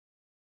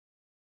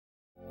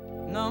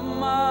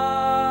Namah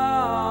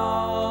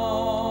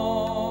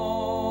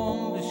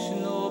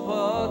Vishnu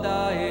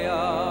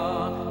Padaya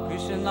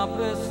Krishna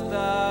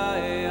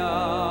Prastaya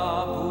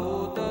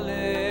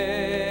Bhutale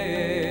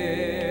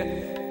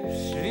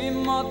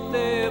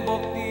Srimate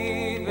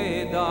Bhakti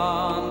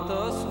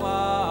Vedanta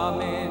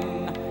Swamin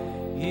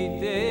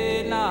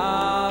Ite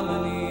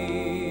Namani.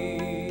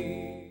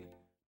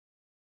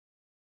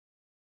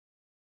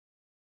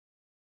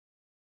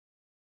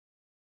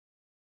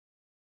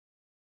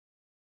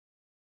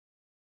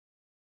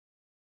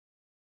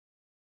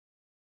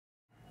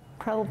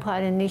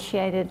 Prabhupada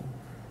initiated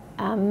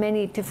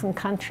many different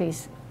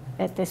countries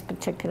at this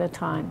particular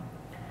time.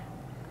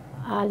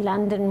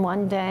 London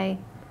one day,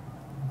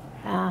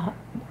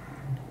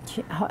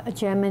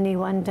 Germany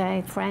one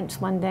day, France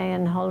one day,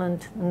 and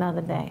Holland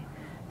another day.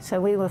 So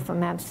we were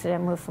from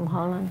Amsterdam, we were from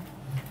Holland.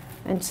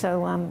 And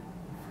so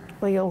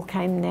we all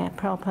came there.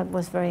 Prabhupada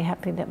was very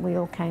happy that we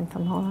all came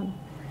from Holland.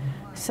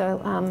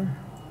 So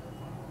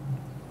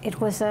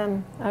it was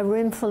a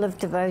room full of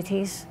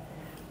devotees.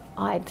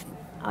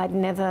 I'd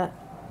never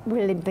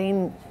really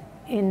been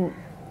in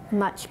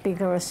much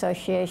bigger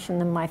association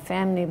than my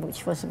family,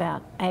 which was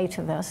about 8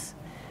 of us.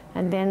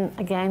 And then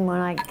again, when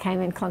I came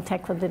in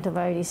contact with the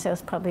devotees, there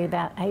was probably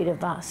about 8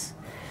 of us.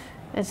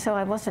 And so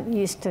I wasn't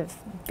used to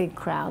big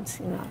crowds,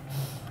 you know.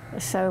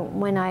 So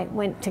when I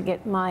went to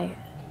get my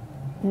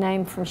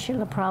name from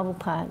Srila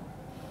Prabhupada,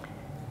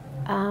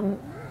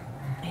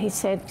 he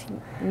said,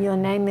 "Your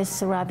name is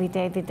Surabhi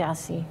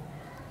dasi,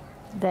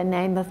 the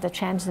name of the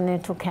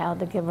transcendental cow,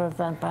 the giver of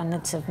the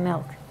abundance of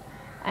milk."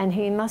 And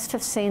he must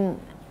have seen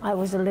I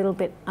was a little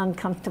bit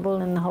uncomfortable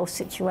in the whole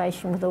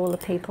situation with all the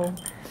people.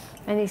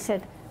 And he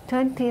said,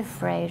 "Don't be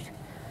afraid."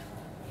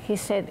 He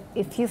said,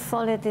 "If you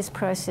follow this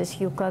process,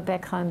 you'll go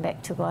back home,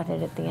 back to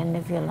Godhead at the end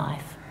of your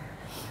life."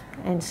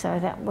 And so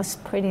that was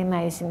pretty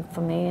amazing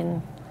for me,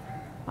 and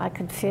I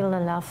could feel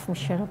the love from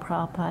Srila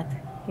Prabhupada.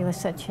 He was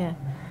such a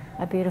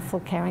beautiful,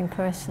 caring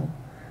person.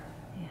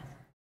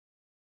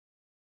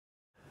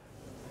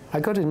 I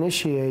got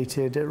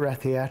initiated at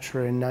Rath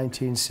Yatra in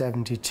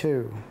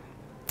 1972,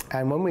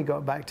 and when we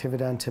got back to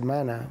Vedanta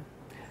Mana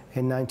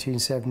in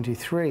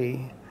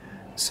 1973,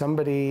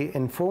 somebody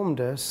informed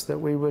us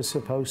that we were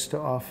supposed to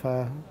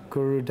offer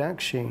Guru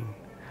Dakshin,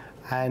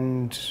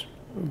 and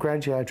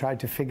gradually I tried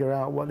to figure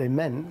out what they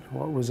meant.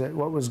 What was it?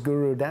 What was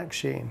Guru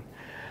Dakshin?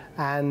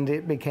 And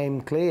it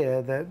became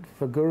clear that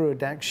for Guru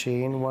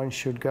Dakshin, one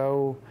should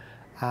go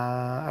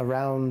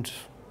around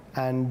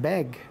and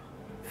beg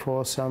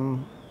for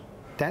some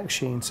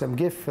Dakshin, some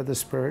gift for the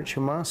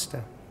spiritual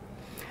master.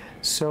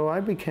 So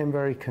I became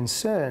very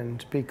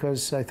concerned,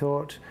 because I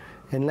thought,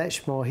 in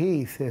Lechmore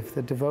Heath, if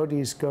the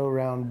devotees go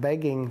around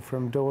begging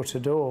from door to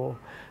door,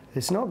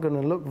 it's not going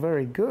to look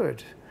very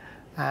good,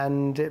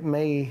 and it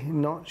may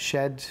not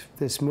shed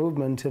this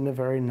movement in a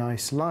very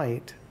nice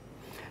light.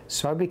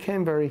 So I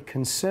became very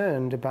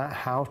concerned about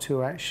how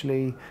to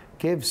actually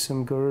give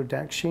some Guru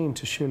Dakshin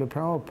to Srila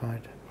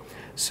Prabhupada.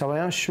 So I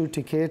asked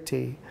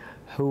Shrutikirti,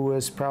 who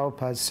was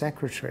Prabhupada's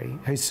secretary,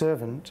 his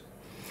servant,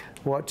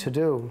 what to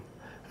do.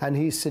 And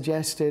he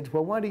suggested,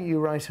 well, why don't you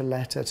write a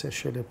letter to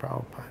Srila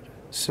Prabhupada?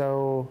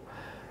 So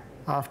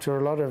after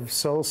a lot of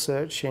soul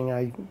searching,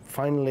 I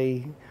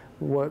finally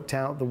worked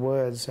out the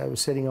words. I was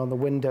sitting on the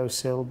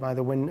windowsill by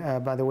the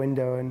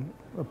window in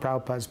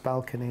Prabhupada's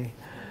balcony,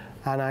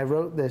 and I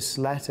wrote this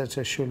letter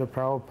to Srila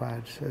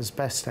Prabhupada as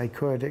best I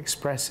could,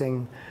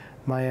 expressing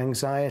my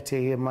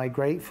anxiety and my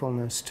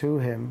gratefulness to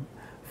him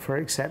for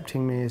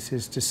accepting me as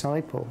his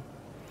disciple.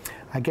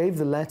 I gave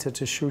the letter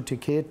to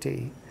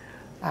Shrutikirti,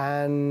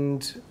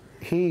 and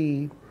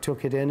he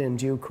took it in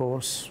due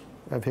course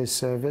of his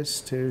service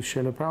to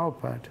Srila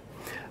Prabhupada,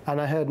 and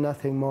I heard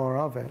nothing more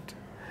of it.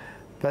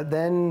 But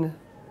then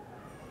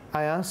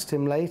I asked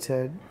him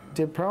later,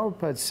 did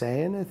Prabhupada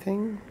say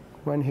anything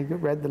when he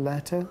read the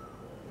letter?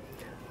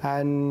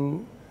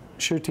 And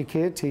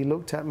Shrutikirti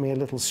looked at me a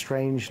little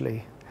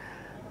strangely,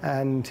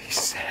 and he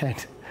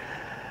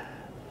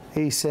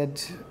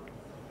said,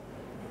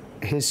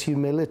 his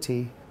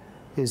humility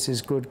is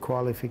his good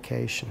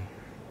qualification.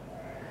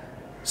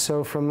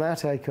 So from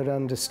that I could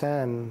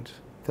understand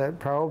that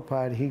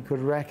Prabhupada, he could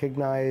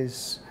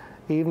recognize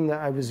even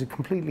that I was a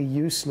completely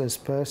useless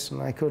person.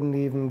 I couldn't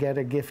even get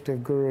a gift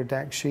of Guru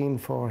Dakshin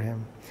for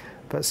him.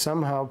 But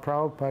somehow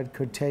Prabhupada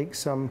could take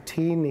some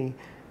teeny,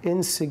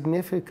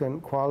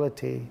 insignificant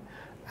quality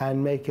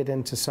and make it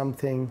into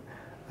something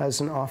as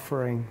an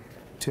offering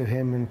to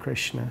him and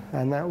Krishna.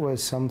 And that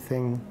was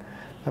something,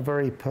 a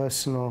very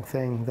personal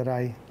thing that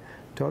I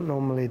don't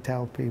normally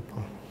tell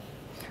people.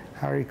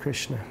 Hare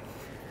Krishna.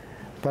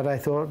 But I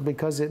thought,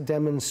 because it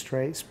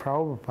demonstrates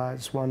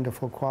Prabhupada's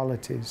wonderful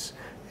qualities,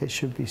 it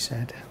should be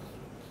said.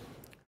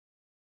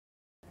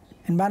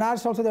 In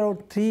Banaras also there are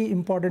 3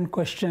 important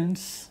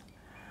questions.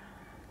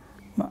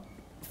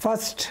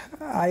 First,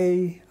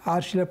 I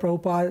asked Srila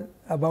Prabhupada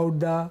about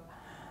the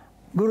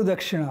Guru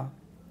Dakshina.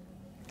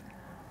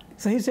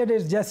 So he said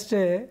it's just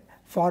a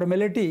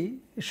formality.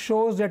 It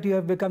shows that you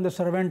have become the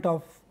servant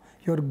of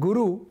your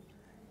Guru.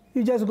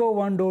 You just go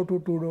one door to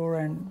 2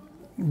 doors and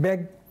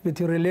beg with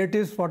your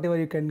relatives whatever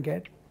you can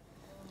get.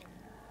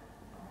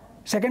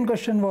 Second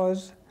question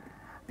was,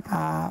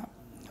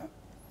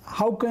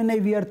 how can I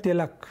wear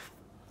tilak?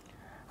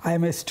 I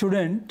am a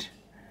student,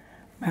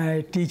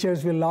 my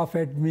teachers will laugh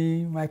at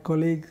me, my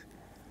colleagues.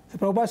 So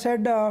Prabhupada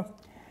said,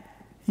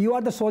 you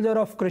are the soldier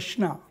of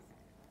Krishna.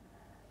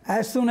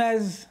 As soon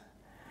as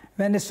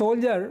when a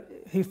soldier,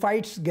 he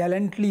fights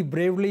gallantly,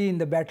 bravely in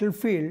the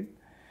battlefield,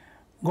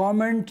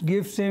 government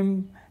gives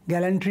him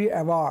gallantry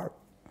award.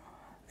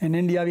 In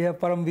India, we have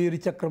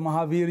Paramveer Chakra,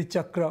 Mahavir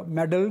Chakra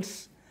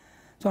medals.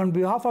 So on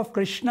behalf of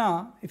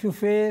Krishna, if you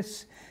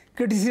face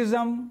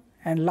criticism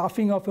and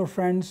laughing of your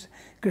friends,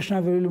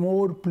 Krishna will be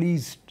more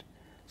pleased.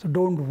 So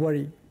don't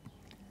worry.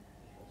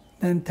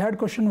 Then third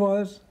question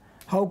was,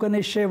 how can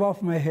I shave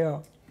off my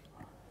hair?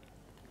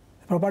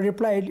 Prabhupada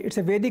replied, it's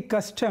a Vedic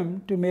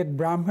custom to make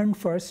Brahman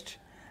first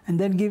and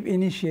then give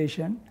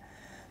initiation.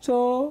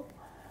 So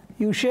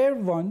you shave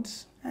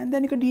once and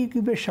then you can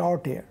keep a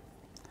short hair.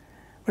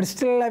 But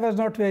still I was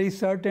not very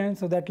certain,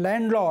 so that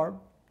landlord,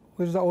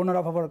 who is the owner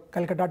of our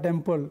Calcutta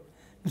temple,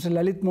 Mr.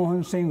 Lalit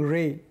Mohan Singh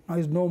Ray, now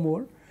is no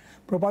more.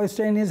 Prabhupada was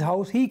staying in his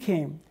house, he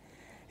came.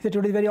 He said,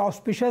 today is a very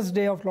auspicious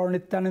day of Lord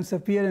Nityananda's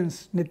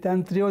appearance,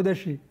 Nityananda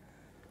dasi.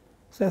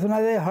 So as soon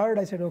as I heard,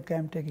 I said, okay,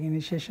 I'm taking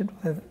initiation.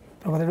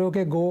 Prabhupada said,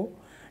 okay, go,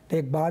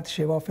 take bath,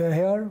 shave off your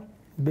hair,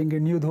 bring a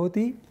new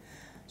dhoti.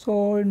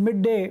 So in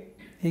midday,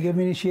 he gave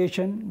me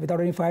initiation without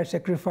any fire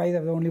sacrifice. I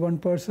was only one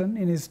person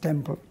in his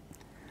temple.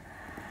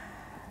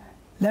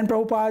 Then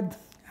Prabhupada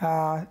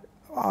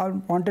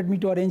wanted me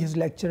to arrange his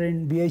lecture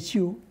in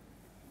BHU,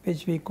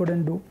 which we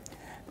couldn't do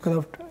because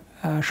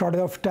of shortage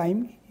of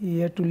time. He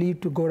had to leave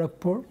to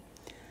Gorakhpur.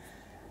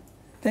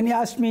 Then he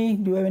asked me,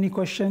 do you have any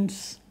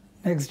questions?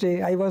 Next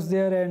day, I was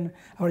there, and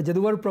our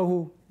Jaduvar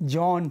Prabhu,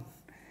 John,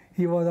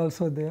 he was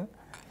also there.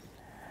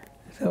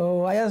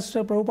 So I asked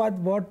Prabhupada,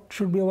 what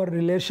should be our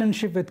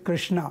relationship with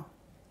Krishna?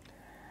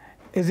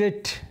 Is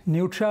it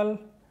neutral,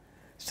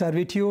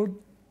 servitude,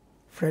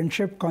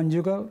 friendship,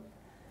 conjugal?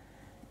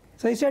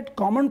 So he said,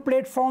 common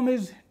platform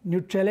is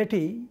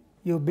neutrality.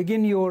 You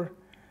begin your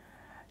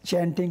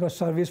chanting or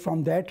service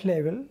from that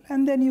level,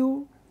 and then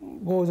you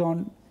goes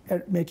on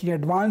making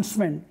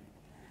advancement.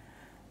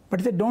 But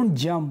he said, don't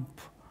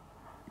jump.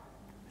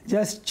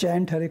 Just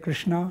chant Hare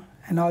Krishna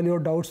and all your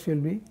doubts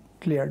will be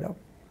cleared up.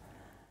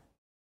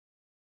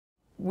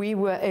 We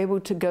were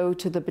able to go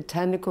to the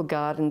botanical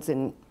gardens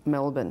in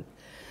Melbourne.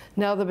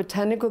 Now the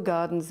botanical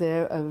gardens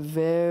there are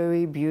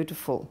very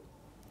beautiful.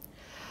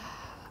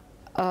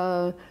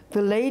 The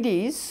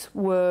ladies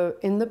were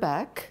in the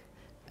back,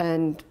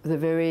 and the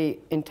very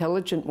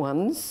intelligent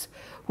ones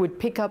would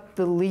pick up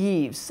the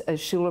leaves as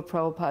Srila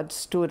Prabhupada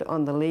stood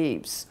on the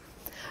leaves.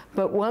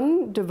 But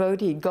one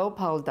devotee,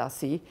 Gopal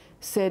Dasi,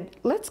 said,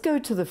 let's go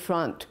to the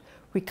front.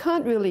 We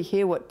can't really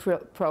hear what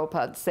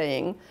Prabhupada's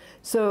saying,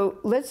 so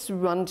let's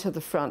run to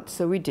the front.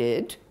 So we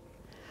did.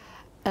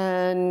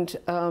 And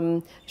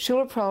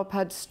Srila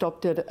Prabhupada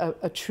stopped at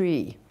a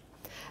tree.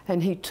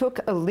 And he took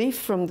a leaf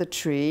from the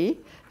tree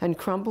and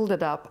crumpled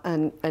it up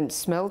and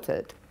smelt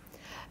it.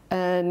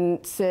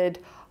 And said,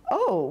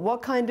 oh,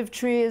 what kind of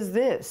tree is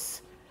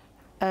this?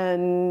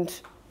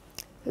 And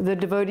the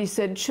devotee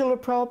said, Srila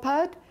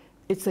Prabhupada,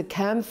 it's a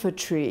camphor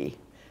tree.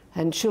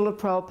 And Srila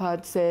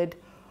Prabhupada said,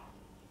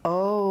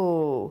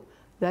 oh,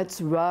 that's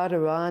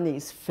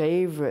Radharani's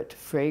favorite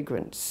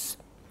fragrance.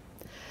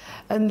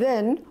 And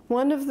then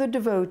one of the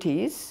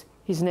devotees,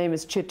 his name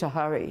is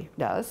Chittahari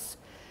Das,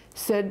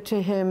 said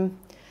to him,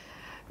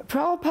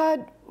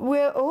 Prabhupada,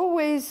 we're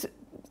always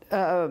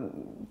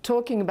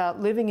talking about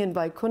living in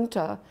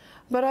Vaikuntha,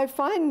 but I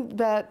find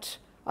that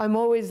I'm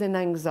always in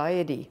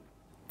anxiety.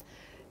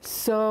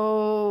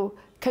 So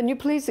can you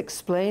please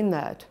explain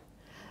that?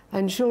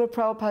 And Srila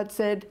Prabhupada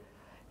said,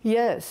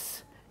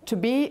 yes, to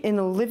be in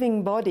a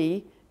living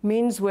body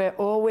means we're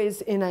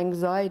always in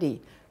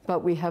anxiety,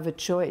 but we have a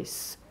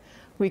choice.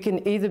 We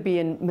can either be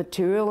in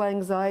material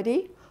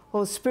anxiety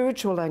or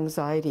spiritual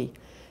anxiety.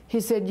 He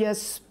said,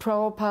 yes,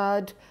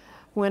 Prabhupada,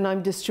 when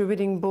I'm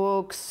distributing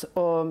books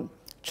or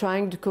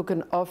trying to cook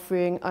an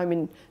offering, I'm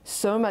in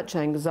so much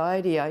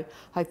anxiety. I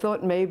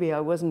thought maybe I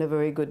wasn't a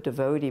very good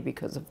devotee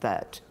because of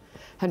that.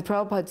 And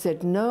Prabhupada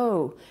said,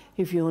 no,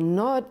 if you're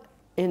not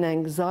in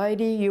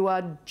anxiety, you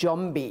are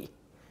zombie.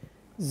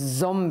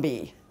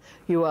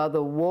 You are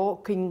the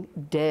walking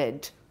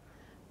dead.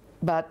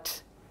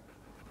 But,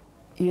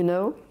 you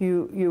know,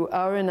 you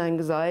are in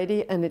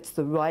anxiety, and it's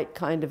the right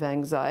kind of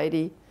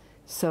anxiety,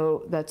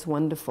 so that's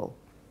wonderful.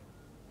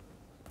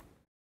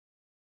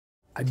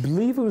 I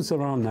believe it was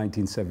around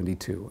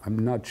 1972. I'm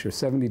not sure,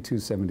 72,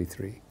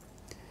 73.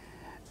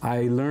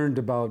 I learned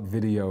about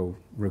video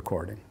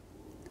recording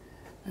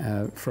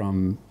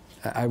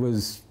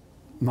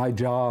my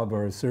job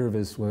or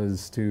service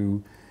was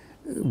to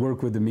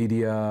work with the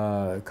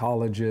media,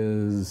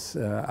 colleges.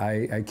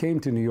 I came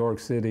to New York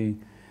City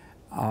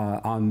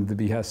on the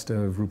behest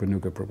of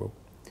Rupanuga Prabhu,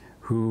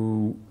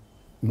 who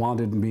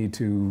wanted me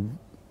to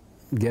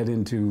get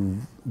into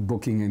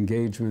booking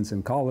engagements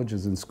in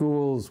colleges and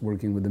schools,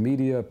 working with the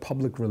media,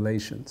 public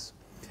relations.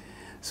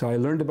 So I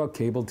learned about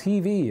cable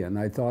TV, and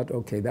I thought,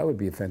 okay, that would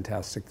be a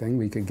fantastic thing.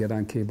 We could get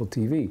on cable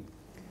TV.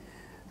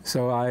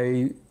 So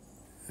I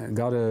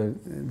got a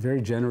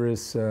very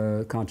generous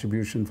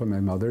contribution from my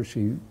mother.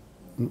 She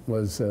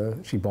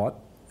bought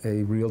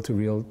a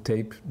reel-to-reel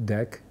tape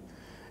deck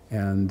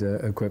and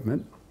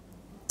equipment.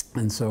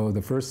 And so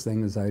the first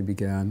thing is I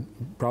began,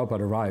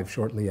 Prabhupada arrived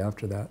shortly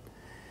after that,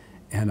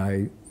 and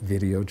I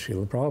videoed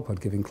Srila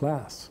Prabhupada giving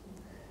class.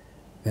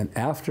 And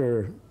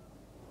after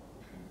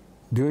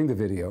doing the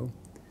video,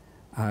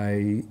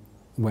 I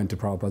went to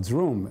Prabhupada's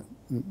room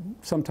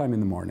sometime in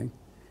the morning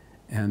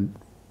and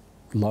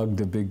lugged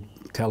a big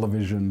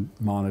television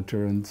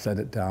monitor and set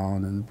it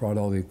down and brought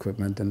all the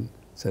equipment and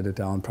set it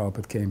down.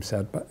 Prabhupada came,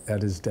 sat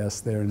at his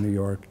desk there in New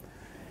York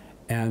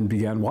and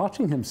began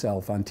watching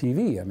himself on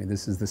TV. I mean,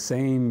 this is the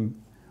same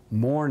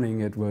morning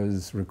it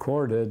was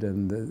recorded,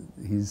 and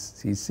he's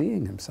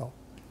seeing himself.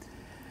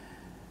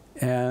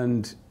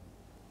 And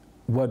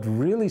what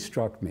really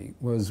struck me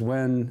was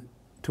when,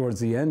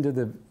 towards the end of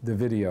the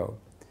video,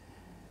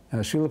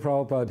 Srila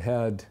Prabhupada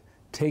had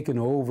taken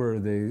over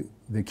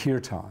the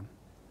kirtan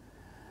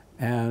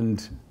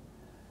and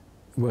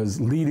was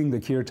leading the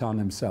kirtan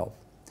himself.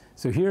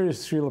 So here is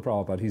Srila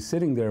Prabhupada. He's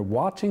sitting there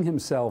watching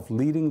himself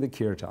leading the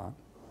kirtan.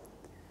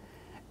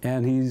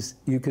 And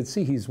you could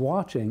see he's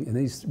watching, and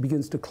he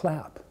begins to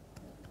clap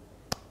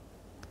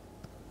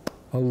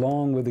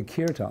along with the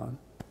kirtan.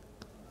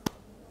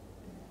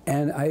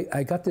 And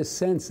I got this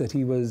sense that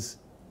he was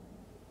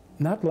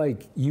not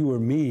like you or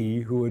me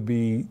who would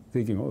be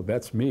thinking, oh,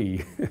 that's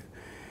me.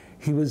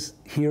 He was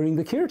hearing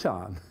the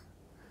kirtan,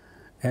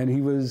 and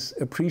he was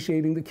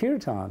appreciating the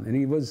kirtan, and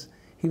he was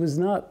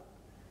not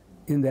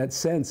in that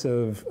sense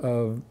of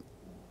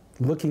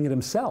looking at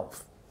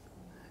himself.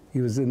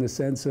 He was in the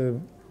sense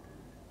of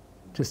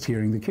just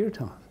hearing the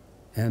kirtan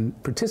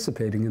and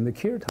participating in the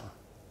kirtan.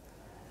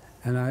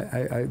 And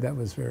that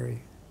was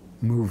very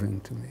moving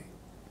to me.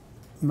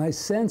 My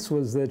sense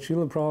was that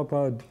Srila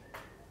Prabhupada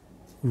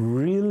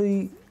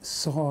really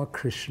saw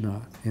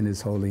Krishna in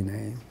his holy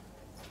name.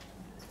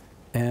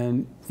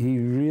 And he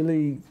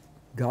really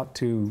got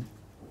to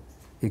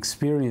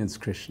experience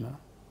Krishna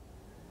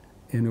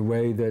in a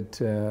way that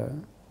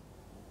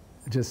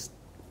just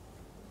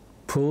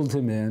pulled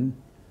him in,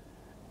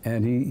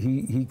 and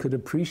he could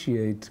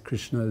appreciate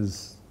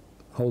Krishna's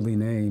holy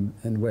name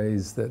in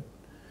ways that,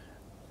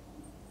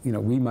 you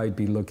know, we might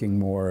be looking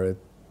more at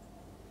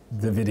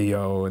the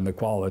video and the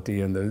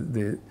quality and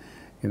the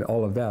you know,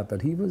 all of that,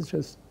 but he was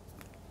just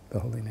the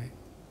holy name.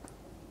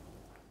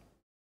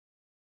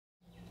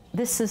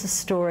 This is a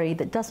story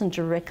that doesn't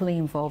directly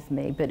involve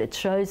me, but it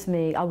shows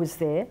me, I was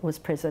there, was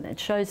present, it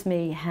shows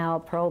me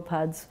how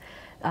Prabhupada's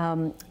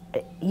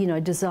you know,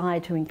 desire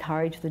to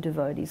encourage the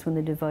devotees when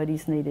the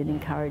devotees needed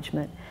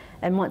encouragement.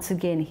 And once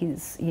again,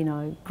 his, you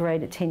know,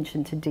 great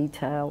attention to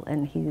detail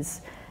and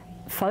his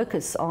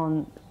focus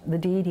on the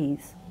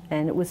deities.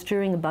 And it was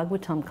during a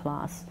Bhagavatam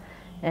class,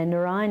 and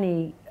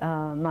Narayani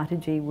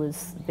Mataji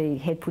was the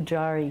head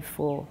pujari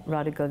for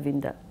Radha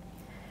Govinda.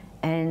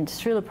 And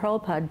Srila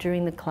Prabhupada,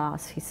 during the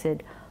class, he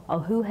said, oh,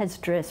 who has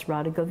dressed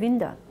Radha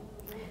Govinda?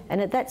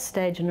 And at that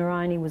stage,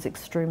 Narayani was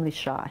extremely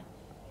shy,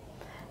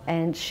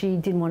 and she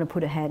didn't want to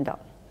put her hand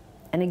up.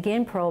 And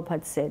again,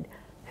 Prabhupada said,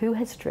 who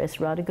has dressed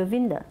Radha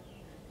Govinda?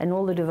 And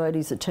all the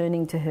devotees are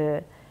turning to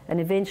her,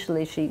 and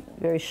eventually she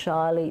very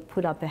shyly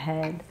put up her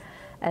hand,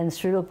 and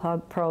Srila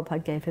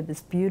Prabhupada gave her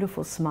this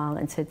beautiful smile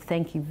and said,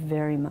 thank you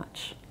very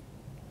much.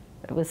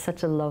 It was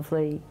such a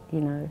lovely,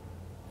 you know,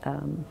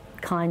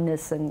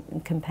 kindness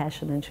and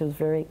compassion, and she was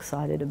very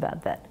excited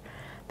about that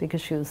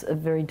because she was a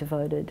very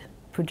devoted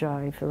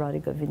pujari for Radha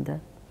Govinda.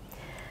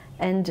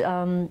 And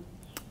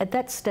at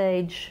that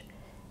stage,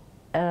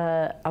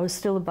 I was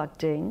still a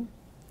bhaktin,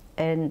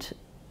 and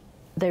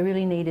they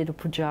really needed a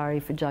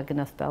pujari for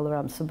Jagannath,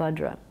 Balaram,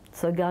 Subhadra.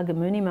 So Garga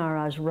Muni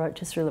Maharaj wrote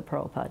to Srila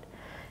Prabhupada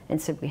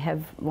and said, we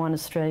have one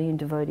Australian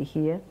devotee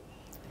here.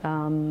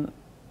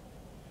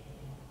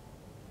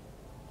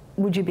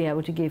 Would you be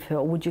able to give her,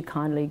 or would you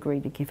kindly agree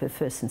to give her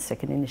first and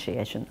second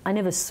initiation? I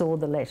never saw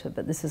the letter,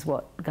 but this is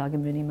what Garga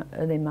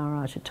Muni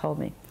Maharaj had told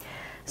me.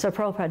 So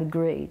Prabhupada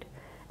agreed,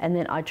 and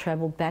then I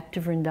travelled back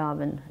to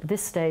Vrindavan. At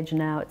this stage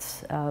now,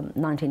 it's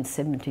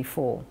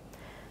 1974.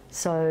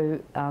 So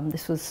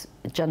this was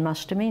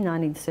Janmashtami,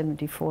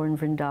 1974 in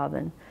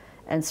Vrindavan,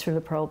 and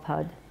Srila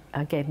Prabhupada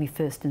gave me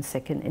first and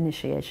second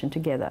initiation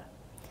together.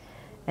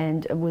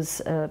 And it was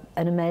an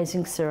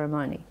amazing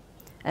ceremony.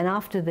 And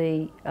after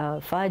the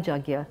fire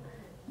yajna,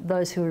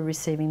 those who were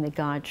receiving the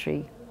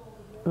Gayatri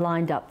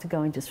lined up to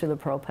go into Srila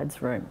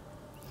Prabhupada's room.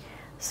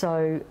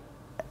 So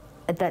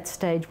at that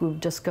stage, we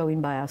would just go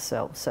in by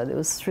ourselves. So there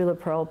was Srila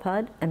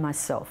Prabhupada and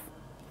myself.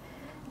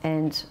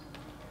 And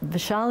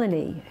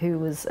Vishalini, who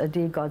was a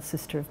dear god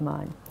sister of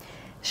mine,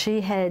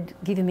 she had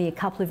given me a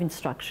couple of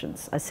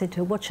instructions. I said to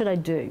her, what should I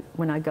do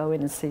when I go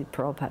in and see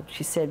Prabhupada?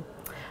 She said,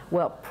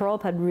 well,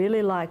 Prabhupada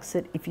really likes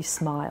it if you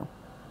smile.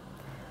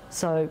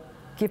 So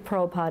give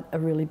Prabhupada a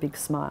really big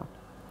smile.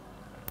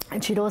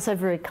 And she'd also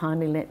very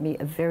kindly lent me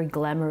a very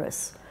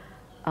glamorous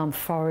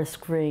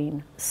forest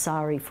green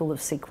sari full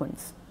of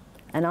sequins.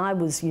 And I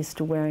was used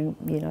to wearing,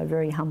 you know,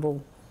 very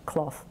humble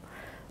cloth,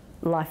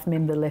 life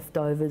member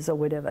leftovers or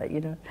whatever,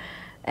 you know.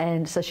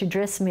 And so she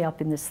dressed me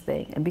up in this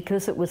thing. And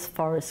because it was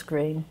forest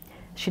green,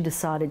 she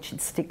decided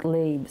she'd stick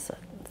leaves. I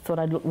thought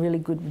I'd look really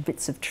good with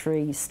bits of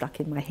trees stuck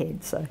in my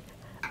head. So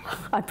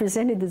I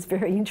presented this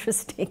very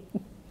interesting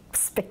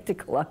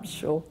spectacle, I'm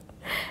sure.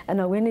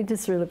 And I went into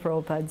Srila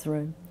Prabhupada's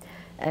room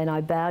and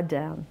I bowed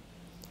down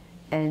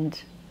and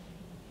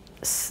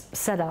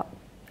sat up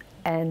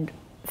and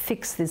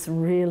fixed this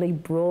really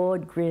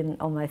broad grin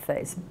on my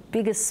face,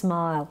 biggest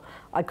smile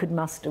I could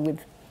muster with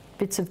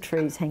bits of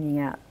trees hanging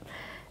out.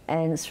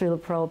 And Srila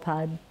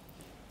Prabhupada,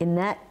 in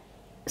that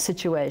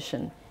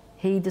situation,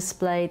 he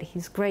displayed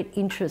his great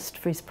interest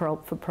for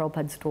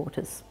Prabhupada's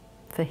daughters,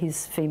 for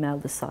his female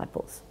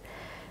disciples.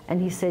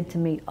 And he said to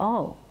me,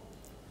 "Oh,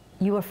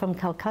 you are from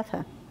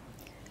Calcutta?"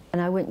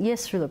 And I went,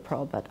 "Yes, Srila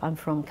Prabhupada, I'm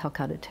from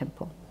Calcutta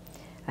Temple."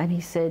 And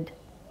he said,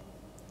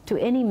 "Do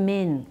any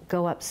men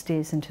go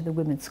upstairs into the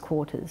women's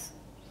quarters?"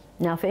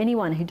 Now, for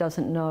anyone who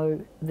doesn't know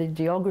the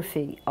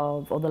geography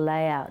of, or the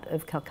layout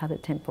of Calcutta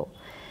Temple,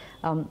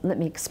 let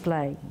me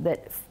explain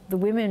that the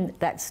women at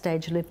that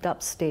stage lived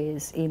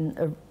upstairs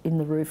in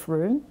the roof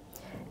room,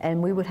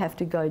 and we would have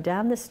to go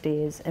down the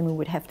stairs and we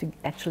would have to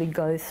actually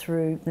go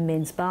through the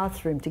men's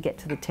bathroom to get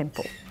to the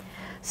temple.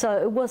 So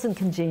it wasn't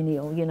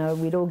congenial, you know,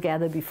 we'd all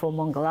gather before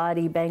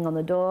Mangalati, bang on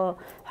the door,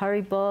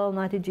 "Hari Bol,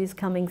 Mataji's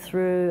coming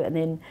through," and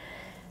then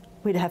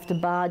we'd have to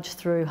barge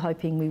through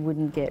hoping we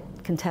wouldn't get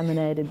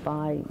contaminated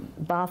by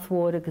bath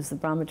water because the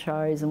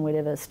brahmacharis and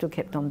whatever still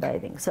kept on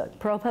bathing. So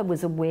Prabhupada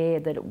was aware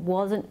that it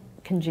wasn't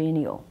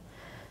congenial.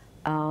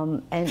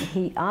 And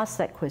he asked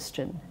that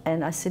question.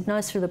 And I said, "No,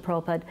 Srila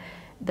Prabhupada,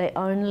 they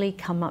only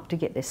come up to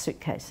get their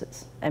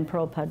suitcases." And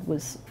Prabhupada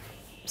was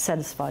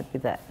satisfied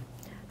with that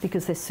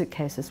because their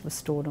suitcases were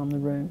stored on the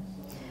room.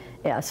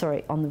 Yeah,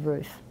 sorry, on the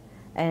roof.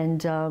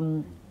 And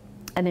then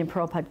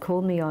Prabhupada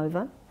called me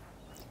over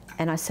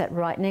and I sat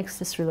right next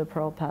to Srila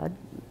Prabhupada,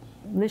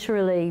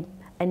 literally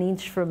an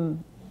inch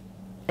from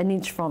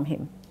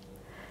him.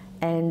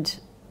 And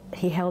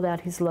he held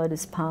out his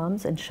lotus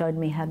palms and showed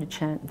me how to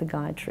chant the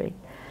Gayatri.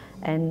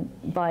 And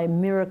by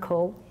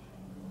miracle,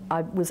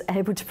 I was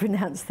able to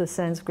pronounce the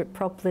Sanskrit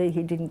properly.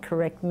 He didn't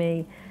correct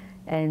me.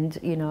 And,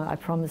 you know, I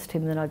promised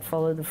him that I'd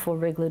follow the 4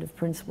 regulative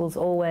principles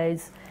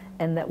always.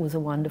 And that was a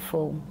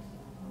wonderful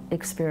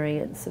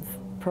experience of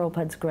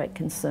Prabhupada's great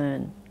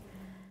concern.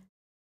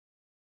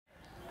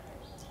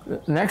 The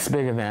next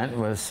big event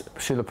was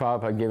Srila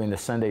Prabhupada giving the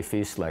Sunday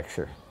feast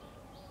lecture.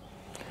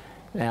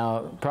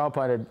 Now,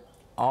 Prabhupada had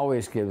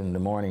always given the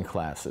morning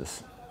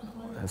classes.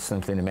 That's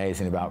something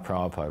amazing about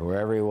Prabhupada.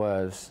 Wherever he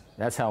was,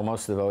 that's how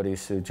most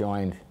devotees who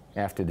joined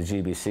after the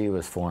GBC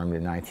was formed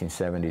in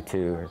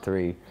 1972 or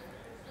 3.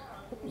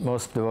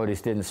 Most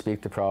devotees didn't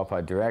speak to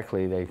Prabhupada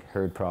directly, they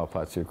heard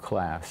Prabhupada through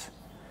class.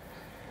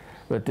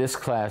 But this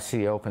class,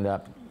 he opened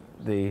up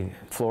the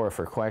floor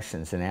for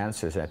questions and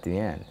answers at the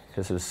end,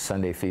 because it was a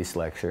Sunday feast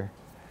lecture.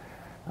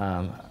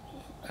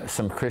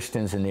 Some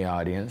Christians in the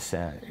audience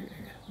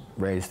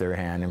raised their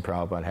hand, and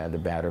Prabhupada had to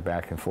batter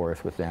back and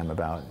forth with them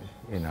about,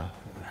 you know,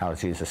 how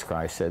Jesus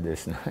Christ said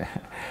this,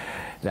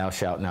 "Thou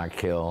shalt not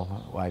kill."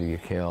 Why do you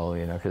kill?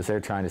 You know, because they're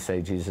trying to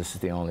say Jesus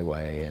is the only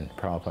way, and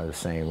Prabhupada was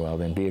saying, well,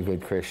 then be a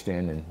good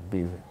Christian and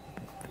be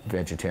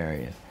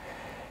vegetarian,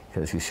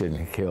 because you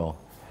shouldn't kill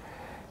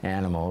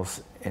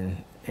animals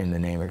in the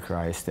name of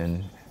Christ.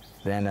 And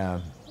then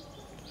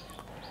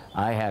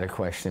I had a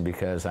question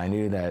because I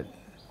knew that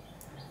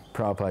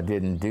Prabhupada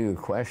didn't do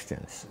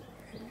questions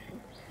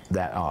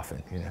that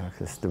often, you know,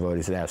 because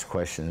devotees would ask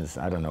questions.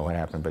 I don't know what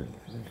happened, but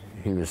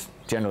he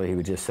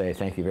would just say,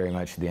 "Thank you very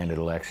much," at the end of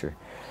the lecture.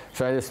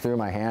 So I just threw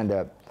my hand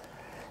up,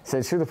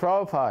 said, "Srila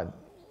Prabhupada."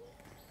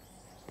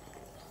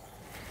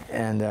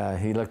 And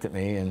he looked at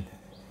me, and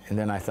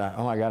then I thought,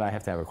 oh my God, I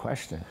have to have a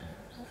question.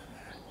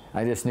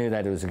 I just knew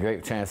that it was a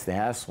great chance to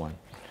ask one.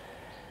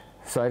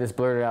 So I just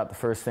blurted out the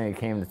first thing that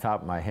came to the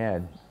top of my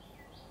head.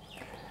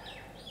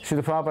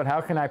 "Srila Prabhupada, how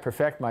can I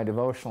perfect my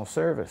devotional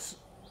service?"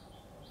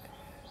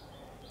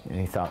 And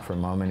he thought for a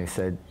moment. He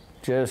said,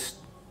 "Just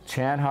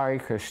chant Hare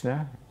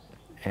Krishna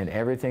and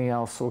everything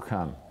else will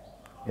come.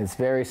 It's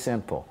very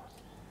simple."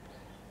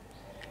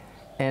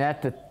 And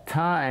at the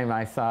time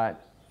I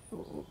thought,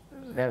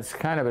 that's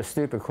kind of a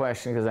stupid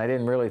question because I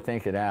didn't really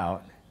think it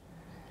out.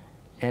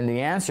 And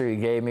the answer he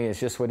gave me is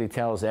just what he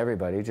tells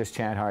everybody, just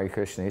chant Hare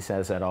Krishna. He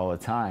says that all the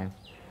time.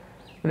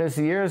 But as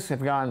the years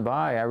have gone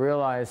by, I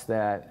realized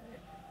that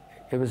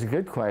it was a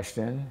good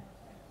question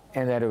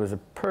and that it was a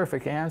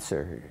perfect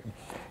answer,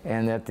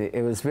 and that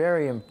it was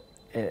very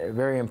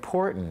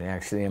important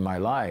actually in my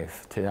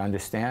life to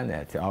understand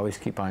that, to always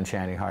keep on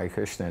chanting Hare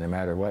Krishna no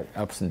matter what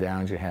ups and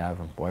downs you have,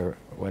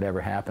 whatever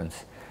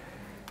happens.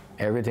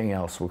 Everything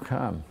else will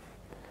come.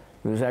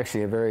 It was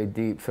actually a very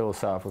deep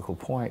philosophical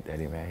point that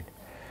he made,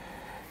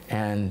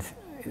 and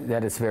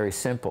that it's very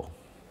simple.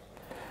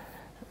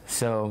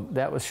 So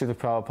that was Srila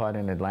Prabhupada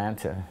in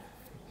Atlanta,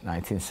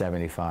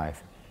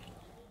 1975.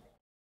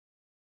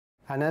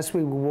 And as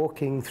we were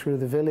walking through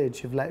the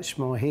village of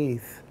Letchmore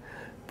Heath,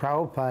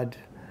 Prabhupada,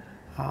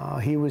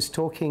 he was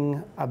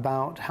talking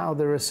about how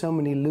there are so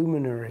many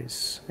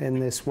luminaries in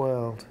this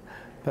world,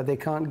 but they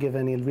can't give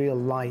any real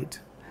light,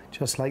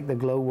 just like the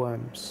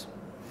glowworms.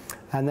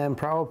 And then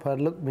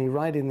Prabhupada looked me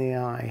right in the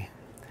eye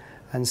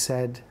and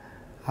said,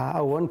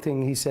 one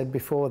thing he said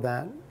before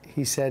that,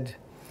 he said,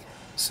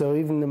 so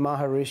even the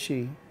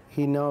Maharishi,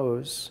 he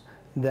knows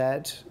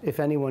that if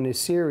anyone is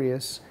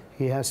serious,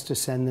 he has to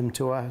send them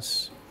to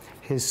us.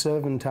 His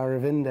servant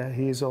Aravinda,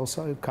 he has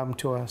also come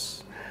to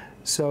us.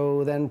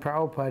 So then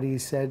Prabhupada, he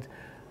said,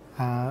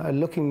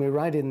 looking me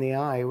right in the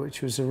eye,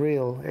 which was a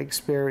real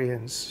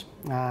experience,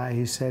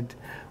 he said,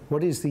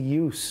 what is the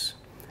use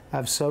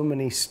of so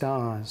many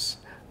stars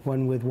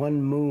when with one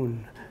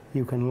moon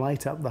you can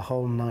light up the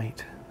whole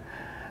night?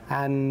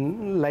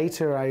 And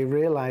later I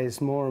realized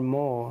more and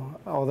more,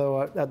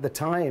 although at the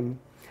time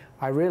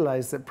I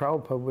realized that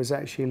Prabhupada was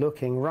actually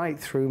looking right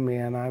through me,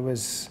 and I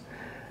was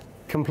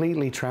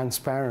completely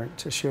transparent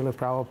to Srila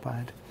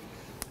Prabhupada.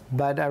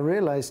 But I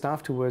realized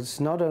afterwards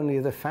not only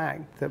the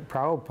fact that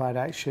Prabhupada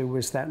actually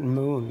was that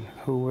moon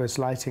who was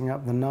lighting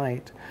up the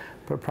night,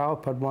 but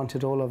Prabhupada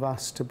wanted all of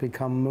us to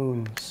become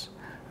moons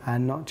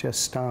and not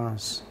just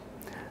stars.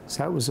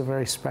 So that was a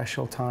very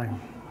special time.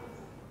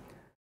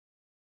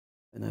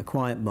 In a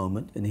quiet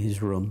moment in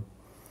his room,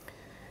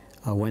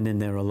 I went in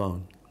there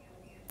alone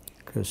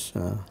because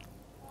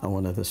I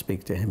wanted to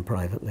speak to him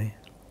privately.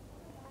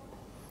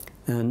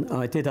 And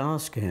I did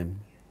ask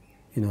him,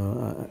 you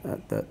know,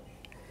 that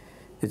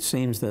it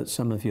seems that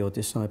some of your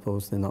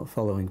disciples, they're not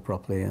following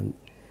properly, and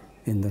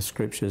in the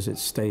scriptures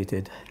it's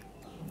stated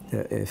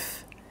that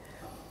if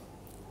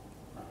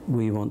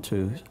we want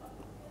to,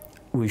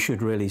 we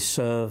should really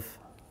serve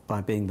by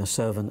being the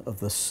servant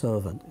of the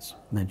servant. It's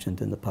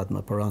mentioned in the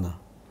Padma Purana.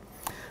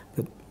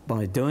 But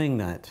by doing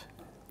that,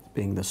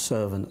 being the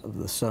servant of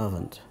the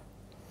servant,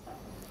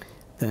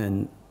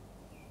 then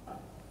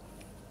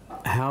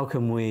how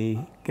can we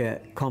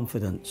get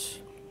confidence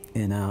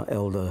in our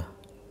elder,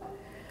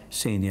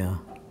 senior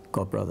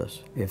godbrothers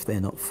if they're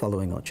not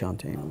following or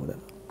chanting or whatever?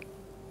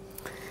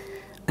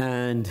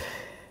 And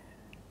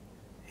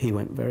he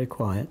went very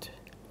quiet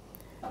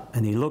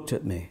and he looked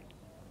at me.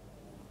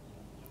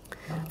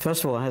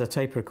 First of all, I had a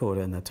tape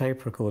recorder, and the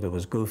tape recorder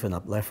was goofing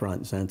up left, right,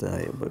 and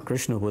center, but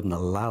Krishna wouldn't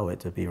allow it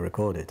to be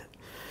recorded.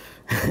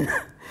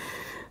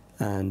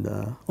 And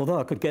although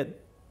I could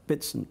get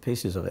bits and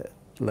pieces of it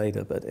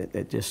later, but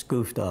it just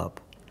goofed up.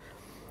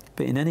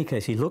 But in any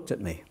case, he looked at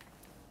me.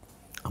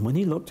 And when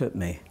he looked at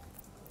me,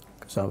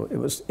 so it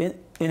was, in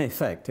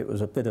effect, it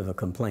was a bit of a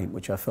complaint,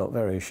 which I felt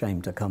very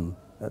ashamed to come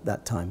at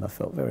that time. I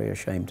felt very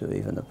ashamed to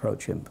even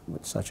approach him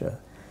with such a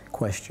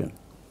question.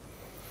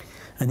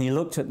 And he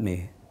looked at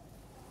me,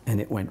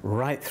 and it went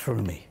right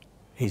through me,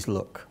 his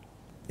look.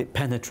 It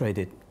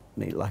penetrated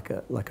me like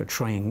a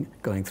train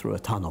going through a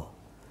tunnel,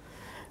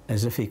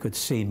 as if he could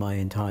see my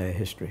entire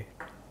history.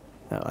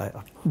 I'd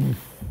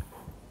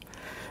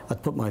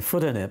put my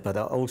foot in it, but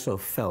I also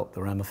felt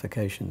the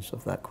ramifications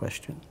of that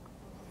question.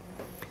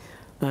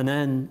 And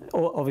then,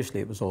 obviously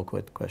it was an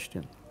awkward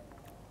question,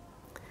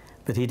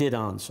 but he did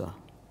answer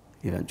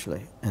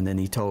eventually. And then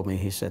he told me,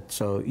 he said,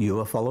 so you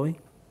are following?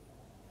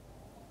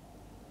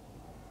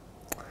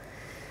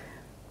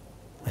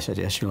 I said,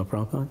 yes, Srila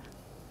Prabhupada.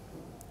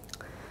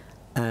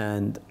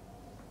 And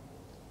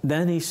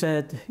then he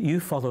said,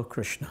 you follow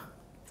Krishna.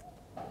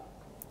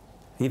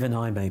 Even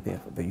I may be,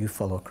 but you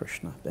follow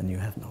Krishna, then you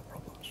have no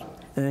problems.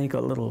 And then he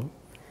got a little,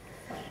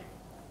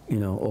 you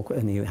know, awkward,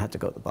 and he had to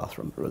go to the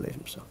bathroom to relieve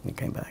himself, and he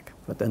came back.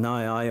 But then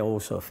I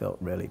also felt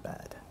really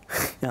bad.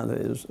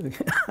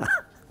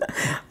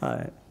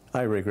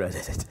 I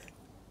regretted it.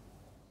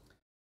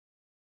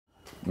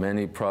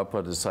 Many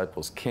Prabhupada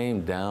disciples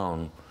came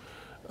down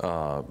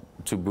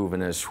to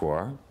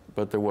Bhuvaneshwar,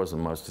 but there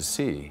wasn't much to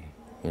see.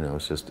 You know,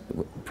 it's just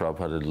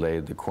Prabhupada had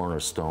laid the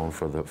cornerstone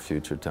for the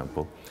future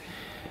temple.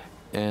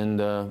 And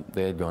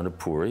they had gone to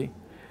Puri,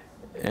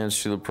 and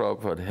Srila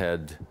Prabhupada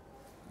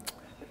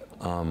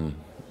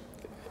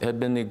had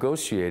been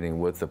negotiating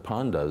with the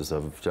Pandas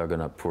of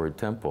Jagannath Puri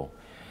temple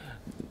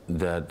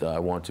that I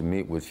want to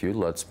meet with you,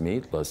 let's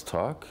meet, let's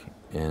talk,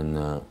 and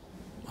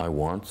I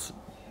want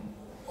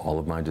all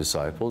of my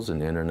disciples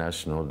and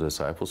international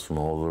disciples from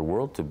all over the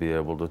world to be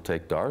able to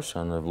take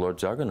darshan of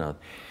Lord Jagannath.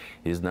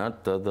 He's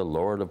not the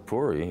Lord of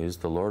Puri, he's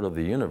the Lord of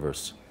the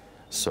universe.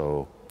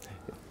 So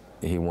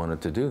he wanted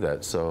to do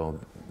that. So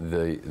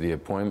the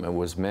appointment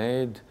was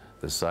made,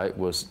 the site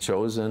was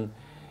chosen.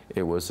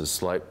 It was a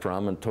slight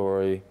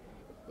promontory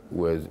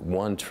with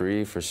one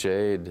tree for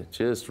shade,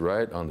 just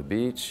right on the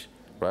beach,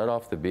 right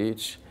off the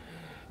beach,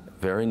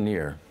 very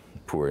near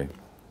Puri.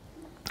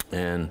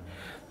 And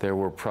there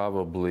were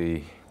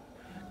probably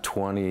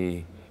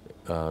 20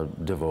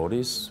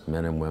 devotees,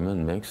 men and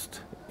women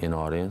mixed, in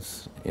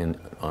audience, in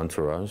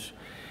entourage.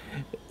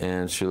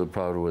 And Srila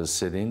Prabhupada was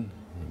sitting,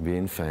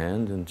 being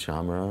fanned in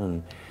chamra,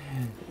 and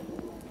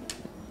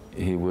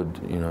he would,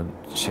 you know,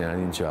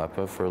 chanting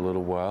japa for a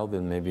little while,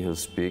 then maybe he'll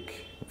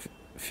speak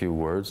few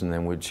words, and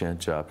then we'd chant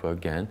japa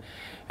again.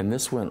 And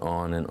this went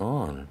on and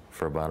on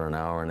for about an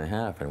hour and a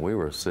half, and we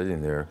were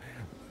sitting there.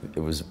 It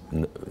was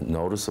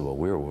noticeable.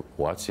 We were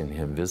watching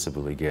him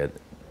visibly get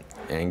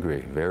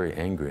angry, very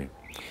angry.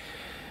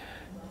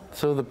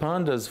 So the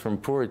Pandas from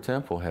Puri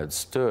Temple had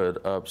stood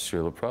up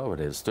Srila Prabhupada.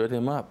 They had stood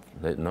him up.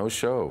 No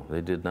show.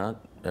 They did not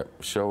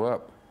show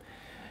up.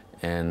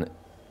 And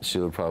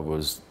Srila Prabhupada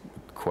was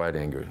quite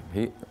angry.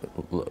 He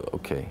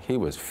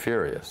was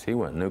furious. He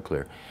went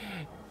nuclear.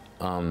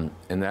 And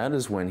that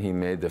is when he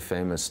made the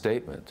famous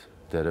statement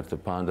that if the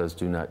Pandas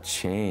do not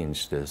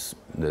change this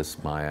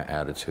Maya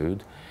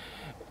attitude,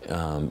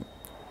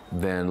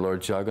 then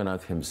Lord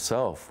Jagannath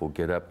himself will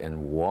get up and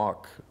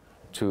walk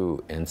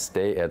to and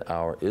stay at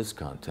our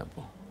ISKCON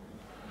temple.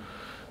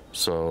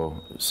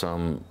 So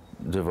some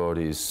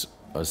devotees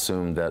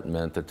assumed that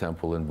meant the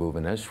temple in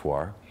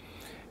Bhubaneswar.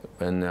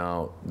 And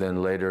now,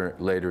 then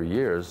later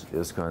years,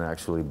 ISKCON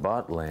actually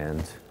bought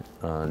land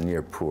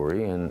near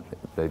Puri, and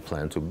they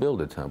plan to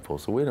build a temple.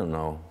 So we don't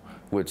know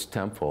which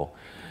temple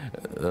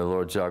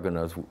Lord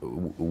Jagannath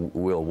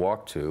will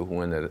walk to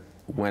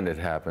when it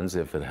happens,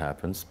 if it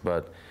happens.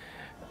 But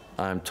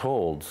I'm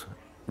told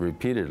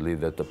repeatedly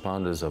that the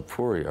Pandas of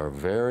Puri are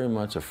very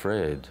much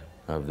afraid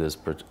of this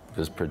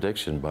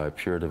prediction by a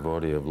pure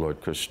devotee of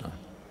Lord Krishna.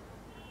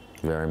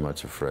 Very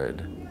much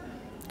afraid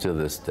to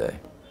this day.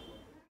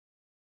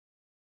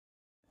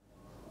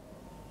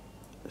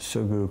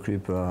 So Guru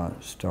Kripa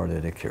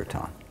started a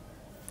kirtan.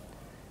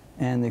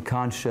 And the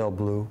conch shell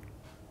blew,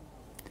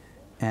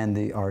 and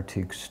the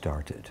artik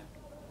started.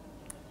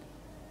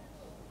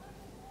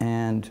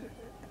 And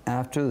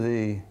after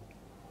the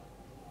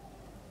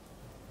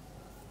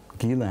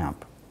ghee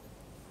lamp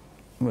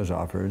was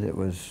offered,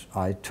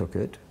 I took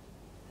it,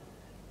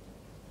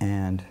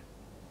 and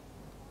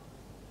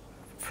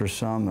for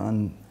some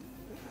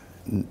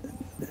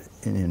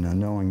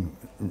unknown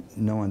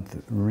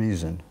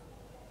reason,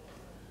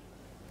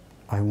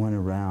 I went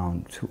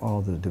around to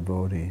all the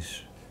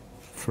devotees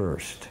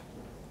first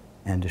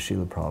and to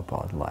Srila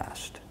Prabhupada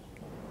last.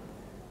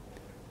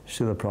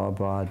 Srila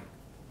Prabhupada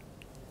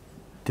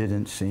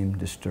didn't seem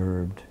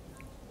disturbed.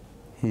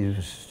 He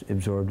was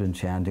absorbed in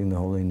chanting the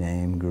holy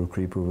name. Guru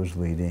Kripa was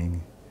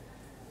leading.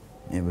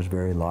 It was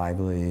very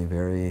lively,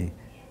 very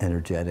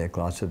energetic,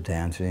 lots of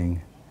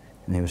dancing.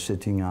 And he was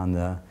sitting on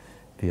the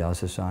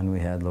Vyasasan we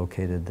had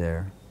located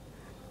there.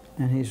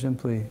 And he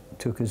simply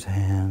took his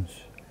hands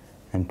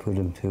and put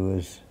them to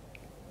his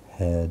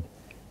head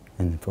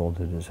and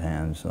folded his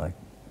hands like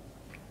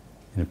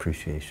in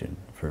appreciation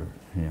for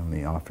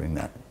me offering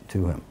that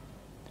to him.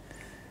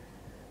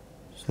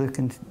 So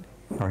the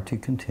arti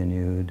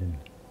continued, and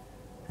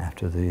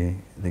after the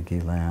ghee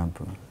lamp,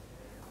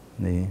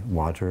 the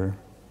water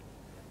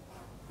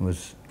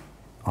was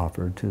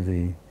offered to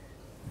the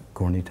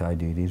Gornitai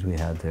deities we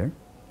had there.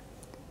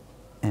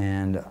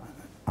 And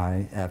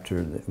after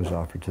it was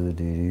offered to the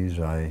deities,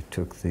 I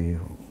took the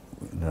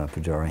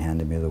Pujari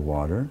handed me the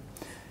water,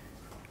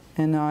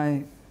 and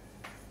I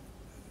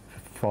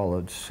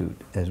followed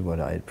suit as what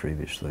I had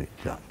previously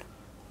done.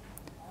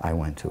 I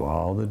went to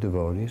all the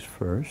devotees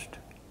first,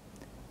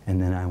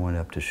 and then I went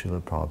up to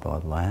Srila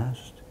Prabhupada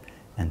last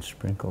and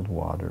sprinkled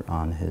water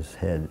on his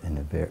head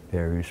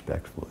very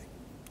respectfully.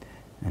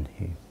 And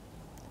he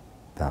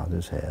bowed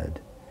his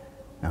head,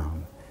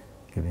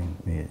 giving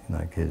me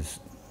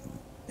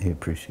he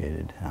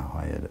appreciated how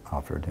I had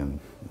offered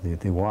him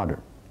the water.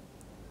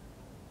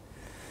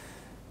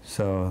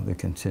 So the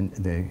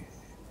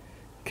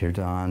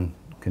kirtan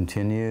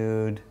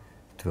continued,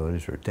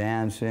 devotees were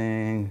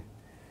dancing,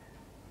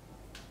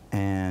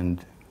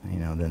 and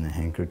then the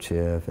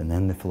handkerchief, and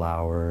then the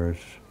flowers,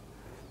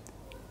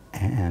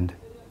 and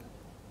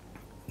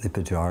the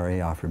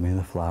Pujari offered me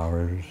the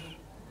flowers.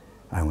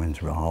 I went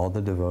through all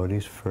the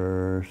devotees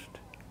first,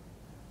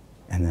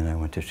 and then I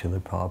went to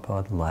Srila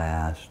Prabhupada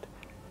last,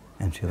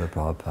 and Srila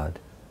Prabhupada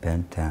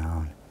bent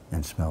down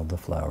and smelled the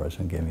flowers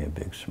and gave me a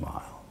big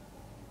smile.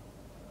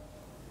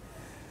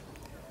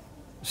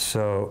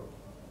 So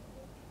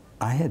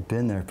I had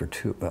been there for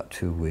about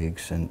 2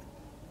 weeks, and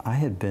I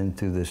had been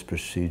through this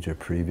procedure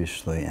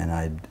previously, and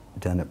I'd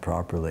done it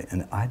properly,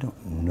 and I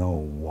don't know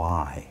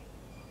why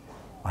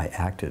I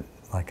acted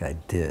like I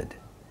did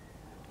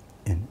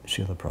in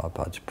Srila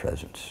Prabhupada's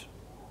presence.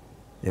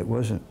 It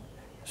wasn't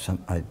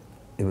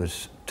it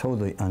was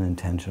totally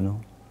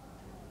unintentional.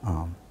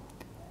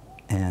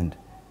 And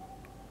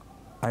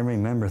I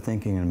remember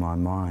thinking in my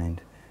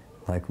mind,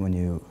 like when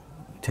you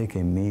take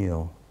a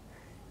meal,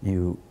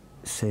 you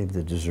save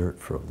the dessert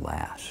for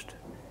last.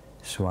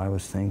 So I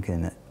was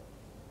thinking that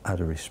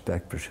out of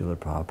respect for Srila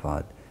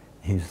Prabhupada,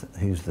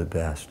 he's the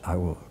best, I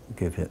will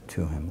give it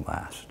to him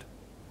last.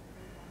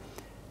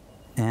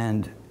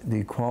 And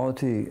the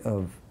quality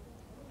of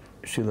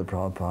Srila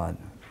Prabhupada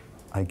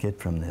I get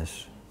from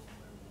this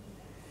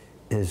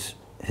is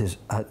his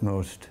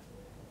utmost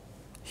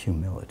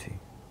humility.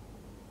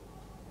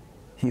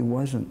 He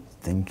wasn't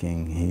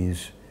thinking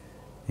he's,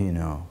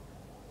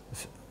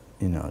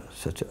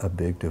 such a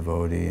big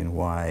devotee, and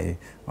why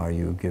are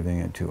you giving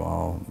it to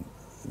all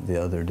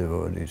the other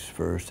devotees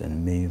first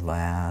and me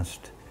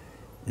last.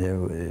 There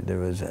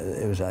was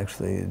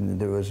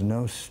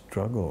no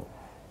struggle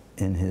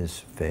in his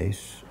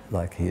face,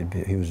 like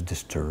he was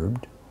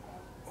disturbed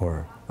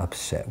or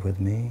upset with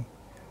me,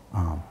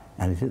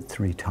 and he did it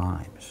 3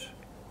 times.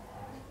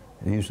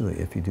 Usually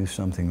if you do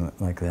something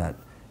like that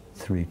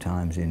 3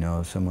 times, you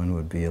know someone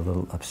would be a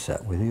little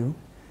upset with you,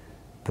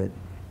 but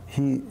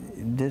he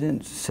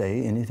didn't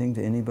say anything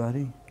to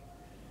anybody.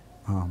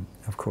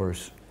 Of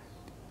course,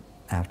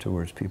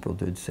 afterwards people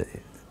did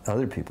say,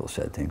 other people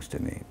said things to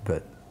me,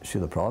 but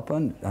Srila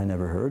Prabhupada, I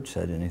never heard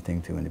said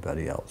anything to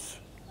anybody else.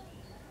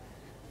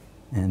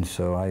 And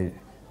so I,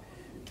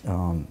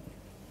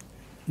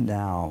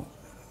 now,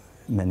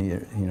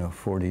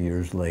 40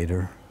 years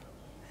later,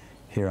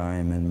 here I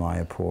am in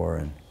Mayapur,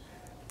 and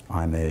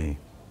I'm a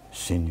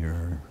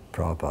senior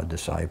Prabhupada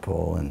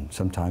disciple, and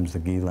sometimes the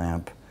ghee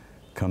lamp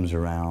comes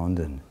around,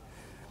 and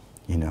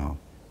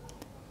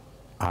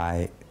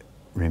I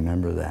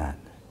remember that,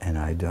 and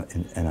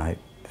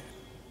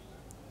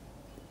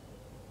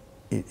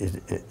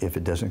if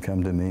it doesn't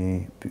come to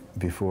me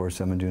before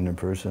someone doing it in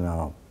person,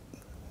 I'll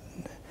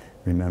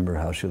remember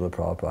how Srila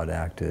Prabhupada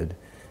acted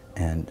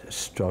and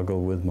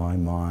struggle with my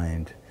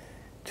mind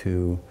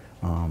to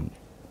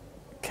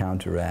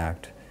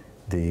counteract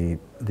the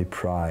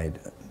pride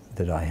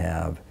that I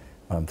have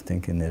of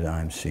thinking that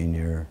I'm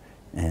senior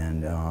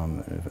and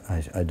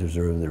I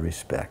deserve the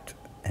respect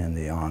and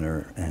the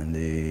honor and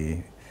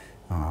the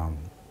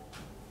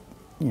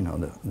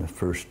the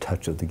first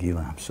touch of the ghee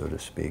lamp, so to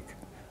speak,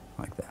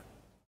 like that.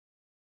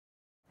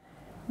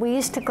 We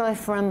used to go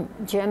from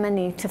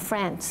Germany to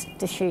France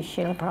to see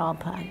Srila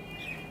Prabhupada.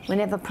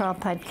 Whenever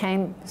Prabhupada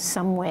came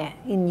somewhere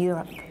in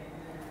Europe,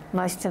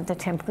 most of the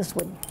temples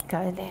would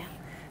go there.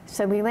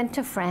 So we went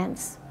to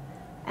France,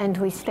 and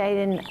we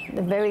stayed in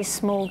the very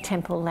small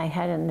temple they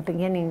had in the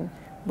beginning,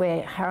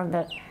 where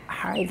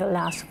Hari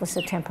Vilas was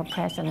the temple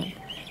president,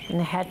 and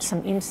they had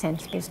some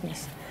incense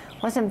business.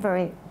 It wasn't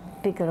very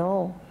big at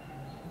all.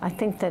 I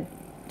think the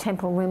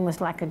temple room was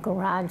like a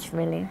garage,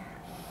 really.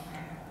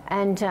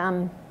 And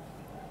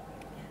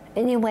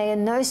anyway,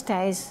 in those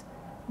days,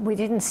 we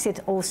didn't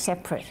sit all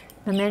separate.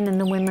 The men and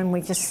the women,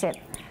 we just sat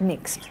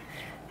mixed.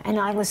 And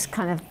I was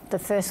kind of the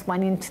first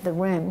one into the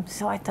room,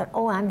 so I thought,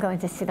 oh, I'm going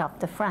to sit up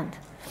the front.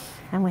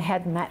 And we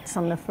had mats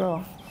on the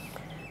floor.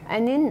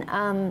 And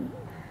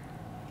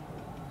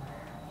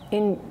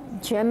in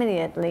Germany,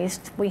 at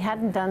least, we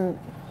hadn't done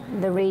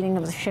the reading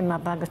of the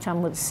Srimad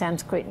Bhagavatam with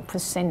Sanskrit,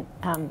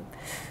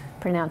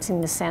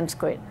 pronouncing the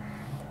Sanskrit.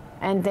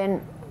 And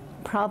then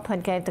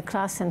Prabhupada gave the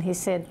class, and he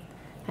said,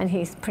 and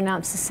he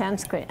pronounced the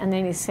Sanskrit, and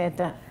then he said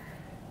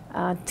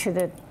to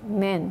the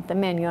men,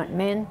 you want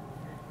men?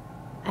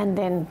 And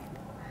then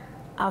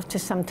after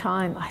some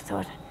time, I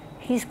thought,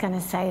 he's going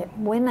to say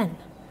women.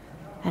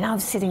 And I'm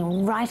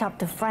sitting right up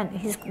the front.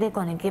 They're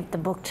going to give the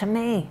book to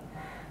me.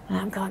 And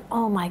I'm going,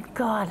 oh my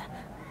God,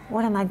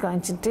 what am I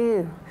going to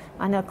do?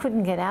 And I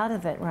couldn't get out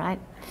of it, right?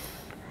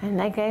 And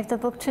they gave the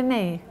book to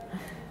me.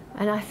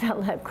 And I felt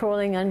like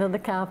crawling under the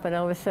carpet.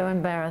 I was so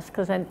embarrassed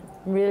because I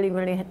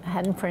really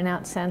hadn't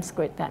pronounced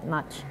Sanskrit that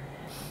much.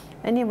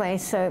 Anyway,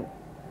 so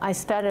I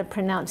started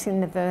pronouncing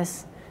the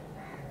verse,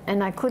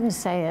 and I couldn't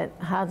say it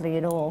hardly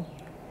at all.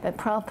 But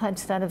Prabhupada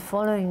started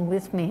following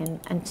with me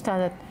and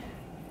started,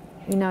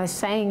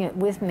 saying it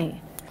with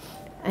me.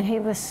 And he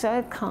was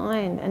so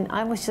kind, and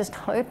I was just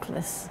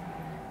hopeless.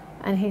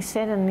 And he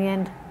said in the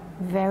end,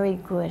 very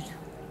good.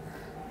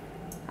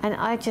 And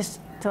I just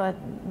thought,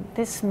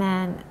 this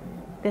man,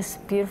 this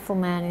beautiful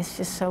man is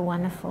just so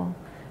wonderful.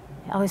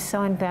 I was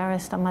so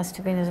embarrassed. I must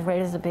have been as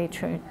red as a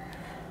beetroot.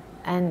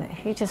 And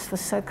he just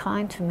was so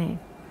kind to me,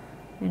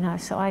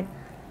 So I,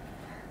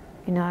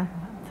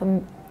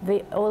 from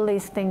all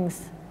these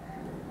things,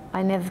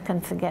 I never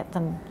can forget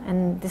them.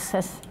 And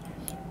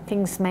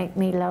things make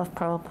me love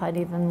Prabhupada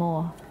even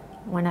more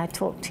when I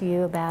talk to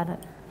you about it.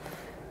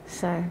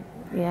 So,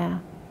 yeah,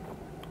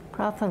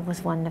 Prabhupada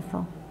was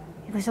wonderful.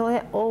 He was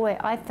always,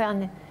 I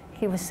found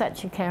he was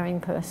such a caring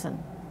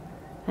person.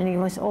 And he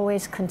was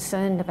always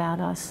concerned about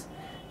us,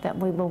 that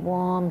we were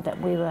warm, that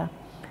we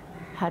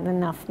had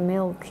enough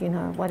milk,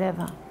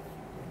 whatever.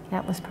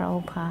 That was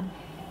Prabhupada.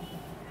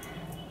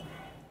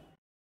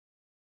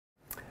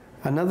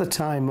 Another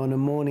time on a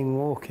morning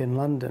walk in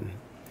London,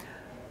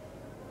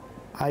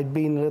 I'd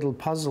been a little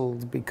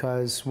puzzled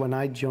because when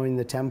I joined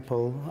the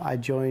temple, I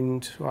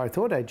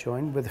thought I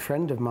joined with a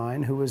friend of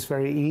mine who was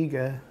very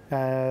eager.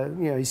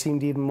 He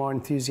seemed even more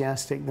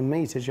enthusiastic than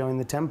me to join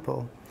the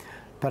temple.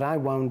 But I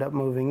wound up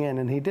moving in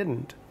and he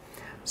didn't.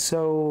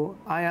 So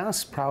I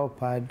asked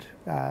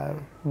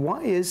Prabhupada,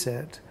 why is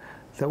it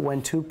that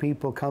when 2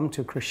 people come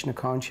to Krishna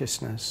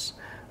consciousness,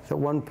 that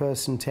one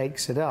person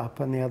takes it up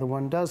and the other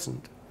one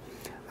doesn't?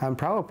 And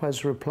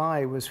Prabhupada's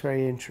reply was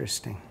very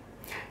interesting.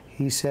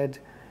 He said,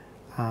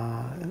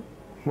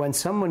 when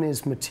someone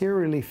is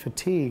materially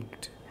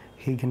fatigued,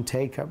 he can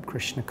take up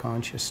Krishna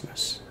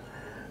consciousness.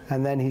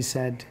 And then he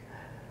said,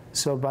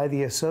 so by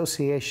the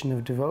association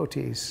of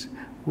devotees,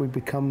 we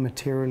become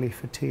materially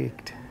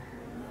fatigued.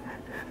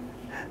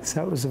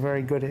 So that was a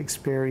very good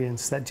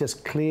experience. That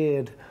just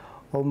cleared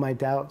all my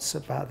doubts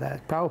about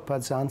that.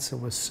 Prabhupada's answer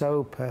was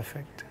so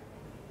perfect.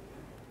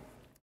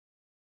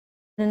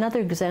 Another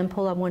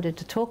example I wanted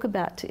to talk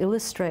about to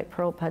illustrate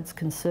Prabhupada's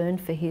concern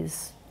for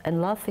his and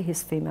love for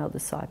his female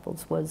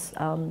disciples was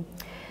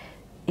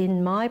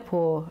in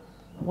Mayapur,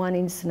 one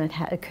incident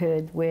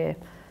occurred where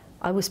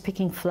I was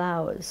picking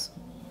flowers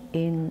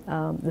in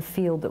the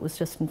field that was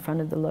just in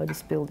front of the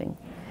Lotus building.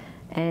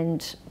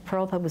 And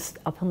Prabhupada was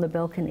up on the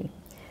balcony,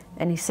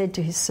 and he said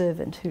to his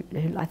servant, who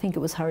I think it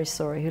was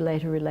Sauri, who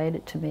later relayed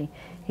it to me,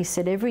 he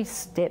said, every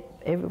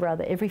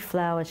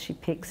flower she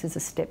picks is a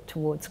step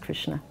towards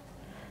Krishna.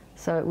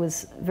 So it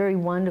was very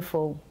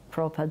wonderful,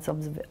 Prabhupada's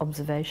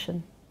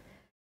observation.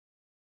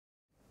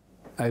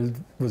 I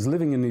was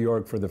living in New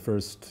York for the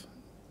first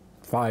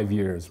 5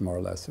 years, more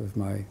or less, of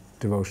my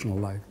devotional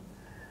life.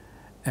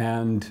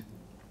 And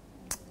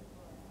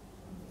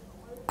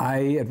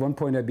at one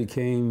point I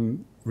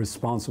became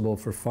responsible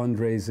for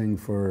fundraising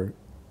for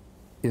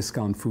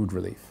ISKCON food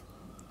relief.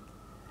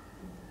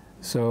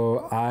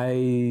 So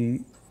I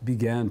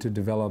began to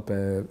develop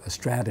a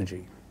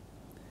strategy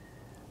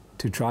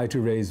to try to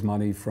raise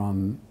money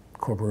from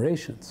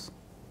corporations.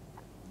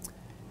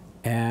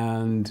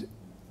 And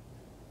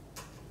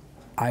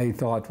I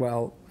thought,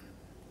 well,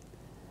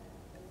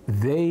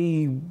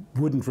 they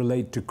wouldn't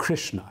relate to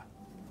Krishna.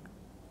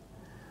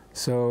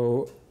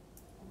 So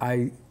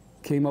I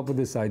came up with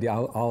this idea.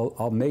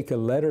 I'll make a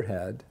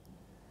letterhead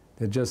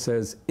that just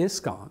says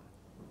ISKCON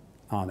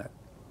on it.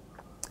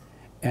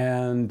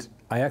 And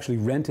I actually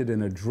rented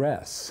an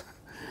address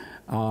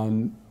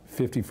on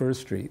 51st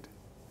Street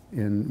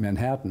in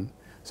Manhattan.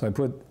 So I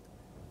put,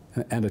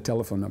 and a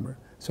telephone number.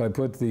 So I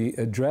put the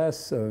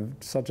address of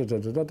such a East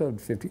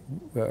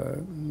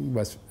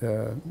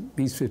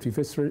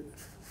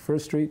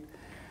 51st Street,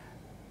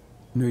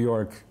 New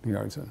York.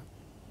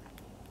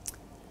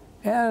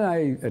 And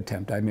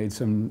I made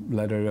some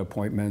letter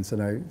appointments,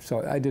 and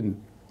so I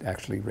didn't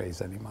actually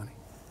raise any money.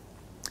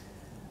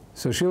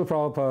 So Srila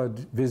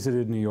Prabhupada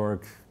visited New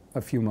York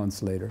a few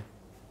months later,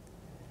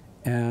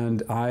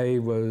 and I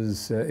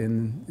was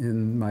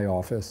in my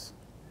office,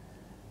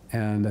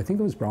 and I think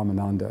it was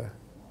Brahmananda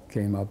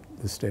came up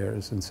the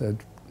stairs and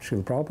said,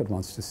 Srila Prabhupada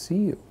wants to see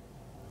you.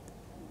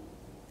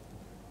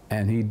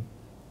 And he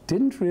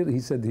didn't really, he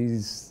said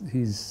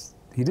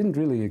he didn't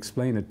really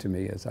explain it to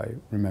me, as I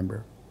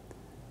remember.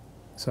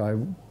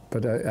 So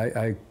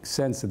I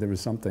sensed that there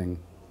was something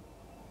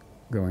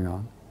going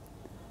on.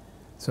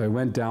 So I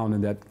went down,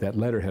 and that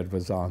letterhead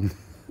was on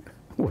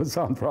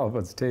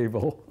Prabhupada's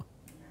table.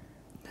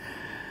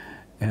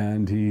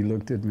 And he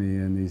looked at me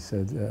and he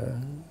said,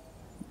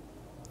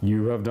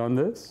 you have done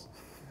this?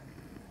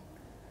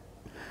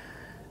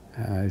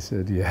 And I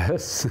said,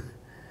 yes.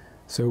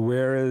 So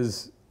where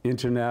is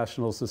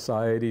International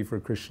Society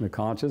for Krishna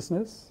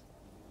Consciousness?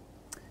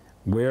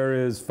 Where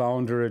is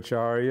Founder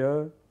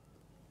Acharya?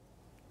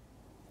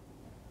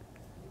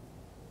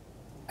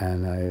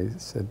 And I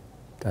said,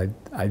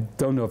 I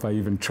don't know if I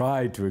even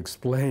tried to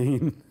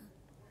explain.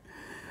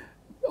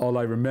 All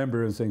I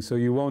remember is saying, so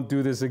you won't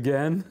do this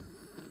again?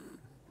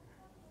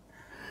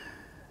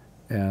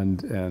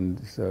 And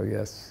so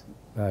yes,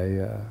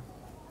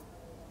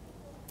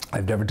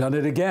 I've never done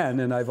it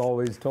again, and I've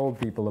always told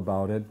people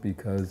about it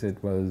because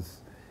it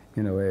was,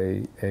 you know,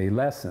 a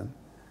lesson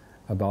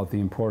about the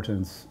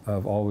importance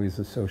of always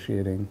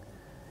associating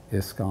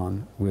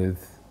ISKCON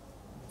with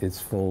its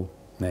full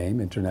name,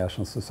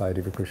 International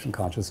Society for Krishna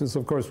Consciousness.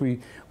 Of course,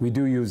 we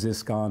do use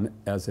ISKCON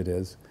as it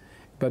is,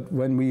 but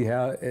when we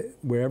have,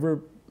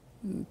 wherever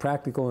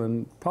practical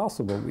and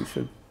possible, we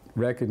should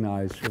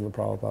recognize Srila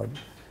Prabhupada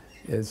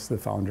as the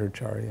founder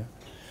Acharya.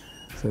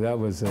 So that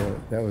was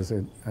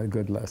a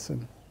good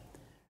lesson.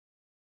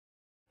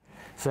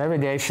 So every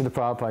day Srila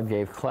Prabhupada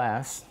gave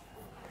class,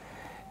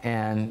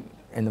 and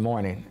in the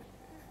morning.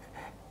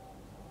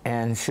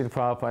 And Srila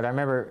Prabhupada, I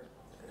remember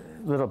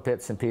little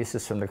bits and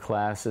pieces from the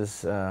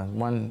classes.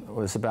 One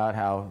was about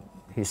how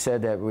he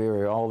said that we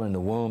were all in the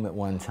womb at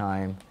one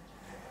time.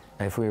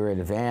 If we were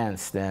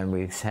advanced, then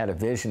we had a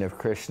vision of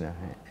Krishna,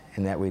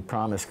 and that we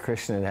promised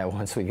Krishna that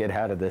once we get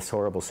out of this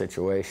horrible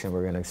situation,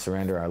 we're going to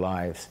surrender our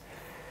lives.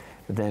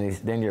 But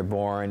then you're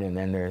born, and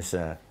then there's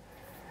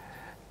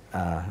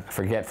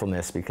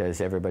forgetfulness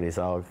because everybody's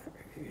all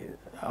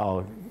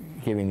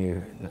giving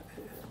you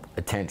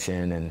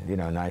attention and, you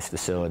know, nice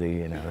facility,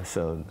 you know,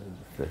 so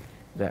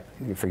that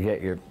you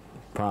forget your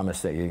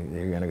promise that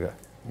you're going to go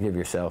give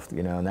yourself,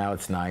 you know. Now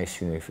it's nice,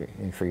 you know,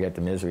 you forget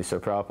the misery. So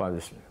Prabhupada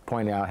was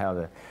pointing out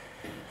how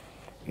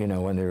you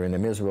know, when they're in a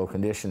miserable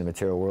condition in the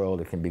material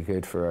world, it can be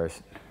good for our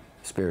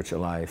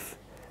spiritual life,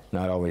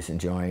 not always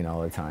enjoying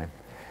all the time.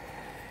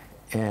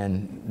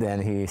 And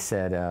then he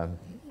said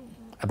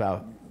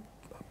about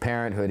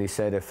parenthood, he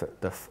said if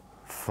the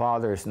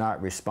father's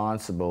not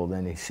responsible,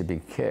 then he should be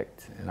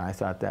kicked. And I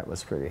thought that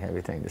was a pretty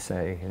heavy thing to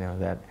say, you know,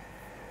 that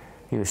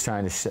he was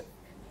trying to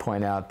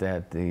point out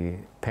that the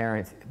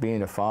parent,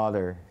 being a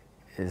father,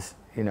 is,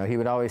 you know, he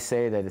would always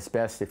say that it's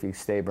best if you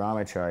stay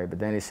brahmachari, but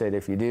then he said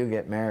if you do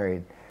get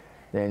married,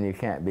 then you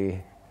can't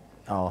be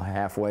all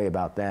halfway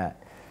about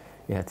that.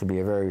 You have to be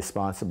a very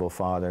responsible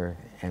father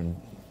and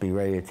be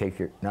ready to take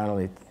not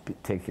only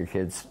take your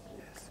kids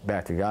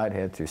back to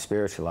Godhead through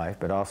spiritual life,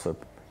 but also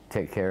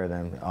take care of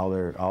them, all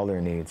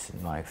their needs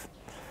in life.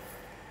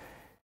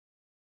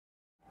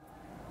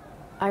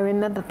 I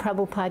remember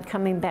Prabhupada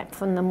coming back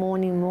from the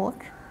morning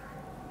walk,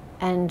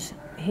 and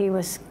he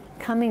was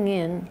coming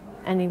in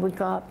and he would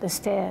go up the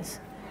stairs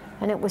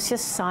and it was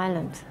just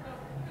silent.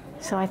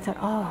 So I thought,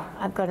 oh,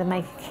 I've got to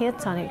make a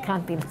kirtan, it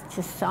can't be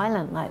just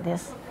silent like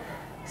this.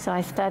 So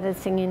I started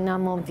singing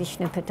Namo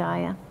Vishnu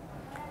Padaya,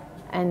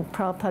 and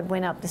Prabhupada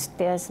went up the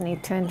stairs and he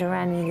turned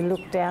around and he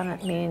looked down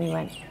at me and he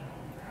went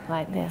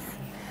like this.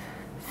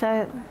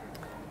 So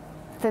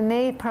for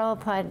me,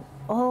 Prabhupada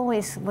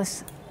always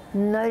was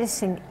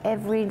noticing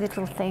every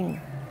little thing,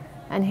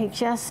 and he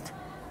just,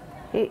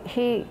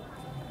 he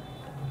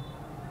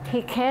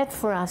cared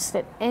for us,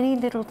 that any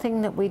little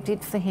thing that we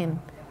did for him,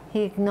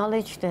 he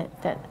acknowledged it,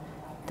 that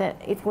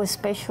it was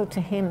special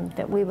to him,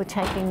 that we were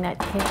taking that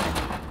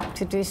care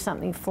to do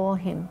something for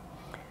him.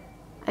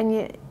 And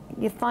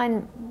you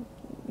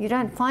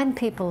don't find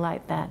people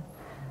like that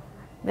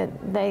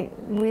they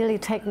really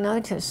take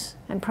notice.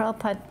 And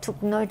Prabhupada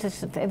took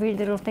notice of every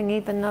little thing,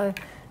 even though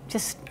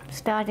just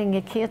starting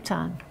a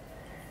kirtan,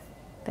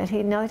 that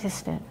he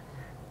noticed it.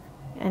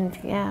 And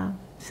yeah,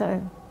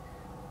 so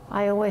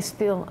I always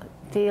feel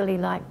dearly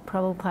like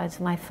Prabhupada's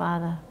my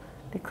father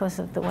because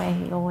of the way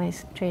he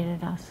always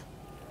treated us.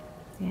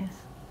 Yes.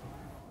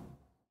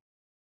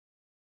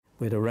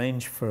 We'd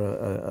arranged for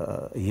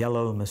a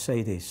yellow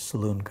Mercedes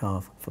saloon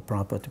car for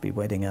Prabhupada to be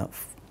waiting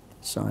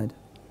outside.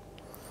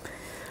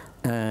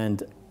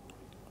 And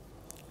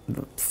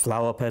the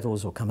flower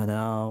petals were coming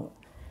out,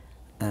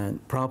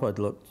 and Prabhupada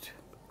looked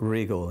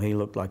regal. He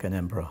looked like an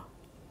emperor.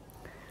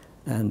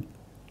 And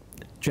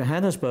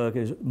Johannesburg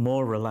is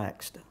more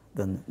relaxed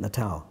than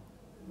Natal,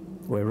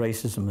 where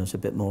racism is a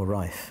bit more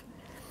rife.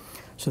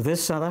 So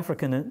this South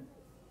African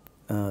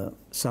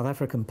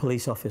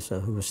police officer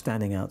who was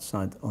standing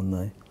outside on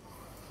the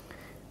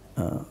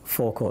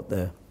forecourt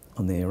there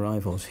on the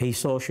arrivals, he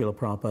saw Srila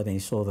Prabhupada and he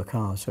saw the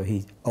car, so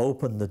he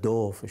opened the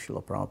door for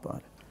Srila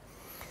Prabhupada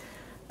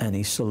and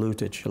he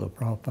saluted Srila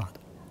Prabhupada.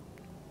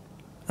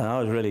 And I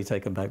was really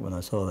taken back when I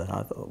saw that.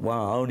 I thought,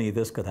 wow, only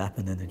this could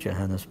happen in a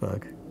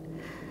Johannesburg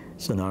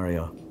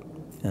scenario.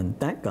 And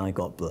that guy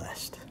got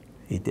blessed.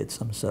 He did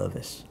some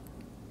service.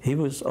 He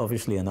was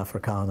obviously an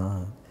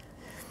Afrikaner,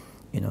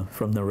 you know,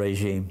 from the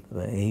regime,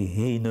 but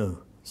he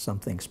knew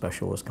something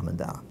special was coming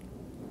down.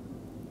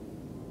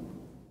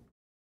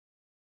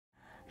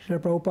 Srila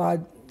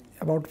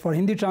Prabhupada, for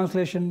Hindi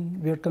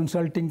translation, we were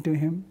consulting to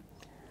him.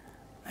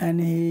 And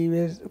he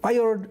was, why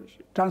you're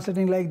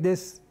translating like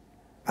this?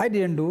 I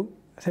didn't do.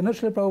 I said, no,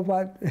 Srila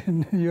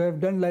Prabhupada, you have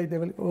done like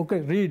that.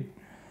 Okay, read.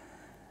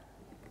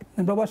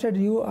 And Prabhupada said,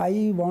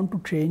 I want to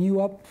train you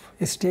up,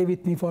 stay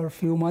with me for a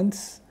few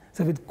months.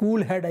 So with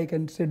cool head, I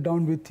can sit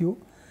down with you.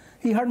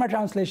 He heard my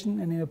translation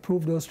and he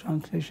approved those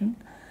translations.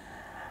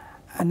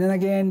 And then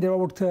again, there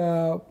were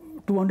about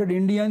 200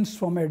 Indians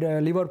from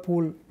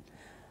Liverpool.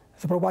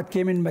 So Prabhupada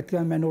came in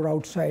Manor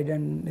outside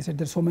and he said,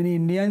 there's so many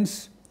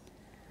Indians.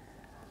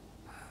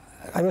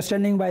 I was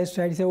standing by his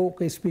side, he said,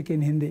 okay, speak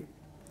in Hindi.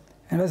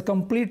 And I was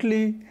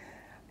completely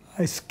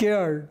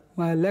scared,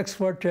 my legs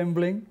were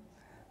trembling.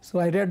 So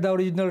I read the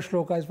original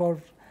shlokas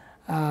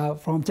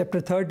from chapter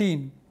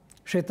 13,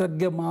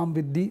 Kshetragya Mam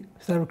Viddhi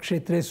Sarva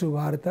Kshetresu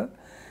Bharata.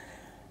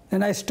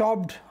 Then I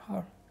stopped.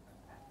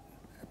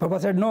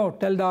 Prabhupada said, no,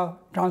 tell the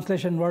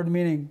translation word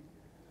meaning.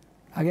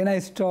 Again I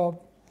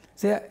stopped.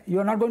 Say, you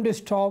are not going to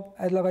stop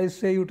as long as I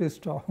say you to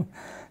stop.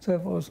 So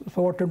it was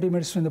for 20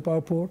 minutes in the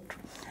purport.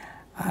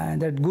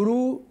 And that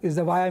Guru is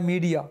the via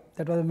media.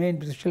 That was the main.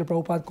 Srila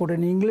Prabhupada quoted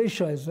in English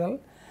as well.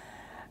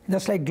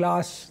 Just like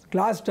glass.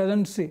 Glass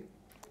doesn't see.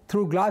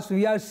 Through glass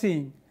we are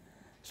seeing.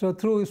 So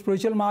through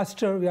spiritual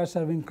master we are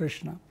serving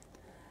Krishna.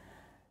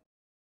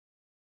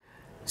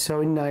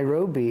 So in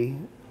Nairobi,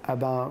 it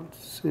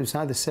was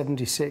either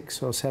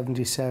 76 or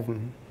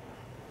 77,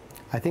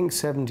 I think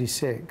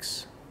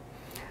 76,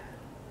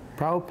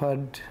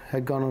 Prabhupada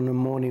had gone on a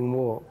morning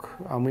walk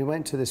and we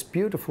went to this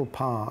beautiful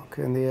park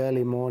in the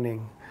early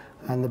morning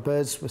and the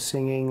birds were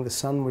singing, the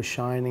sun was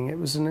shining. It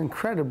was an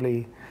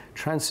incredibly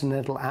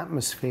transcendental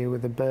atmosphere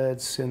with the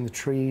birds in the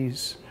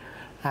trees.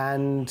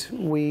 And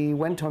we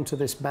went onto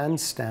this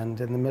bandstand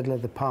in the middle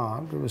of the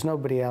park. There was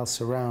nobody else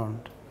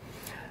around.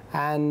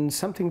 And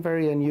something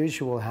very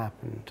unusual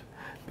happened,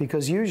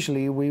 because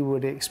usually we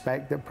would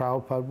expect that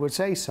Prabhupada would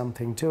say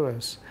something to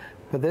us.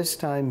 But this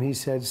time he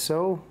said,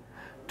 so,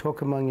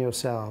 talk among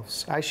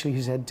yourselves. Actually,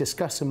 he said,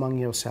 discuss among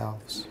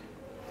yourselves.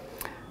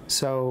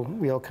 So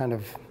we all kind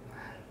of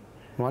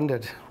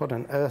wondered, what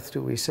on earth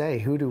do we say?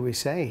 Who do we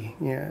say?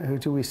 Who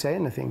do we say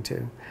anything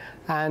to?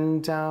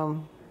 And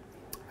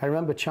I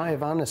remember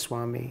Chayavana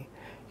Swami,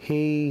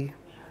 he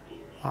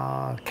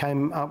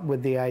came up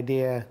with the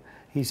idea,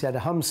 he said,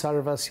 Aham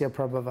sarvasya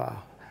prabhava,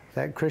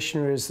 that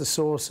Krishna is the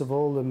source of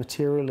all the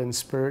material and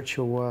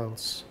spiritual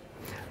worlds.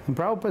 And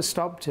Prabhupada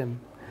stopped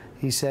him.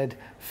 He said,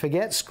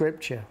 forget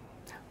scripture.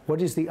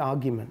 what is the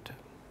argument?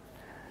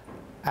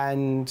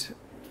 And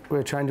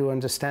we're trying to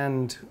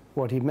understand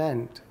what he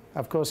meant.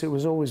 Of course, it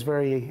was always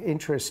very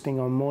interesting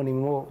on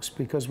morning walks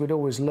because we'd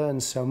always learn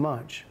so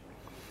much.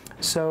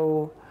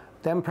 So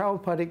then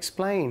Prabhupada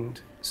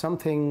explained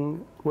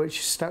something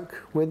which stuck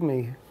with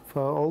me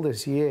for all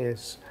these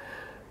years.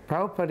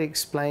 Prabhupada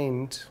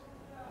explained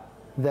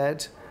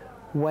that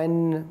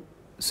when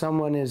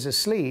someone is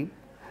asleep,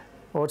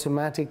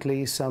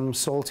 automatically some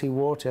salty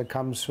water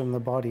comes from the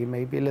body,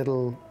 maybe a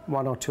little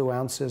 1 or 2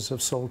 ounces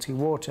of salty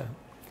water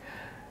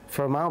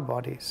from our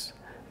bodies.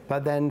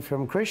 But then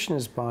from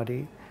Krishna's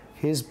body,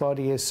 his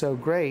body is so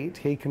great,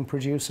 he can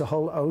produce a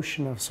whole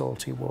ocean of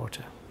salty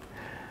water.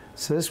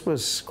 So this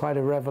was quite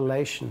a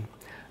revelation.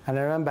 And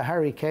I remember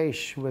Hari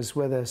Kesh was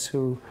with us,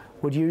 who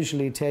would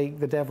usually take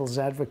the devil's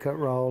advocate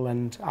role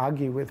and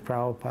argue with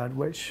Prabhupada,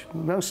 which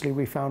mostly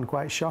we found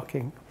quite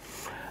shocking.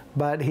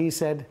 But he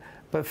said,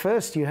 but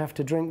first you have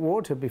to drink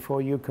water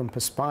before you can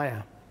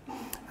perspire.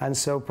 And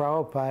so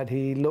Prabhupada,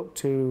 he looked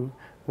to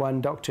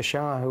one Dr.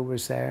 Shah who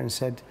was there and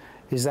said,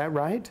 is that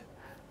right?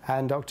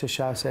 And Dr.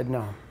 Shah said,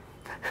 no.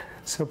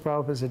 So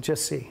Prabhupada said,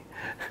 just see.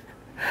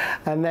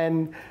 And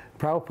then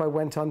Prabhupada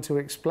went on to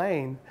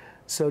explain,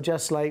 so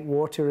just like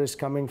water is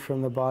coming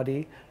from the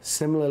body,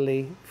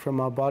 similarly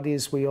from our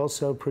bodies we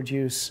also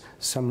produce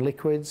some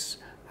liquids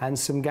and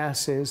some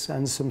gases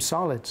and some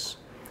solids.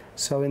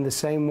 So in the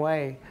same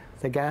way,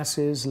 the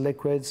gases,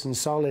 liquids and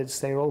solids,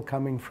 they're all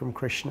coming from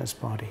Krishna's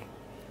body.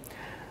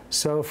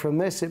 So from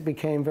this it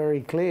became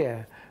very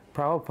clear,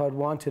 Prabhupada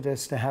wanted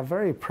us to have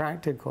very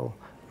practical,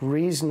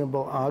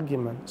 reasonable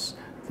arguments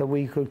that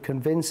we could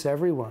convince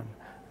everyone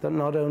that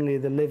not only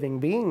the living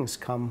beings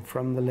come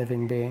from the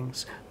living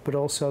beings, but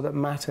also that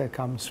matter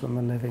comes from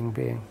the living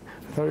being.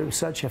 I thought it was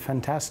such a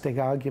fantastic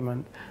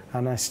argument,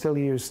 and I still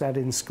use that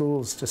in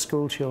schools to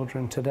school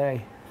children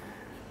today.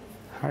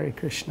 Hare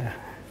Krishna.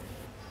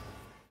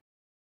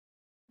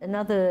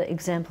 Another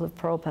example of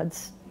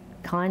Prabhupada's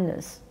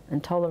kindness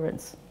and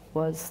tolerance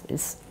was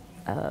this.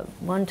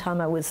 One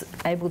time I was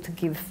able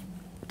to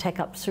take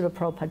up Srila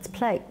Prabhupada's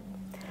plate.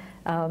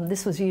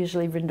 This was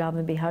usually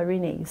Vrindavan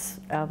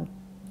Biharini's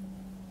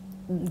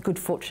good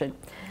fortune.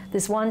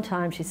 This one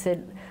time she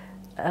said,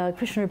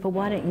 Krsnarupa,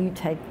 why don't you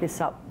take this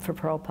up for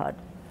Prabhupada?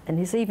 And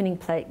his evening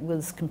plate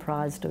was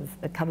comprised of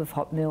a cup of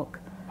hot milk,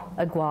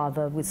 a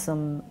guava with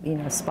some,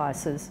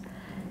 spices.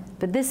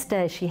 But this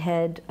day she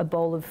had a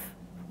bowl of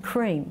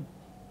cream.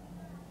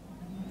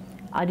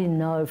 I didn't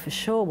know for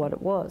sure what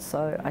it was,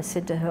 so I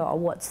said to her, oh,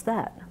 what's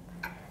that?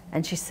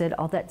 And she said,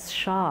 oh, that's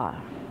Shah.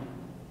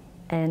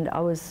 And I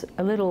was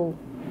a little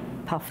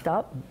puffed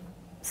up,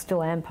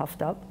 still am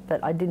puffed up,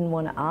 but I didn't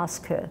want to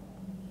ask her.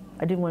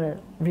 I didn't want to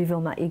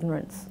reveal my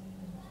ignorance.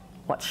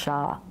 What's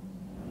Shah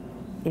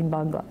in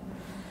Bangla?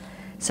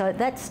 So at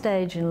that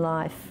stage in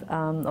life,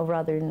 or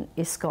rather in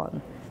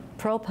ISKCON,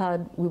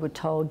 Prabhupada, we were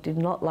told, did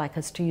not like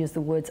us to use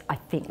the words, I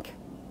think.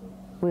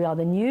 We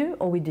either knew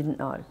or we didn't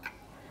know.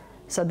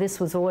 So this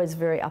was always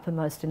very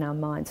uppermost in our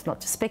minds,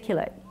 not to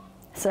speculate.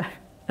 So,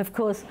 of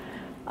course,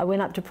 I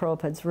went up to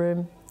Prabhupada's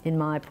room in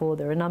Mayapur.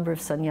 There were a number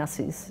of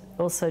sannyasis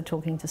also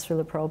talking to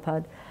Srila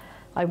Prabhupada.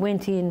 I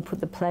went in,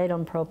 put the plate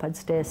on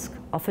Prabhupada's desk,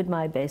 offered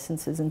my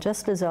obeisances, and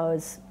just as I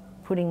was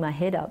putting my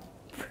head up,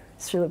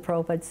 Srila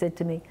Prabhupada said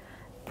to me,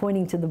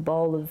 pointing to the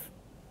bowl of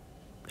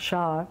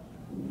Shah,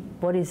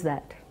 what is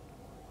that?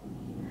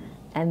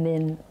 And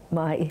then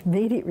my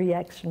immediate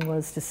reaction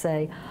was to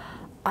say,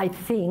 I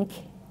think.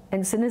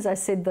 And as soon as I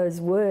said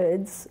those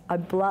words, I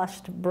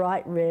blushed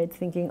bright red,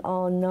 thinking,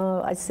 oh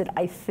no, I said,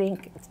 I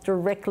think,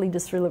 directly to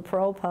Srila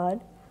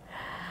Prabhupada.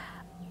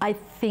 I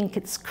think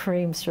it's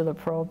cream, Srila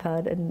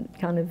Prabhupada, and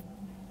kind of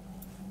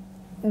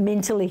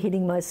mentally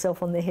hitting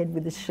myself on the head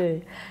with a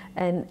shoe.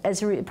 And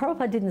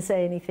Prabhupada didn't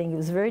say anything. He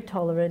was very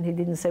tolerant. He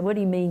didn't say, what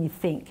do you mean you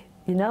think?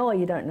 You know or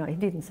you don't know? He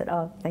didn't say,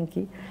 oh, thank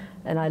you.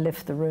 And I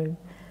left the room.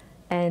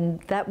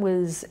 And that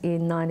was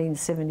in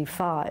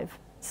 1975.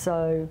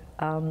 So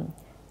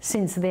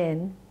since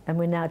then, and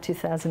we're now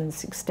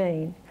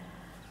 2016,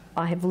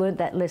 I have learnt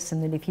that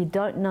lesson that if you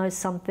don't know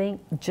something,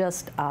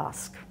 just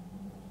ask.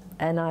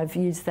 And I've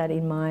used that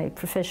in my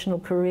professional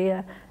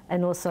career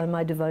and also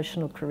my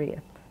devotional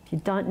career. If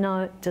you don't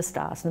know, just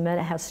ask. No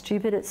matter how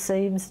stupid it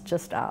seems,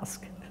 just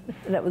ask.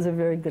 That was a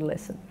very good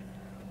lesson.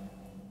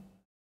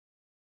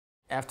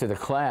 After the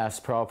class,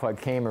 Prabhupada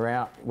came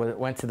around,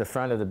 went to the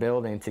front of the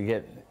building to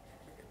get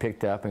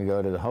picked up and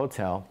go to the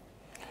hotel.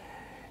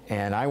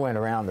 And I went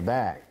around the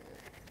back.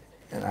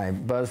 And I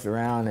buzzed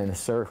around in a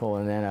circle,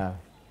 and then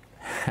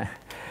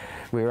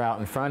we were out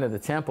in front of the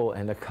temple,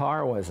 and the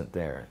car wasn't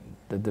there.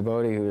 The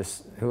devotee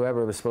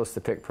whoever was supposed to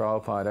pick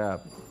Prabhupada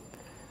up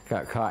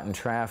got caught in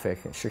traffic,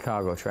 in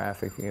Chicago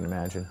traffic, you can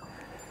imagine.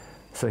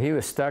 So he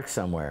was stuck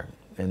somewhere.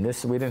 And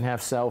we didn't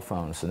have cell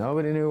phones, so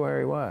nobody knew where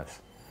he was.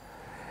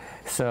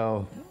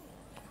 So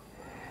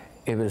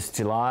it was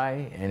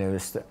July, and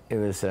it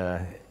was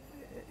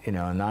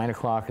 9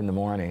 o'clock in the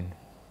morning,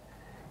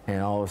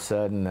 and all of a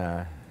sudden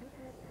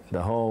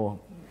the whole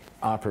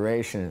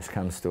operation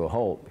comes to a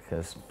halt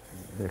because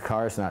the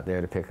car's not there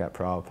to pick up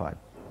Prabhupada.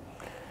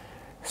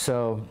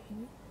 So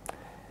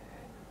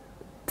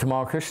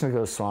Tamal Krishna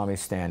Goswami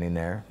standing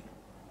there,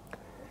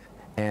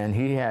 and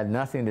he had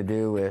nothing to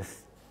do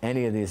with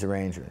any of these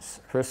arrangements.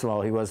 First of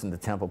all, he wasn't the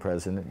temple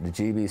president, the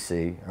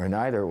GBC, or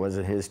neither was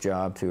it his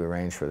job to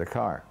arrange for the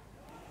car.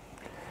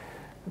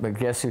 But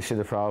guess who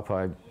Srila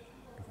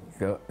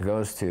Prabhupada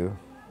goes to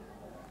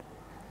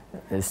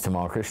is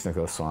Tamal Krishna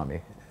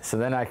Goswami. So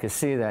then I could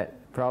see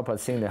that Prabhupada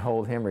seemed to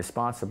hold him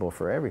responsible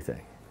for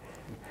everything.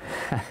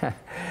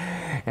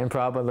 And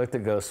Prabhupada looked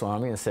at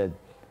Goswami and said,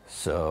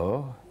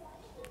 "So,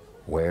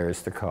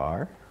 where's the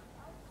car?"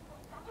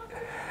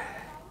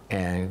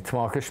 And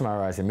Tamal Krishna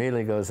Maharaj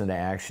immediately goes into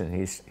action.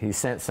 He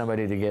sent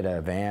somebody to get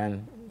a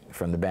van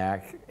from the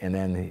back, and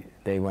then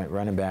they went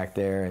running back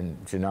there, and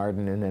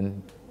Janardhan, and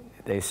then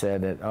they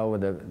said that, oh,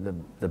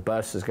 the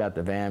bus has got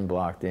the van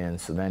blocked in,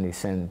 so then he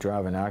sent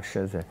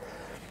Tribhangananda to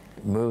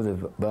move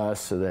the bus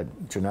so that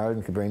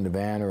Janardhan could bring the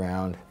van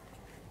around.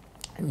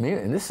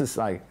 And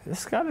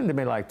this got into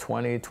me like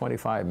 20,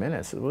 25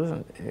 minutes. It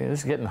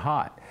was getting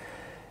hot.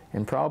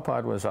 And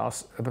Prabhupada was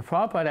also, but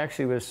Prabhupada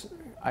actually was,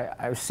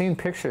 I've seen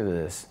pictures of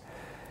this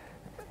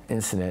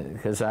incident,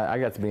 because I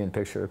got to be in a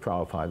picture of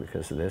Prabhupada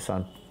because of this.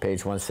 On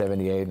page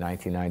 178,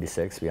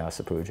 1996,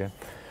 Vyasa Puja,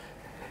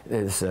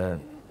 there's a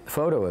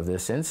photo of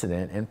this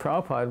incident, and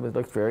Prabhupada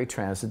looked very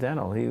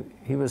transcendental.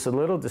 He was a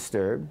little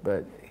disturbed,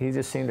 but he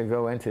just seemed to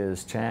go into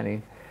his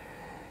chanting.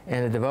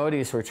 And the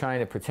devotees were trying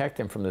to protect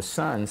him from the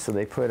sun, so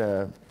they put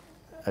a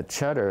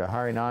chadar, a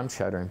Harinam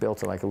chadar, and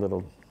built like a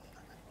little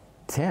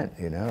tent,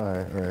 you know,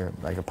 or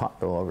like a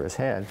potbowl over his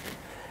head.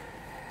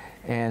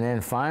 And then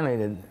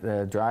finally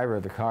the driver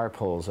of the car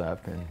pulls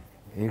up, and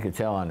you could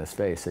tell on his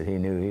face that he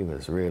knew he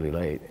was really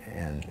late.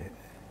 And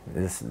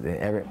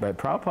but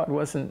Prabhupada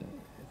wasn't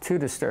too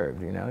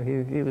disturbed, you know.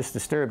 He was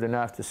disturbed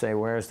enough to say,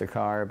 "Where's the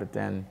car?" But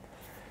then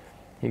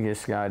he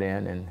just got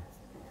in and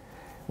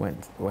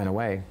went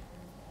away.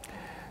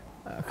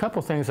 A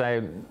couple things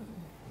I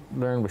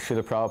learned with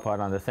Srila Prabhupada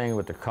on the thing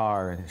with the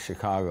car in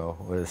Chicago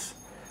was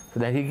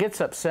that he gets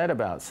upset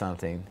about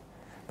something,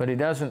 but he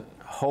doesn't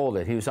hold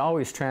it. He was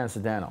always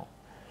transcendental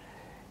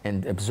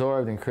and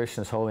absorbed in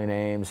Krishna's holy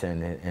names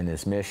and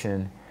his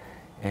mission.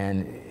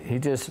 And he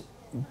just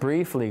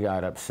briefly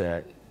got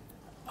upset.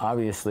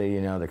 Obviously,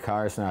 you know, the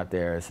car's not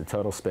there. It's a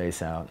total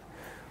space out.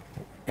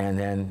 And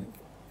then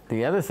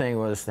the other thing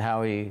was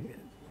how he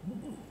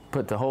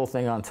put the whole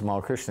thing on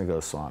Tamal Krishna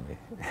Goswami.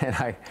 And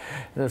I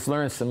just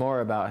learned some more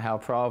about how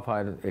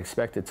Prabhupada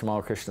expected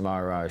Tamal Krishna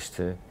Maharaj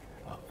to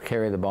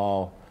carry the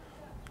ball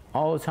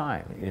all the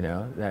time, you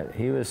know, that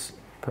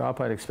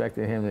Prabhupada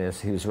expected him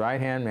this. He was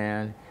right-hand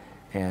man,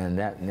 and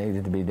that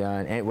needed to be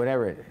done, and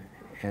whatever,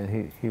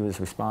 and he was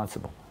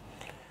responsible.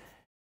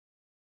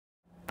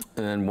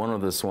 And then one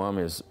of the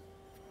Swamis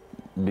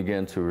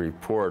began to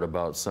report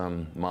about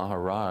some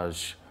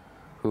Maharaj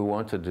who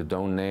wanted to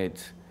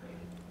donate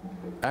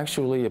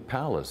actually a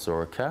palace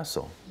or a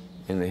castle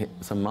in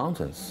some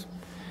mountains.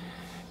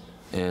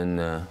 And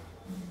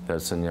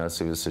that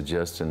sannyasi was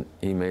suggesting,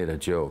 he made a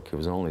joke, it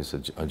was only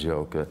a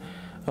joke,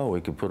 oh,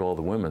 we could put all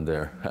the women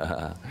there.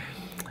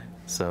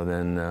 So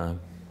then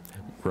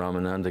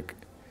Ramananda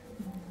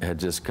had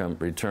just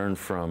returned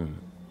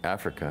from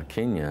Africa,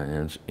 Kenya,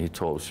 and he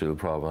told Srila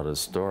Prabhupada a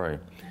story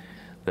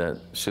that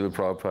Srila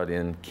Prabhupada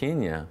in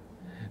Kenya,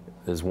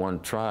 there's one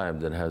tribe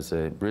that has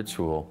a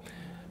ritual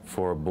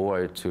for a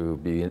boy to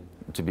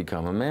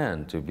become a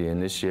man, to be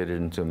initiated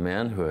into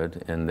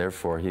manhood, and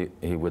therefore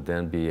he would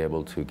then be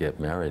able to get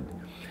married.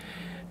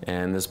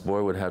 And this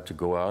boy would have to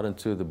go out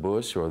into the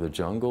bush or the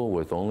jungle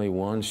with only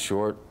one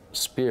short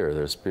spear.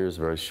 Their spear is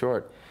very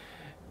short.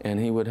 And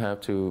he would have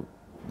to,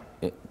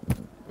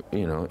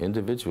 you know,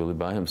 individually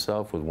by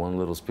himself with one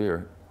little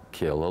spear,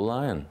 kill a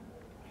lion.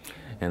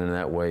 And in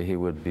that way he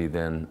would be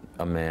then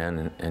a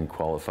man and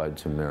qualified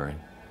to marry.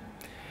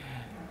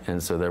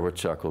 And so there were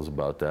chuckles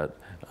about that.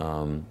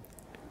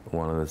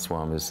 One of the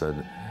Swamis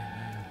said,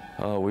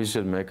 oh, we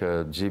should make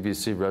a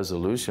GBC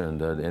resolution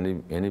that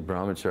any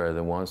brahmachari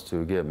that wants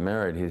to get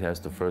married, he has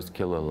to first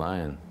kill a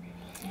lion.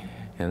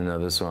 And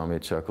another Swami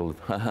chuckled,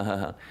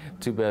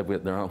 too bad we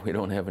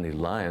don't have any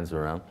lions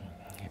around.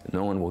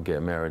 No one will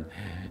get married.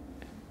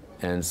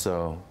 And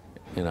so,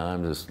 you know,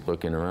 I'm just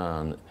looking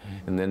around.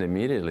 And then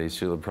immediately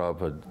Srila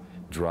Prabhupada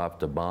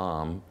dropped a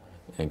bomb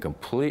and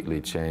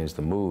completely changed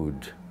the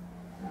mood.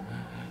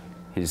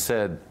 He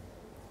said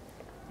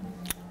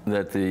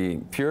that the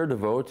pure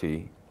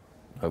devotee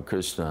of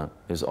Krishna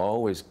is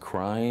always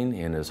crying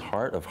in his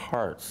heart of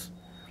hearts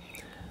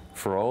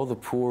for all the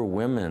poor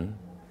women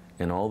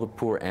and all the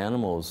poor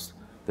animals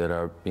that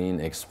are being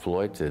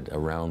exploited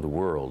around the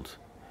world.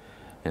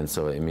 And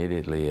so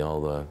immediately all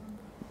the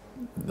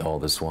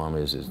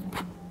Swamis,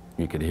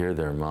 you could hear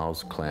their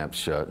mouths clamp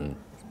shut and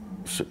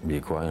be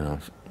quiet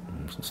enough,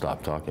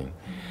 stop talking.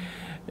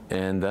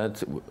 And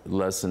that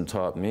lesson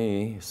taught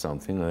me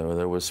something.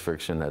 There was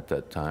friction at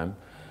that time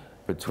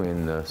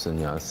between the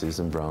sannyasis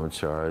and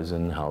brahmacharis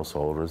and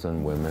householders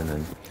and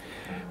women.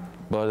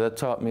 But that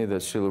taught me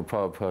that Srila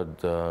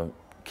Prabhupada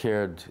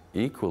cared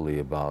equally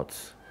about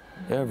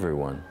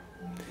everyone.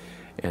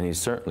 And he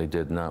certainly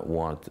did not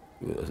want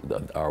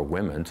our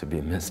women to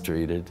be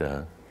mistreated.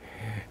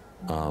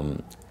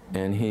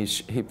 And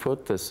he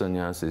put the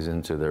sannyasis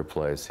into their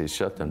place. He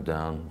shut them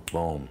down,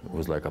 boom. It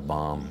was like a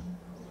bomb.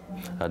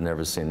 I'd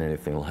never seen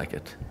anything like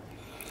it.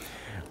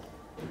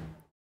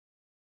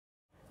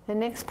 The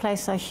next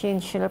place I seen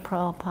Srila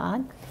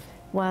Prabhupada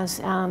was,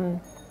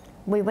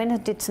 we went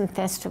and did some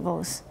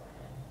festivals,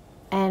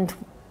 and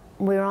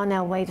we were on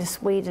our way to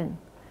Sweden.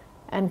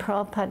 And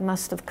Prabhupada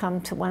must have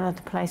come to one of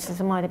the places,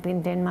 it might have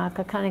been Denmark,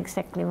 I can't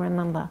exactly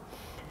remember.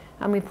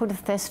 And we put a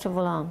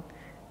festival on,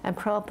 and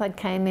Prabhupada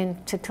came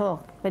in to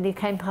talk, but he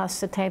came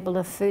past the table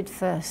of food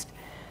first,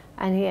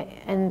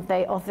 and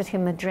they offered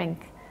him a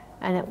drink,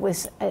 and it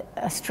was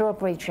a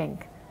strawberry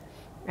drink.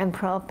 And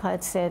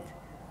Prabhupada said,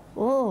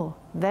 "Oh,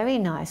 very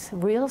nice,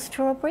 real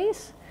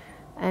strawberries?"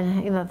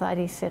 And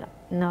Himavati said,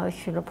 "No,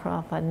 Srila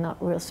Prabhupada, not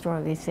real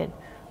strawberries." He said,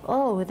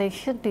 "Oh, they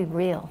should be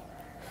real."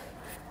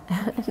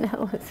 That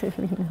was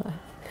really nice.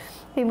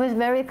 He was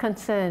very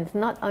concerned,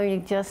 not only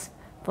just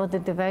for the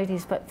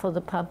devotees, but for the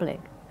public.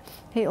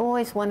 He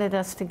always wanted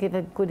us to give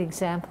a good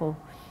example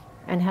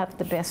and have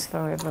the best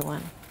for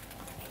everyone.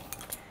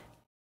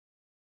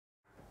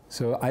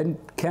 So I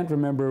can't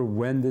remember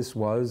when this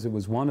was. It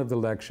was one of the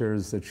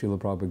lectures that Srila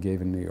Prabhupada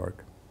gave in New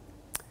York.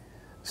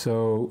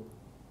 So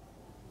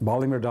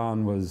Bali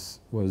Mardhan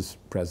was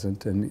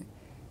present, and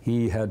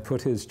he had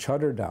put his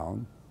chadar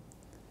down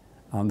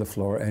on the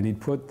floor, and he'd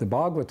put the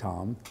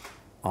Bhagavatam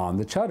on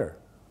the chadar,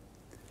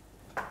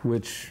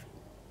 which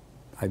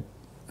I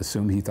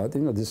assume he thought,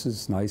 this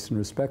is nice and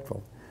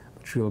respectful.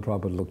 But Srila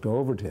Prabhupada looked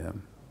over to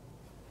him.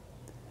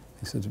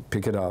 He said,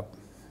 "Pick it up."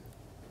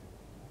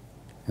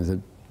 He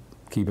said,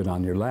 "Keep it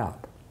on your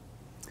lap."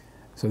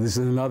 So this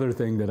is another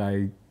thing that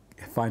I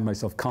find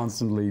myself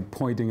constantly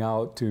pointing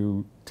out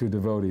to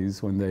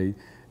devotees when they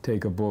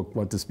take a book,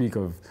 what to speak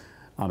of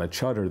on a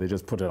chadar, they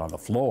just put it on the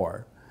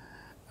floor.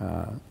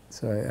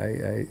 So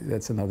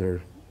that's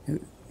another,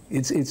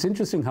 it's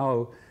interesting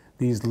how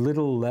these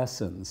little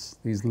lessons,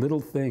 these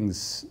little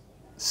things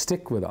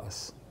stick with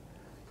us,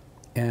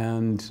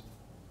 and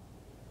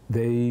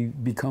they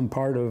become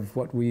part of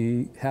what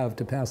we have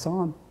to pass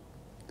on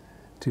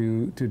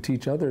to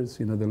teach others,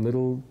 the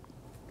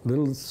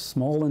little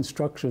small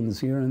instructions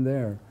here and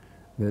there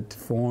that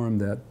form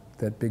that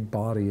big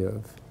body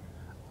of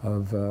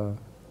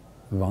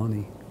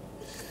Vani.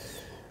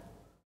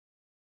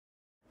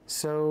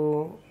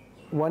 So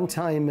one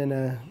time in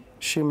a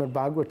Srimad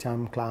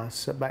Bhagavatam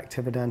class at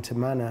Bhaktivedanta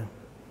Mana,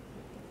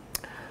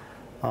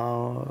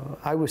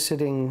 I was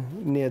sitting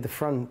near the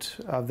front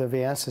of the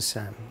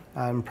Vyasasan,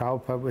 and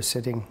Prabhupada was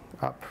sitting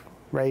up,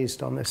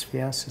 raised on this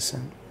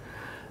Vyasasan.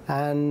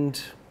 And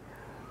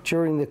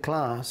during the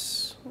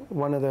class,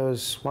 one of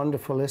those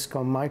wonderful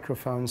ISKCON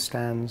microphone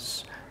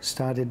stands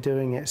started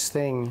doing its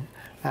thing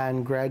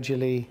and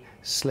gradually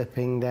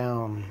slipping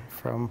down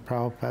from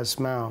Prabhupada's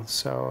mouth.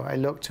 So I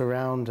looked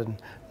around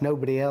and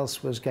nobody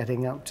else was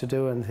getting up to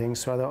do anything,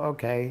 so I thought,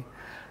 okay,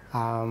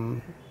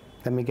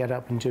 let me get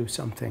up and do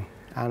something.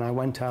 And I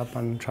went up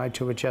and tried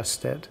to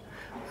adjust it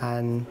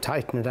and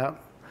tighten it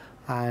up.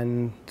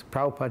 And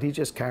Prabhupada, he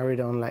just carried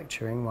on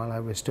lecturing while I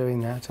was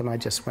doing that, and I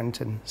just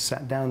went and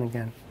sat down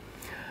again.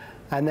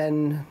 And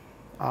then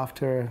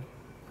after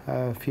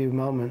a few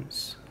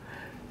moments,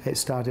 it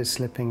started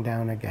slipping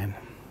down again.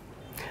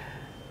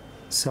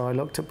 So I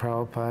looked at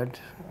Prabhupada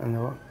and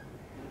thought,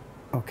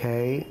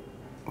 okay,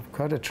 I've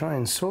got to try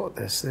and sort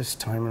this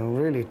time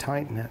and really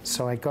tighten it.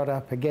 So I got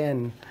up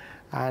again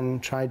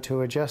and tried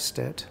to adjust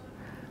it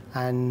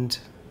and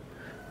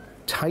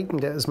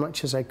tightened it as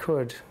much as I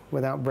could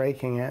without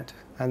breaking it,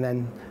 and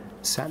then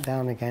sat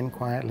down again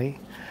quietly.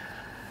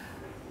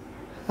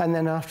 And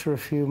then after a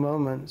few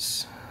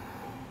moments,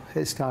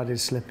 it started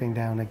slipping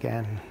down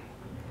again.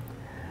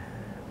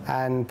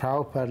 And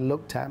Prabhupada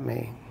looked at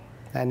me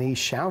and he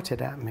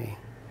shouted at me.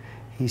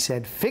 He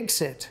said,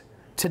 "Fix it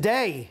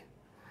today."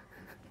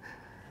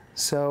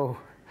 So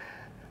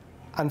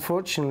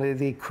unfortunately,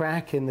 the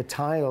crack in the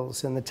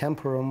tiles in the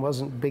temple room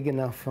wasn't big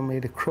enough for me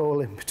to crawl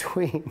in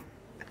between.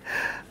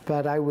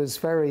 But I was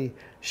very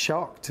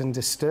shocked and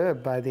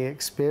disturbed by the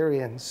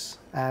experience,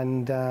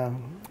 and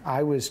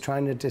I was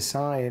trying to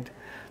decide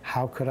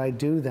how could I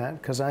do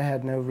that, because I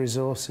had no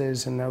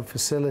resources and no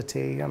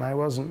facility, and I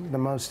wasn't the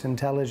most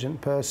intelligent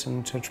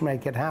person to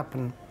make it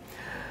happen.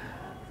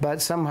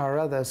 But somehow or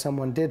other,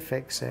 someone did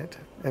fix it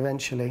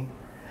eventually.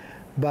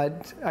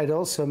 But it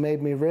also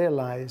made me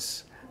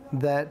realize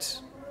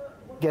that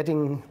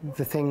getting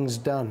the things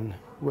done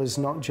was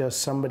not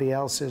just somebody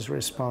else's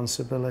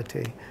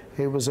responsibility.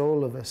 It was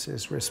all of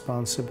us'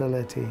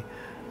 responsibility.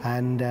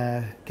 And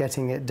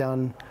getting it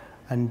done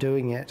and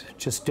doing it,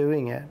 just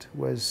doing it,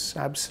 was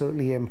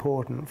absolutely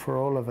important for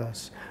all of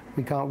us.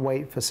 We can't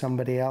wait for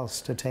somebody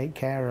else to take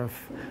care of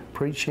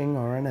preaching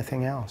or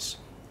anything else.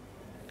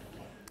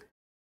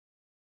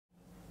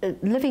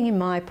 Living in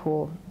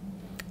Mayapur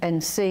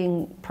and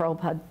seeing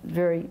Prabhupada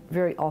very,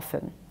 very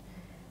often,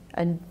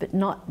 but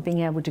not being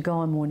able to go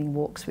on morning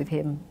walks with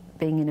him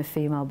being in a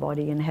female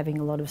body and having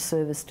a lot of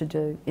service to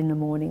do in the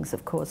mornings,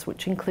 of course,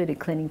 which included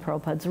cleaning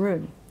Prabhupada's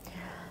room.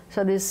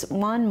 So this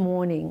one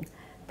morning,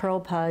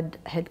 Prabhupada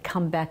had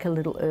come back a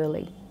little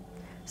early.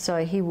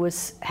 So he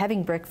was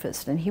having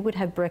breakfast, and he would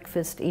have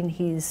breakfast in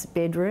his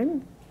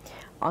bedroom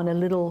on a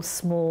little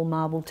small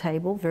marble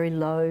table, very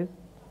low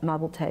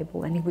marble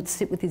table, and he would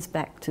sit with his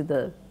back to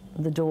the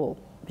door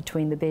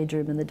between the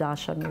bedroom and the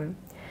darshan room.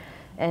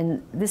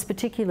 And this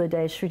particular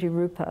day, Srila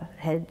Rupa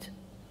had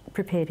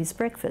prepared his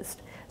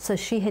breakfast. So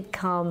she had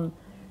come,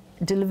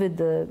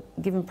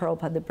 given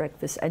Prabhupada the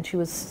breakfast, and she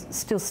was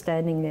still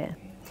standing there.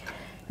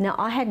 Now,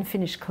 I hadn't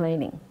finished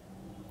cleaning,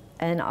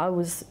 and I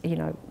was, you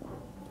know,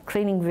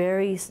 cleaning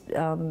very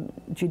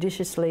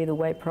judiciously the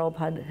way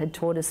Prabhupada had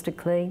taught us to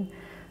clean.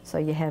 So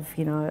you have,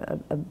 you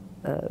know,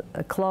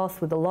 a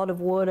cloth with a lot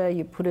of water,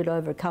 you put it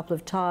over a couple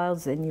of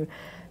tiles, then you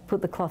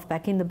put the cloth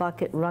back in the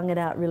bucket, wrung it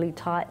out really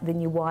tight, then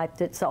you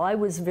wiped it. So I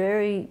was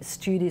very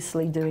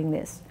studiously doing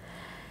this.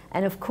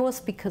 And of course,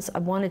 because I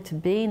wanted to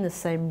be in the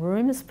same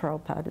room as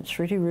Prabhupada, and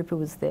Srila Rupa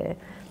was there,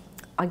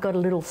 I got a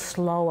little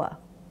slower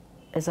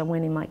as I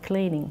went in my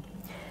cleaning.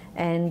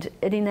 And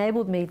it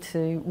enabled me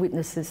to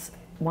witness this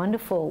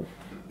wonderful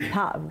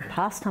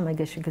pastime, I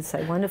guess you could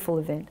say, wonderful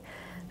event,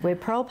 where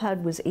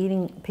Prabhupada was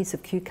eating a piece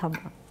of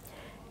cucumber.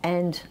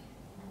 And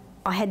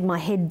I had my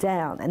head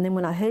down, and then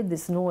when I heard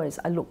this noise,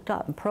 I looked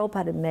up, and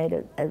Prabhupada had made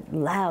a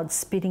loud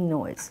spitting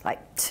noise, like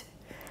tch.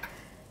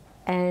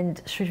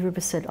 And Srila Rupa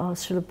said, "Oh,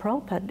 Srila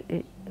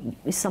Prabhupada,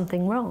 is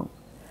something wrong?"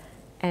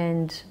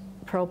 And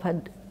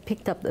Prabhupada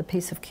picked up the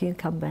piece of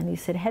cucumber and he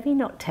said, "Have you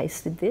not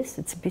tasted this?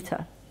 It's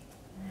bitter."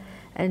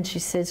 And she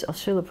says, "Oh,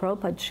 Srila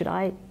Prabhupada,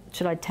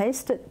 should I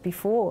taste it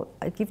before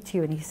I give to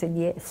you?" And he said,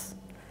 "Yes."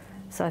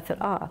 So I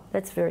thought,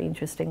 that's a very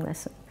interesting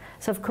lesson.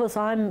 So of course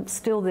I'm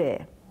still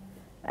there.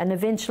 And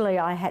eventually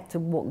I had to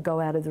go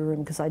out of the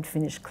room because I'd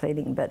finished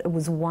cleaning, but it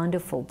was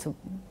wonderful to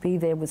be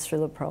there with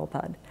Srila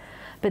Prabhupada.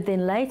 But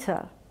then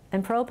later,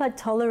 and Prabhupada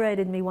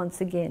tolerated me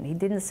once again. He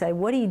didn't say,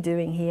 "What are you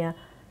doing here?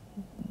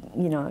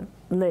 You know,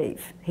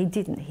 leave." He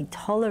didn't. He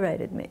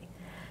tolerated me.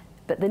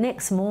 But the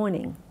next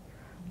morning,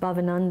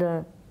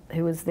 Bhavananda,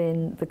 who was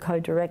then the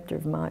co-director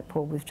of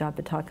Mayapur with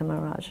Jayapataka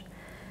Maharaj,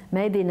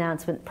 made the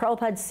announcement.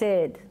 Prabhupada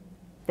said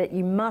that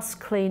you must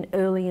clean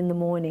early in the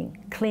morning.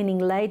 Cleaning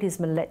late is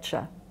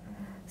malecha.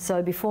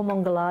 So before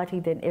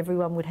Mangalarti, then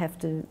everyone would have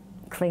to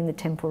clean the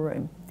temple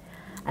room.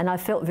 And I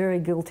felt very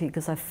guilty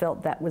because I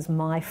felt that was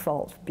my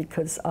fault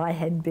because I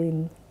had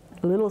been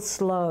a little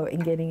slow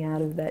in getting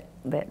out of that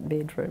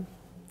bedroom.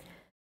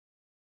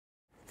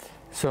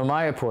 So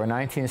Mayapur,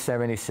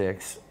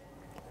 1976,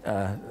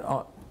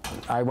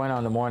 I went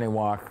on the morning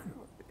walk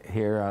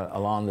here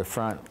along the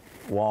front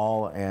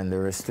wall, and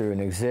there was through an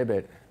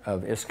exhibit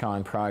of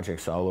ISKCON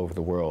projects all over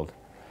the world.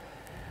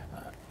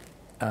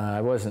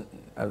 I wasn't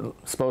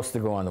supposed to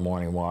go on the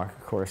morning walk.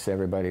 Of course,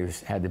 everybody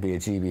had to be a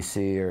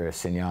GBC or a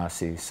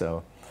sannyasi,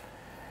 so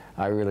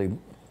I really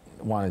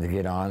wanted to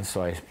get on,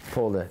 so I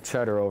pulled a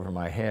chadar over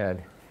my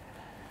head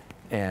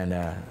and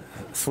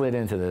slid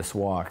into this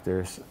walk.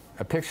 There's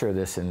a picture of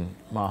this in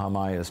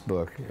Mahamaya's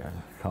book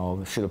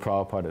called Srila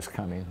Prabhupada is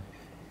Coming.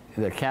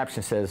 The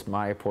caption says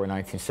Mayapur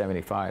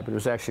 1975, but it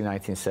was actually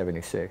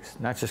 1976.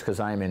 Not just because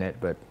I'm in it,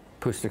 but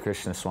Pusta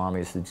Krishna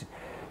Swami is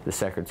the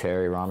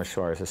secretary,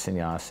 Rameshwar is a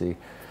sannyasi,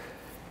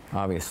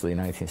 obviously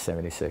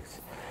 1976.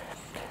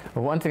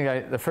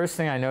 But the first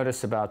thing I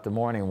noticed about the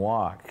morning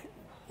walk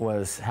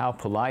was how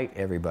polite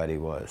everybody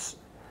was.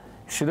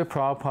 Srila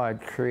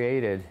Prabhupada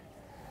created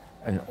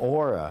an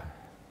aura,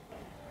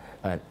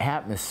 an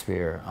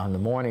atmosphere on the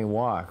morning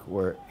walk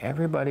where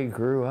everybody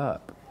grew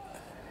up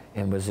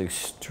and was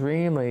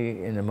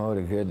extremely in the mode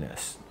of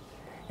goodness.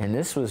 And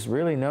this was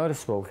really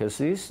noticeable because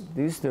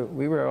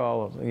we were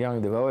all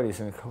young devotees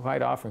and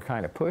quite often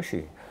kind of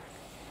pushy.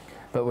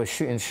 But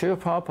in Srila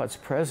Prabhupada's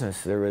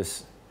presence, there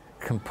was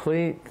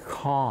complete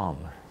calm,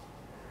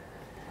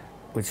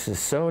 which is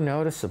so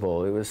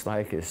noticeable. It was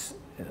like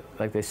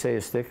they say,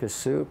 as thick as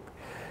soup.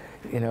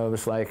 You know, it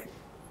was like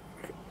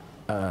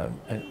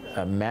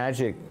a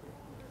magic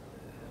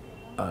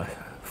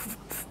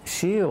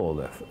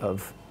shield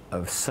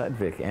of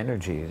sattvic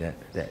energy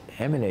that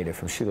emanated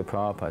from Srila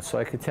Prabhupada. So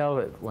I could tell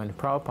that when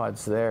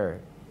Prabhupada's there,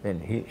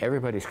 then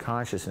everybody's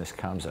consciousness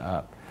comes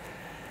up.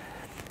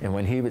 And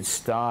when he would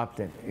stop,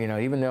 and, you know,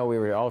 even though we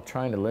were all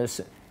trying to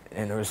listen,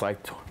 and there was like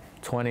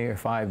 20 or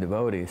 5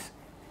 devotees,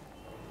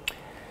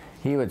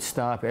 he would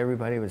stop,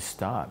 everybody would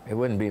stop. It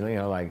wouldn't be, you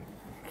know, like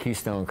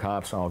Keystone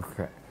Cops all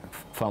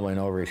fumbling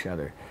over each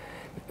other.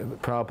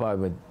 Prabhupada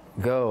would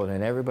go,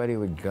 then everybody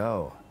would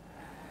go.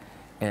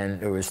 And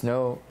there was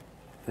no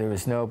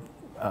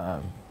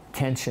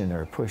tension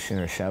or pushing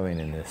or shoving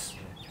in this.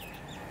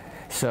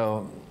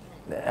 So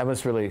that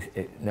was really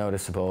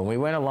noticeable. And we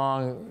went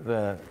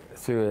along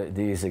through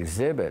these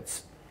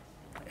exhibits,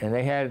 and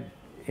they had,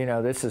 you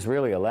know, this is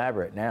really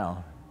elaborate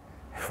now.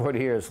 40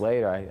 years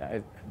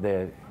later,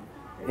 the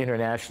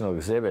international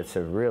exhibits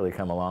have really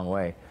come a long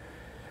way.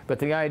 But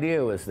the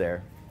idea was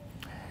there.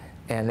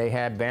 And they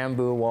had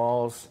bamboo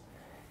walls,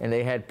 And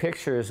they had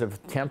pictures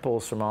of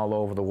temples from all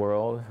over the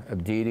world,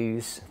 of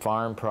deities,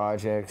 farm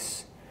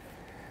projects,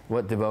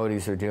 what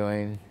devotees are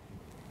doing,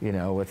 you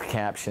know, with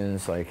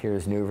captions like,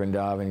 here's New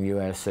Vrindavan,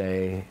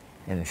 USA,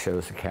 and it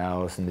shows the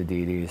cows and the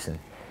deities, and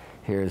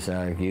here's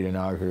Gita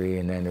Nagari,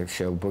 and then it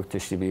show book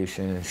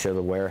distribution, and show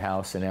the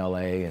warehouse in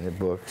LA and the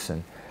books,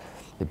 and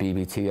the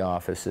BBT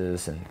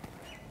offices, and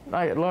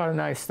a lot of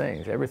nice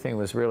things. Everything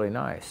was really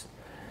nice.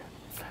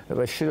 But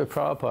Srila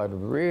Prabhupada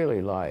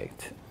really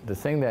liked, the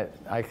thing that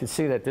I could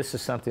see that this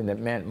is something that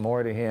meant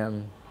more to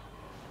him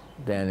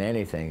than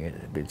anything,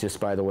 just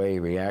by the way he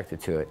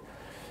reacted to it,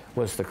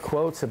 was the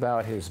quotes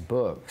about his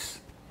books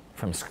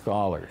from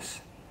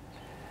scholars.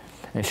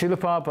 And Srila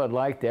Prabhupada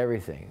liked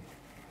everything,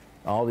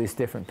 all these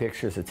different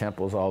pictures of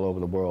temples all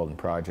over the world and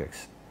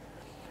projects.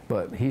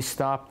 But he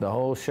stopped the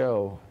whole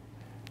show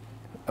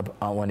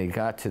when he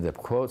got to the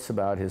quotes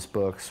about his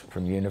books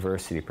from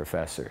university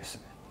professors.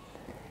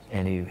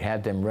 And he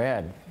had them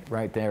read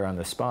right there on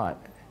the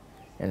spot.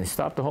 And he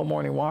stopped the whole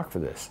morning walk for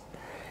this.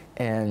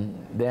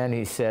 And then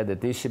he said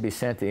that these should be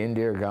sent to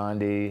Indira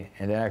Gandhi.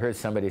 And then I heard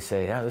somebody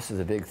say, yeah, this is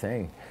a big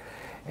thing.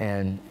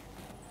 And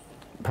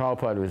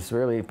Prabhupada was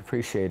really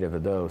appreciative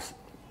of those.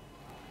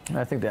 And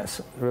I think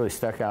that's really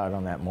stuck out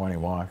on that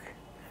morning walk.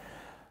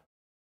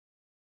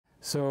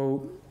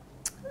 So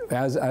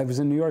as I was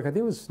in New York, I think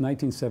it was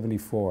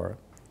 1974,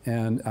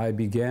 and I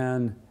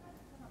began,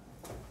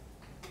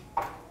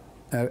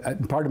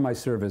 part of my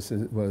service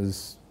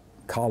was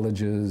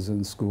colleges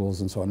and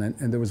schools and so on.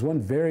 And there was one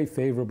very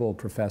favorable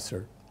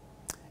professor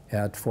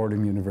at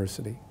Fordham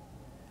University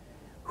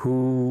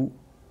who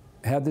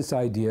had this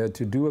idea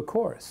to do a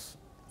course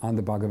on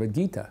the Bhagavad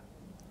Gita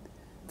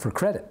for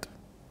credit.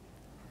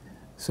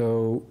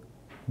 So,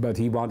 but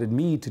he wanted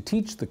me to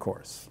teach the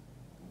course.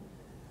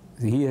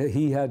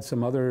 He had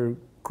some other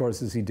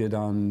courses he did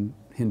on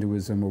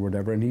Hinduism or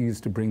whatever, and he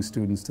used to bring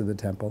students to the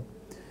temple.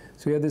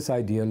 So he had this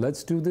idea,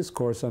 let's do this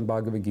course on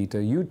Bhagavad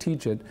Gita. You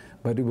teach it,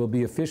 but it will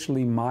be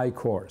officially my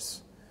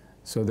course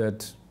so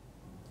that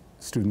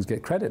students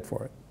get credit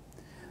for it.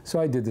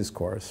 So I did this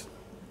course,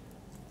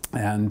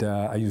 and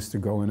I used to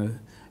go in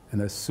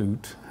a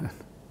suit.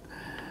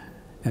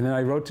 And then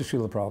I wrote to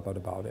Srila Prabhupada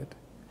about it.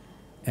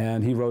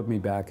 And he wrote me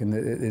back, and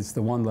it's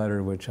the one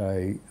letter which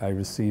I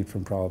received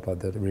from Prabhupada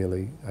that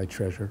really I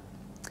treasure.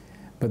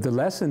 But the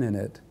lesson in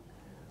it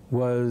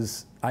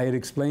was, I had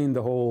explained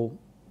the whole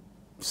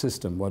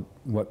system,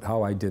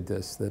 how I did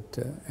this,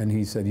 and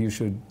he said, you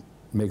should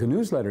make a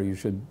newsletter, you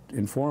should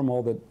inform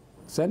all the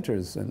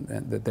centers and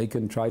that they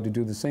can try to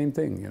do the same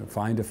thing, you know,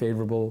 find a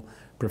favorable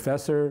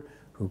professor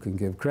who can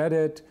give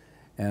credit,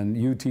 and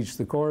you teach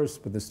the course,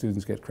 but the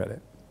students get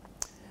credit.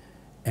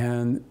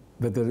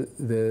 But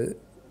the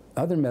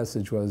other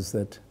message was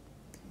that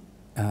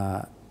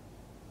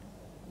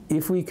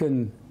if we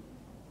can,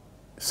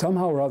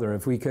 somehow or other,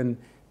 if we can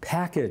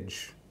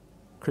package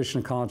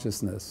Krishna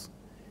consciousness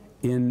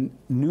in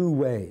new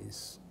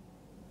ways,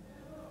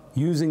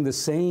 using the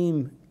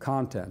same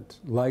content,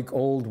 like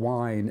old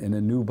wine in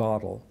a new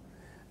bottle,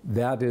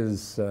 that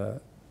is,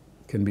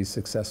 can be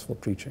successful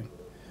preaching.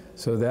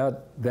 So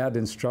that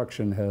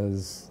instruction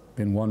has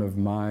been one of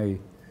my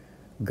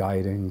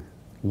guiding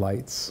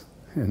lights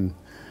in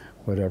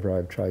whatever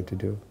I've tried to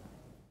do.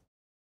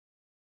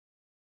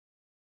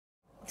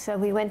 So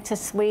we went to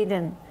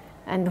Sweden,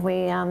 and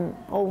we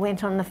all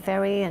went on the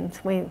ferry, and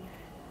we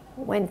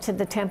went to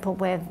the temple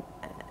where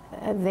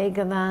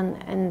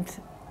Bhagavan and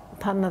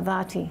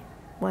Padmavati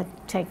were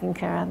taking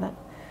care of it.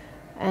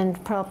 And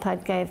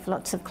Prabhupada gave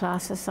lots of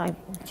classes. I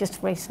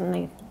just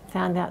recently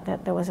found out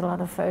that there was a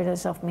lot of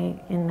photos of me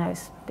in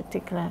those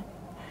particular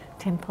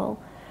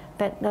temple.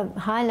 But the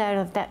highlight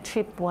of that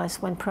trip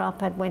was when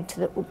Prabhupada went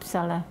to the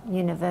Uppsala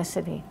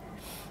University,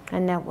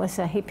 and there was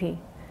a hippie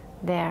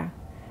there.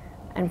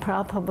 And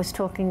Prabhupada was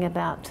talking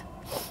about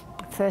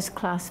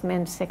first-class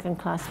men,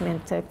 second-class men,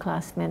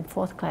 third-class men,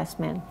 fourth-class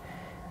men.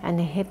 And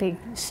the hippie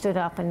stood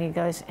up and he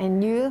goes,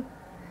 and you,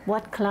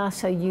 what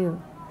class are you?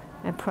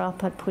 And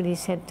Prabhupada put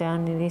his head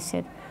down and he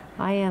said,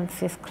 I am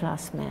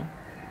fifth-class man.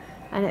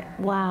 And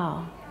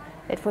wow,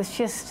 it was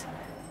just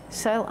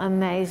so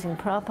amazing.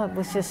 Prabhupada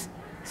was just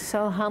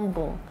so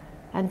humble,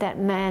 and that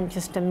man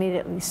just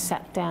immediately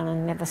sat down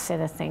and never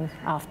said a thing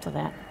after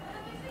that.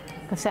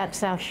 Because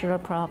that's our Srila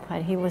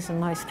Prabhupada. He was the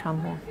most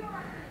humble,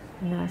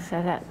 you know,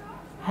 so that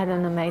had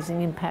an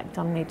amazing impact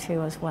on me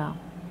too as well.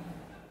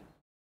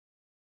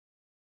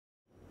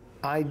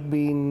 I'd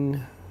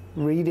been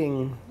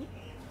reading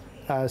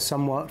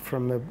somewhat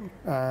from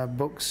the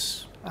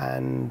books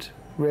and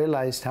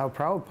realized how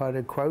Prabhupada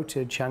had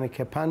quoted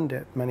Chanakya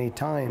Pandit many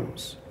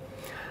times.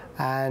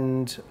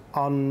 And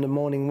on the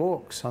morning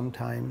walk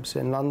sometimes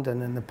in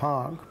London in the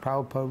park,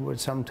 Prabhupada would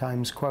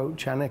sometimes quote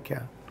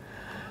Chanakya.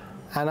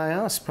 And I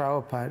asked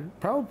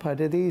Prabhupada,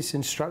 are these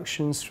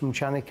instructions from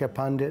Chanakya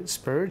Pandit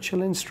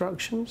spiritual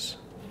instructions?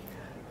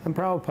 And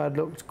Prabhupada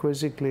looked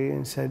quizzically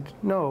and said,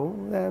 no,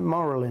 they're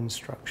moral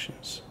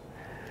instructions,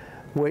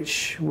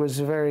 which was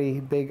a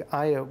very big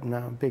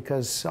eye-opener,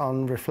 because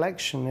on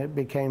reflection it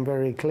became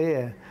very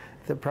clear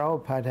that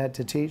Prabhupada had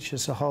to teach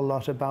us a whole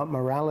lot about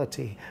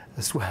morality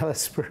as well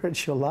as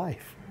spiritual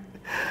life.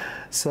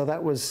 So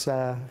that was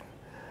a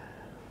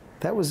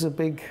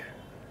big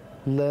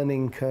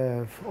learning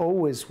curve,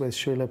 always with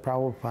Srila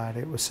Prabhupada.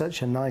 It was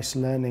such a nice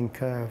learning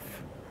curve.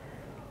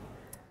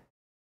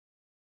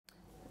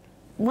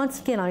 Once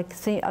again,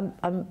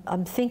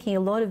 I'm thinking a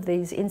lot of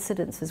these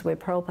incidences where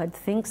Prabhupada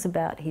thinks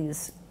about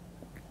his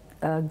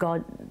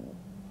God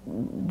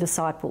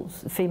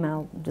disciples,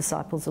 female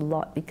disciples, a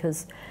lot,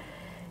 because,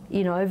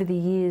 you know, over the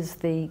years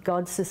the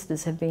God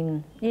sisters have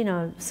been, you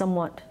know,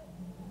 somewhat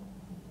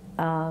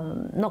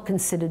not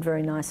considered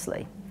very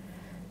nicely.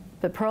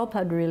 But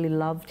Prabhupada really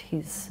loved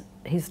his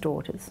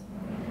daughters,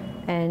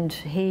 and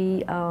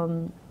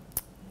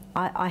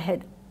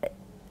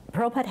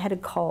Prabhupada had a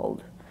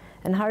cold,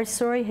 and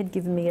Harisori had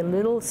given me a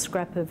little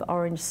scrap of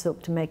orange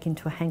silk to make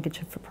into a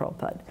handkerchief for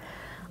Prabhupada.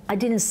 I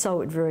didn't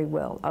sew it very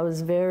well. I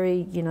was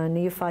very, you know,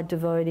 neophyte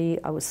devotee.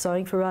 I was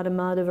sewing for Radha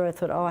Madhava. I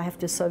thought, oh, I have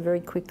to sew very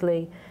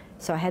quickly.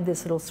 So I had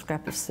this little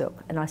scrap of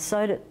silk, and I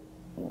sewed it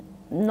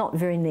not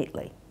very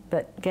neatly,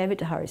 but gave it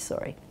to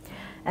Harisori.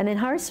 And then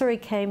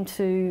Harisori came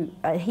to,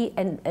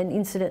 and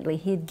incidentally,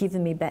 he had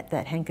given me back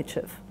that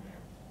handkerchief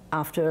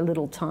after a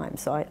little time,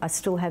 so I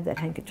still have that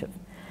handkerchief.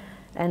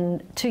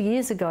 And 2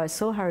 years ago, I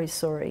saw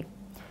Harisori,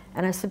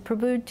 and I said,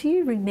 Prabhu, do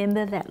you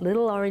remember that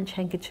little orange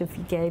handkerchief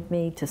you gave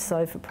me to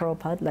sew for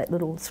Prabhupada, that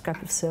little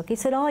scrap of silk? He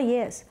said, oh,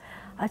 yes.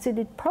 I said,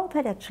 did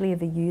Prabhupada actually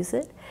ever use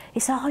it? He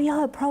said, oh,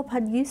 yeah,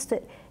 Prabhupada used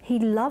it. He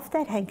loved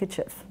that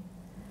handkerchief.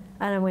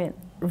 And I went,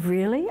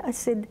 really? I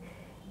said,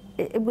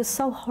 it was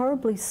so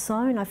horribly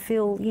sewn. I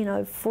feel, you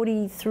know,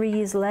 43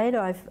 years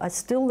later, I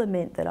still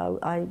lament that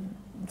I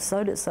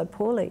sewed it so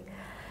poorly.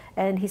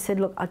 And he said,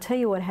 look, I'll tell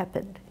you what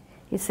happened.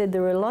 He said,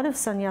 there were a lot of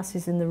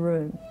sannyasis in the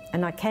room,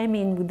 and I came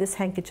in with this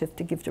handkerchief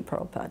to give to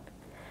Prabhupada.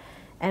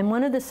 And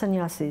one of the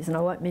sannyasis, and I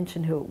won't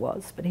mention who it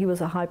was, but he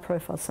was a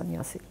high-profile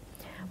sannyasi,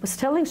 was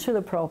telling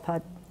Srila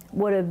Prabhupada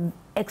what an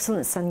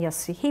excellent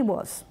sannyasi he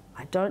was.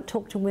 I don't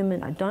talk to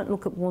women, I don't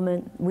look at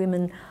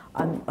women.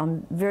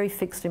 I'm very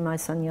fixed in my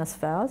sannyas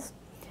vows,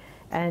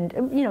 and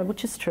you know,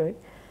 which is true.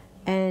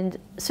 And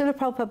Srila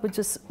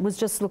Prabhupada was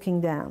just looking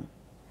down,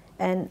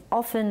 and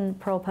often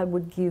Prabhupada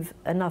would give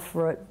enough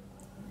rope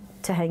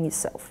to hang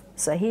yourself.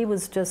 So he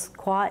was just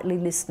quietly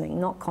listening,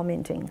 not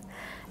commenting.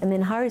 And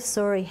then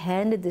Harisori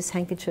handed this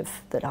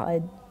handkerchief that I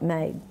had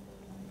made.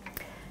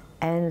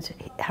 And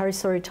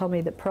Harisori told me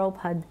that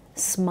Prabhupada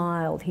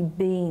smiled, he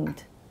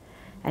beamed,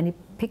 and he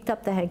picked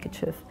up the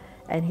handkerchief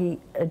and he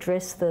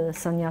addressed the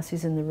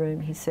sannyasis in the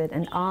room. He said,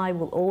 and I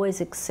will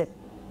always accept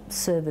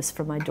service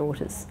from my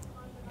daughters.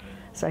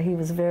 So he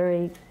was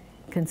very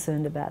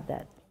concerned about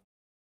that.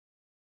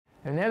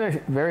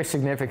 Another very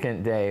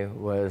significant day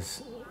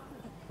was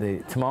the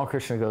Tamal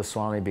Krishna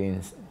Goswami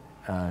being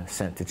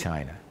sent to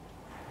China.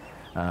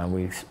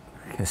 We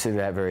consider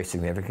that very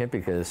significant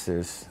because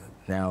there's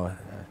now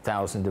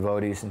 1,000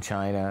 devotees in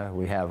China.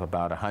 We have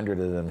about 100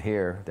 of them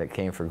here that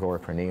came for Gaur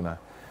Purnima.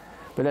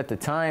 But at the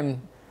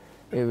time,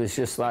 it was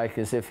just like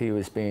as if he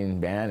was being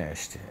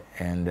banished.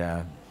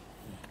 And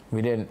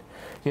we didn't,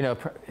 you know,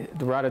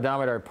 the Radha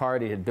Damodar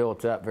party had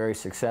built up very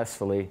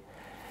successfully,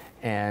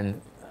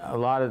 and a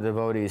lot of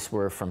devotees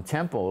were from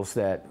temples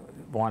that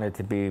wanted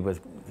to be with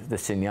the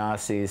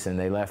sannyasis, and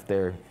they left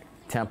their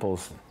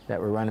temples that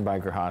were run by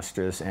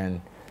grihastras,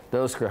 and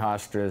those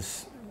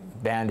grihastras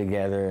band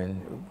together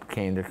and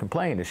came to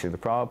complain to Srila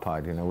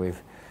Prabhupada. You know,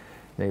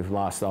 they've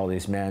lost all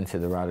these men to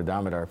the Radha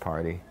Damodar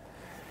party.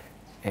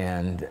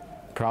 And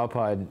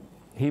Prabhupada,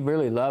 he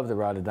really loved the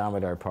Radha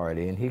Damodar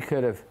party, and he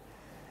could have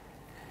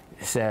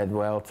said,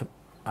 well,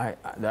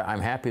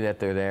 I'm happy that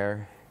they're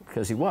there,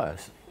 because he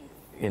was,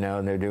 you know,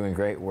 and they're doing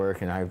great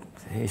work, and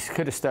he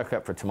could have stuck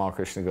up for Tamal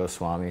Krishna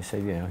Goswami. He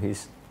said, you know,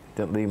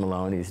 don't leave him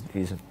alone,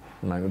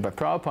 but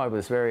Prabhupada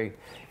was very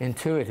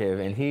intuitive,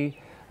 and he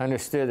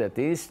understood that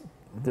these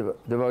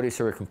devotees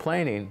who were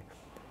complaining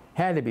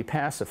had to be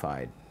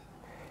pacified.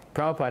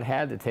 Prabhupada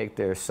had to take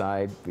their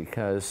side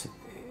because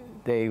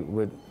they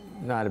would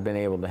not have been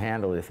able to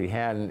handle it if he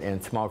hadn't,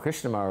 and Tamal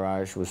Krishna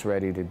Maharaj was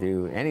ready to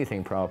do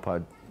anything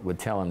Prabhupada would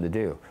tell him to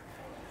do.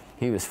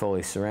 He was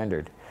fully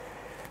surrendered.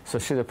 So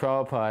Srila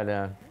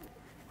Prabhupada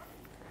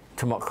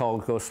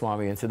called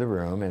Goswami into the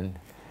room, and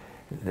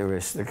there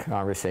was the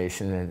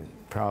conversation, and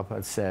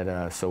Prabhupada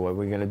said, so what are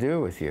we going to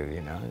do with you,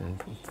 you know? And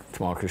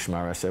Tamal Krishna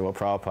Maharaj said, well,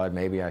 Prabhupada,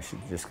 maybe I should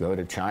just go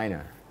to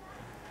China.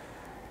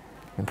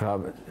 And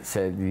Prabhupada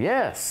said,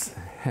 yes,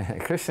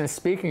 Krishna is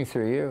speaking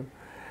through you.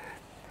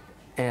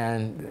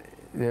 And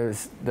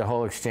there's the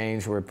whole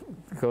exchange where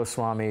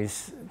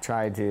Goswamis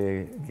tried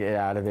to get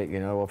out of it, you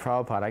know, well,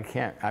 Prabhupada, I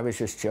can't, I was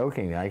just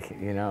joking,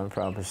 you know, and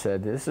Prabhupada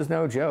said, this is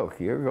no joke,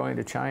 you're going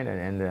to China.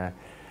 And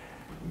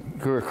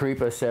Guru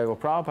Kripa said, well,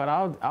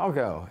 Prabhupada, I'll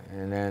go.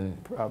 And then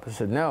Prabhupada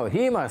said, no,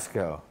 he must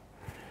go.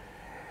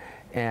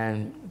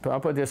 And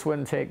Prabhupada just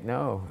wouldn't take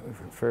no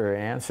for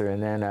an answer.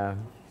 And then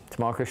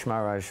Tamal Krishna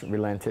Maharaj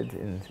relented.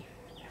 And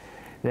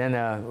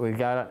then we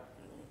got,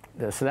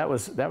 so that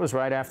was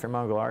right after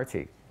Mangal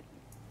Arati.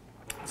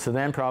 So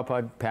then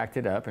Prabhupada packed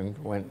it up and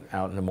went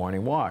out in the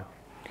morning walk.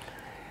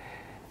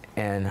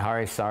 And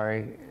Hari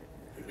Sauri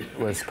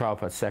was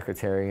Prabhupada's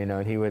secretary, you know,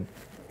 and he would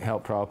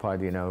help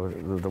Prabhupada, you know,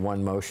 the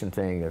one motion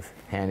thing of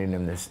handing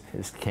him his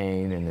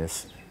cane and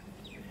his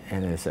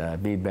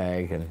bead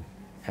bag, and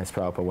as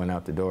Prabhupada went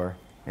out the door,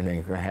 and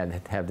then had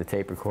to have the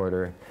tape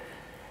recorder.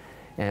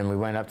 And we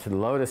went up to the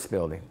Lotus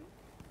building,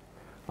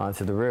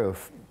 onto the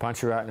roof.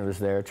 Pancharatna was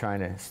there trying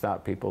to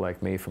stop people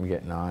like me from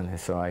getting on, and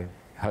so I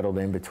huddled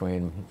in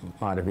between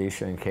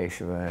Madhavisha and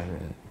Keshava,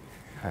 and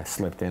I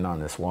slipped in on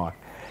this walk.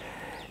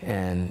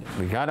 And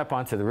we got up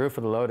onto the roof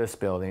of the Lotus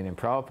building, and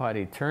Prabhupada,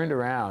 he turned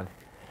around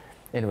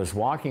and was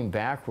walking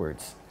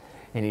backwards,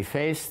 and he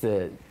faced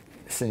the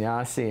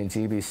sannyasi and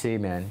GBC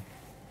men,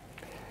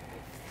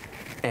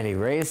 and he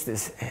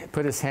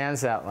put his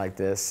hands out like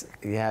this.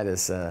 He had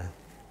his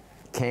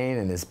cane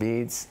and his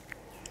beads,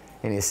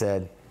 and he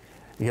said,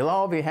 "You'll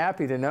all be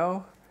happy to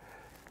know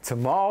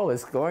Tamal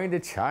is going to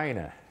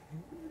China."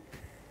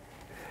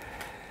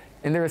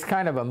 And there was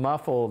kind of a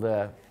muffled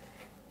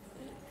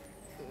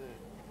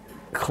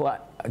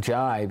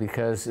jive,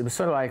 because it was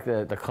sort of like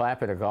the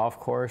clap at a golf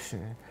course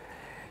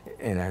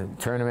in a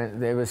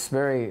tournament. It was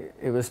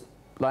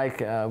like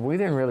we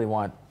didn't really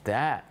want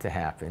that to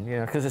happen, you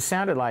know, because it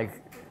sounded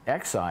like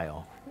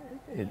exile.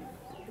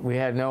 We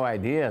had no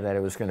idea that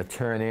it was going to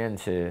turn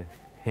into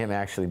him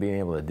actually being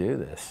able to do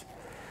this.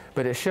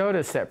 But it showed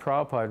us that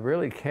Prabhupada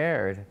really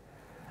cared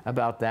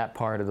about that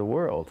part of the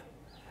world.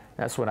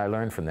 That's what I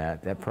learned from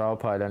that. That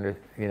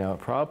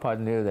Prabhupada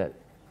knew that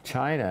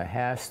China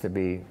has to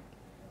be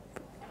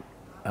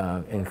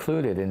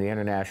included in the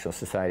International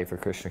Society for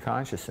Krishna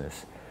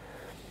Consciousness.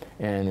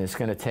 And it's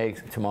going to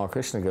take Tamal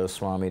Krishna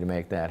Goswami to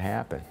make that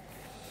happen.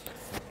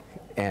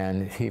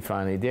 And he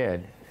finally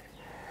did.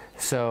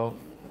 So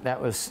that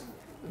was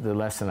the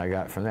lesson I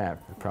got from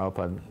that.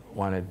 Prabhupada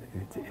wanted,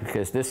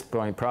 because at this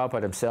point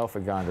Prabhupada himself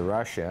had gone to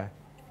Russia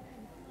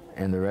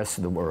and the rest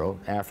of the world,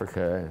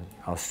 Africa, and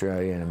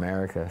Australia, and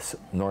America,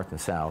 North and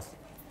South.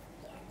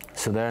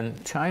 So then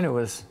China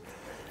was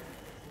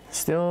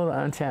still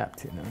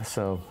untapped, you know.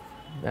 So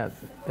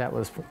that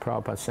was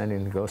Prabhupada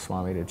sending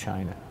Goswami to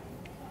China.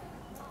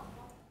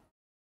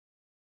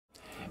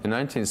 In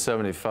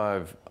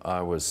 1975,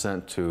 I was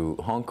sent to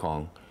Hong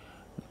Kong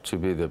to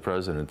be the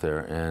president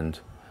there, and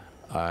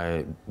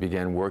I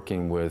began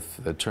working with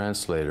a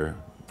translator,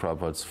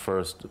 Prabhupada's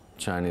first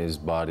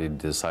Chinese-bodied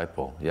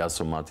disciple,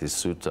 Yasomati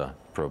Sutta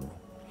Prabhu.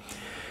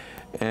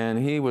 And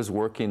he was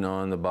working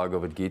on the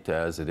Bhagavad Gita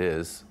as it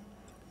is,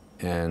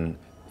 and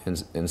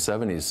in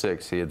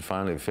 76, he had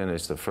finally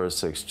finished the first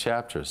 6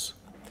 chapters.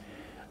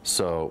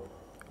 So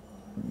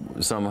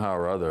somehow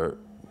or other,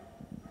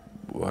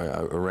 I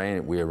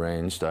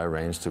arranged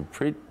to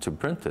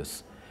print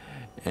this.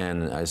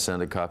 And I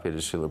sent a copy to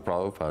Srila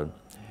Prabhupada.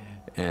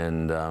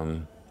 And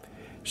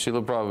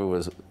Srila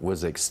Prabhupada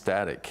was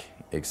ecstatic.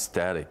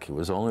 It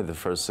was only the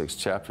first 6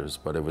 chapters,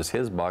 but it was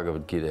his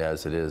Bhagavad Gita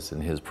as it is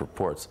in his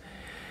purports.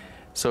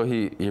 So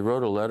he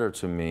wrote a letter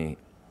to me,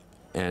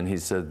 and he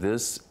said,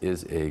 "This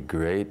is a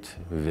great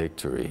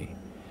victory.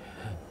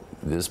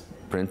 This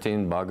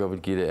printing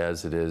Bhagavad Gita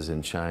as it is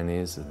in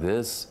Chinese,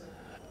 this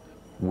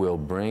will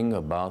bring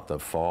about the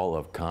fall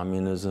of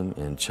communism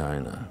in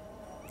China."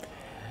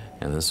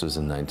 And this was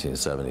in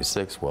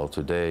 1976. Well,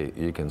 today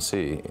you can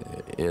see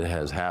it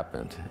has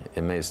happened.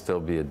 It may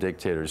still be a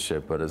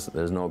dictatorship, but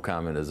there's no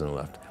communism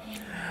left.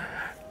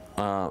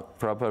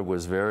 Prabhupada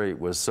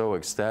was so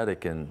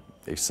ecstatic and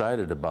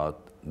excited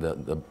about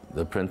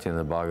the printing of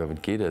the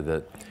Bhagavad Gita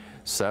that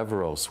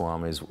several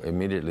Swamis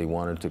immediately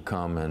wanted to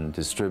come and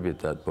distribute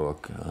that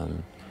book.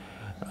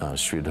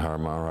 Sridhar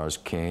Maharaj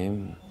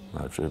came,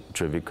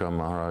 Trivikram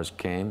Maharaj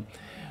came.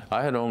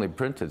 I had only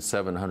printed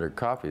 700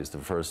 copies the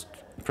first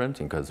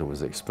printing because it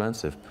was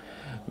expensive.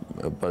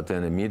 But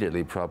then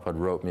immediately Prabhupada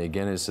wrote me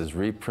again. He says,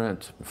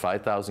 reprint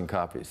 5,000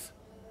 copies.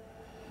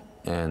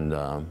 And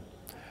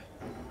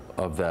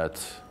of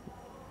that,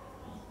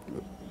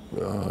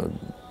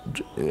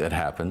 it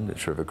happened.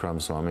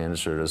 Trivikram Swami and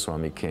Sridhar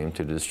Swami came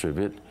to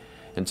distribute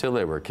until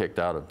they were kicked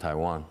out of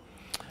Taiwan.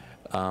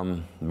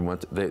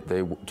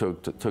 They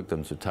took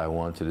them to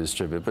Taiwan to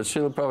distribute. But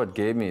Srila Prabhupada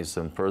gave me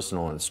some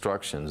personal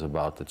instructions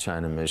about the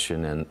China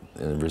mission and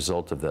the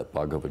result of that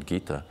Bhagavad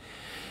Gita.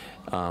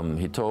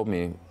 He told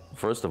me,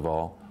 first of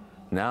all,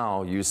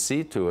 now you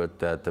see to it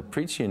that the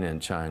preaching in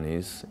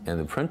Chinese and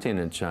the printing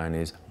in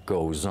Chinese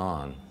goes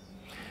on.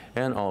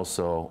 And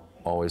also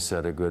always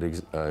set a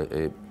good,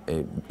 a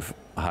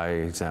high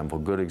example,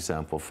 good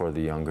example for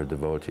the younger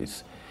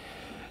devotees.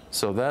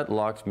 So that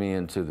locked me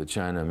into the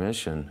China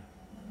mission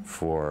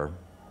for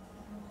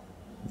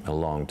a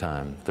long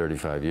time,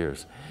 35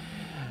 years.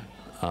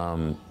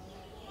 And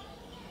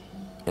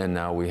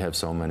now we have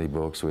so many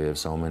books, we have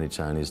so many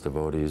Chinese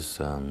devotees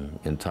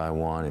in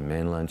Taiwan, in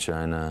mainland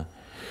China,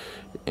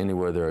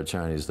 anywhere there are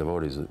Chinese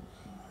devotees.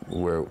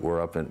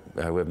 We're up in,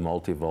 we have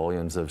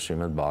multi-volumes of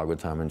Srimad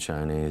Bhagavatam in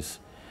Chinese.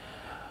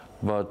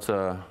 But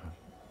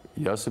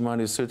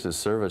Yasomati Sutta's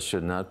service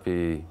should not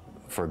be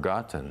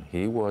forgotten.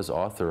 He was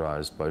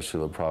authorized by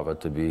Srila Prabhupada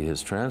to be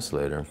his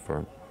translator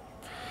for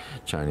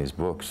Chinese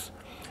books.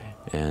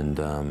 And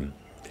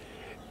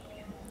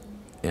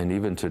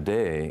even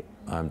today,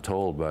 I'm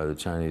told by the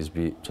China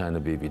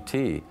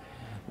BBT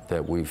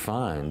that we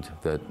find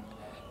that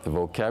the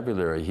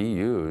vocabulary he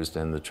used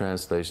and the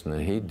translation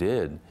that he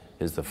did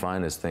is the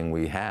finest thing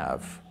we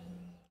have.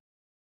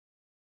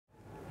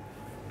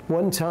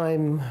 One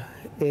time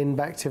in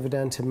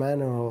Bhaktivedanta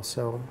Manor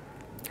also,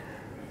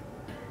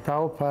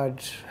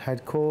 Prabhupada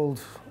had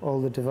called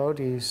all the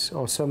devotees,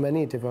 or so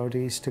many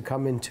devotees, to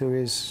come into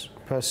his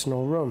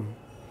personal room.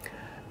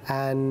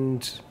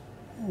 And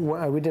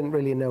we didn't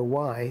really know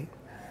why,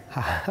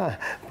 but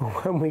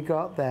when we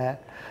got there,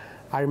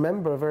 I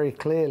remember very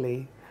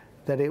clearly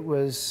that it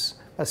was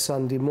a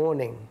Sunday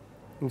morning,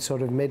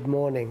 sort of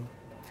mid-morning.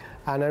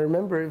 And I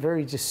remember it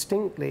very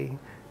distinctly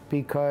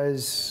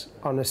because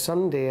on a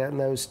Sunday in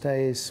those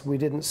days, we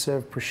didn't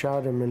serve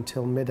prasadam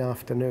until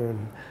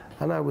mid-afternoon,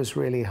 and I was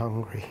really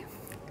hungry.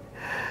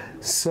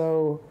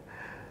 So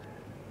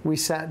we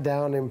sat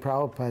down in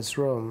Prabhupada's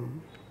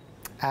room,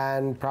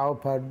 and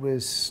Prabhupada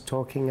was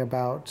talking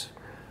about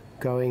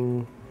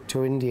going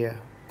to India,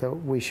 that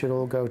we should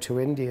all go to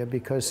India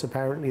because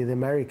apparently the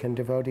American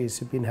devotees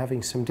had been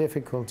having some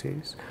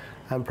difficulties,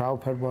 and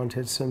Prabhupada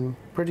wanted some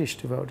British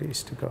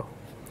devotees to go.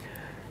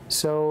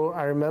 So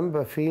I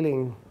remember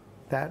feeling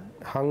that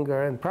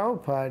hunger, and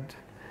Prabhupada,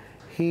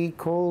 he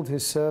called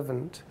his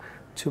servant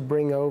to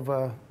bring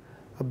over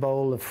a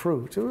bowl of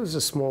fruit. It was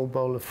a small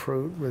bowl of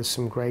fruit with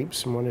some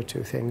grapes and one or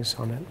two things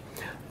on it.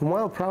 And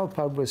while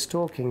Prabhupada was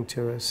talking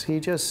to us, he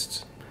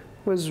just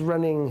was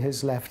running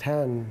his left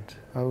hand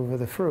over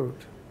the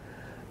fruit.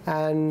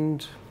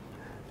 And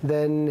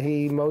then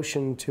he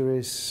motioned to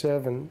his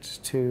servant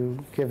to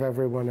give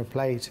everyone a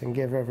plate and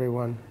give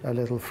everyone a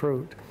little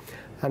fruit.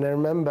 And I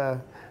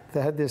remember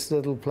they had this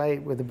little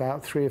plate with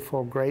about 3 or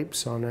 4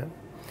 grapes on it.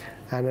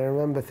 And I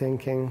remember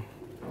thinking,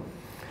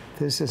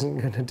 this isn't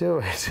going to do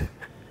it.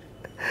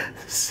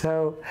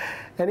 So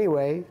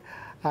anyway,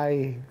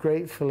 I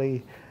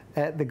gratefully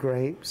ate the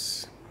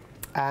grapes,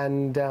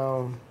 and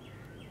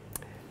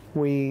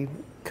we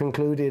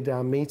concluded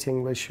our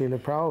meeting with Srila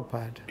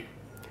Prabhupada.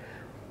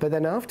 But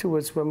then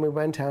afterwards, when we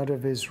went out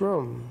of his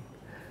room,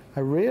 I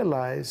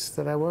realized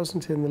that I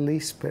wasn't in the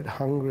least bit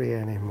hungry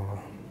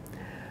anymore.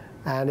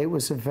 And it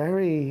was a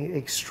very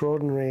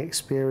extraordinary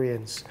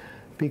experience,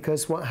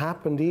 because what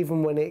happened,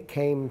 even when it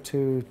came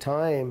to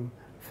time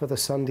for the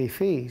Sunday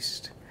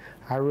feast,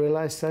 I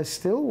realized I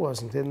still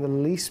wasn't in the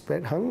least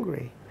bit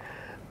hungry.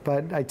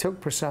 But I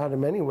took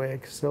prasadam anyway,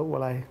 because I thought,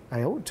 well,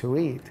 I ought to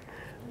eat.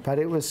 But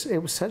it was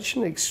such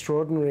an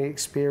extraordinary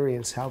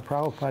experience how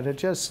Prabhupada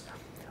just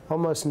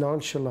almost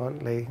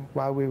nonchalantly,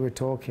 while we were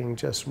talking,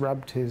 just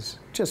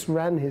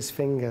ran his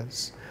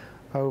fingers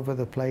over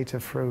the plate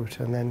of fruit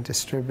and then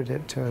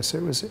distributed it to us.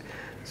 It was a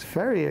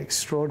very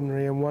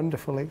extraordinary and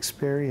wonderful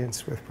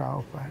experience with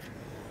Prabhupada.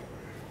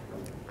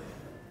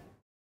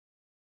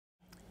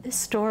 This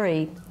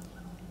story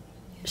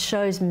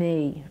shows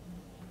me,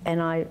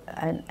 and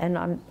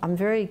I'm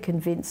very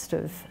convinced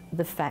of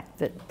the fact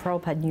that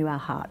Prabhupada knew our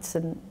hearts,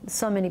 and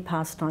so many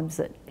pastimes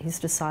that his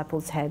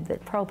disciples had,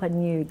 that Prabhupada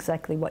knew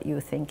exactly what you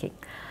were thinking.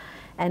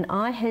 And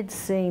I had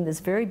seen this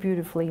very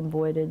beautifully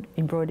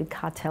embroidered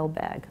cartel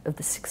bag of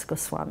the 6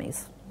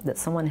 Goswamis that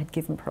someone had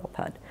given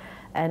Prabhupada.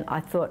 And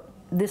I thought,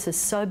 this is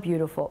so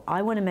beautiful.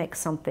 I want to make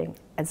something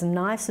as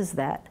nice as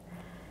that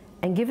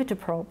and give it to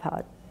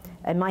Prabhupada.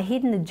 And my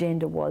hidden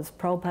agenda was,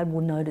 Prabhupada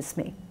will notice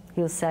me.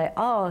 He'll say,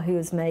 oh, he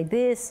has made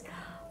this.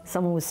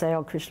 Someone will say,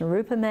 oh,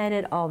 Krsnarupa made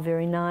it. Oh,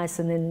 very nice.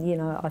 And then, you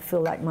know, I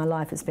feel like my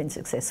life has been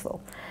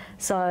successful.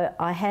 So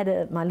I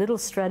had my little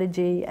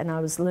strategy, and I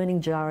was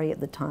learning jari at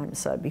the time.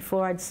 So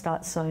before I'd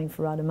start sewing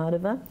for Radha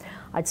Madhava,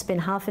 I'd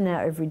spend half an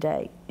hour every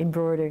day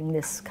embroidering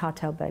this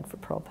cartel bag for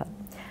Prabhupada.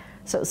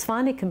 So it was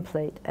finally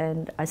complete,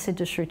 and I said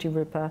to Shruti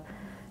Rupa,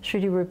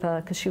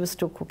 because she was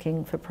still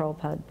cooking for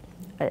Prabhupada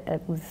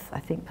with, I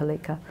think,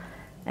 Palika,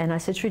 and I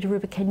said, Shruti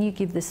Rupa, can you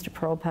give this to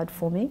Prabhupada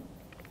for me?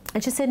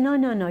 And she said, no,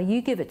 no, no,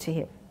 you give it to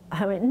him.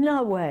 I went,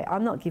 no way,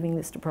 I'm not giving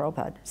this to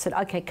Prabhupada. I said,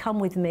 okay, come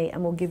with me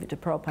and we'll give it to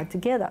Prabhupada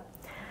together.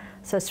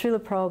 So Srila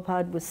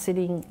Prabhupada was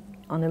sitting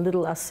on a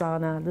little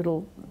asana,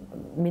 little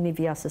mini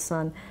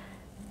vyasasana,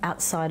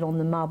 outside on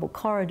the marble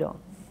corridor,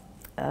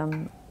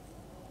 on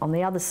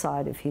the other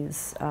side of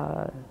his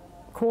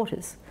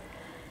quarters.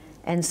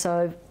 And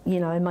so, you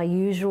know, in my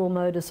usual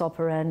modus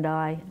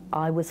operandi,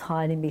 I was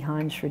hiding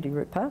behind Shruti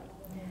Rupa.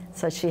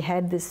 So she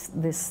had this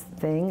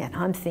thing, and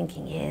I'm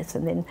thinking, yes.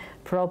 And then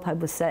Prabhupada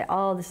would say,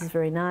 oh, this is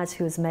very nice,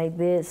 who has made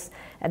this?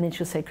 And then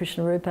she'll say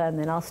Krsnarupa, and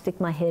then I'll stick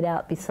my head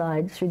out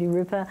beside Shruti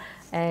Rupa,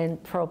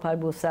 and Prabhupada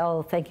will say,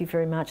 oh, thank you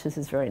very much, this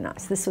is very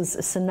nice. This was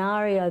a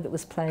scenario that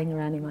was playing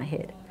around in my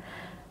head.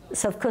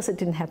 So of course it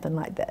didn't happen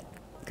like that,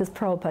 because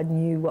Prabhupada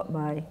knew what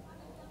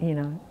you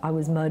know, I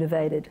was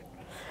motivated.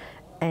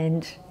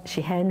 And she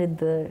handed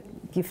the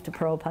gift to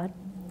Prabhupada,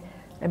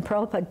 and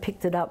Prabhupada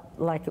picked it up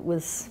like it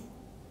was,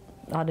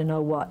 I don't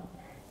know what.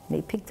 And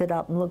he picked it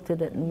up and looked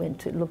at it and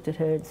looked at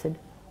her and said,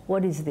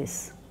 what is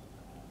this?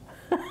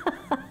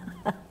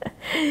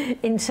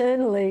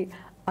 Internally,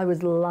 I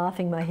was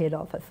laughing my head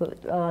off. I thought,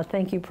 oh,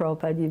 thank you,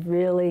 Prabhupada, you've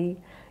really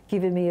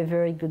given me a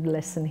very good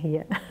lesson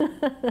here.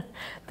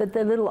 But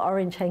the little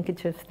orange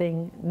handkerchief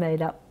thing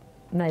made up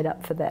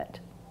for that.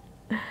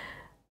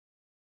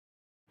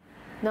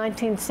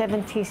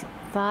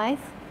 1975,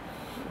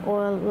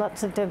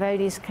 lots of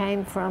devotees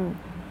came from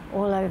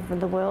all over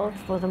the world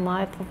for the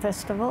Mayapur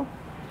festival,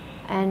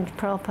 and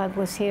Prabhupada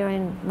was here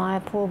in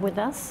Mayapur with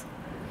us.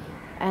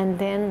 And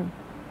then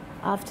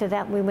after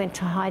that we went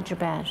to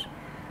Hyderabad.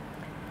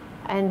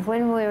 And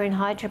when we were in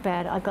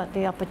Hyderabad, I got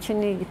the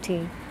opportunity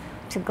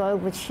to go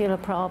with Srila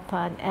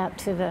Prabhupada out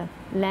to the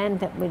land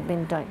that we'd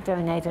been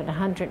donated,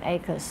 100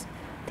 acres.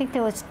 I think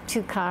there was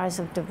 2 cars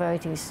of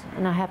devotees,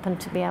 and I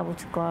happened to be able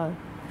to go.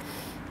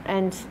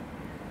 And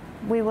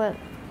we were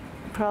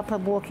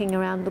Prabhupada walking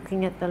around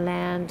looking at the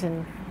land,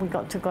 and we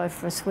got to go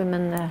for a swim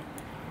in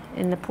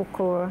the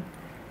pukur.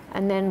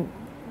 And then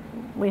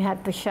we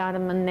had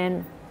Prashadam, and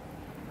then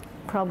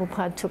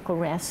Prabhupada took a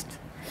rest.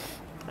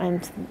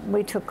 And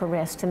we took a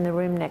rest in the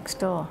room next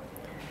door.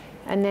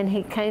 And then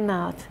he came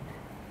out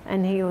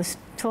and he was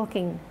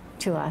talking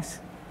to us.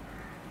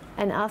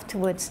 And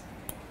afterwards,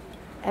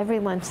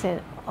 everyone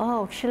said,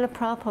 oh, Srila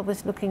Prabhupada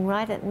was looking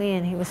right at me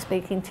and he was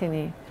speaking to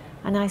me.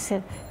 And I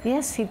said,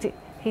 yes, he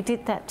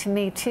did that to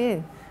me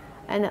too.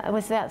 And it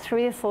was about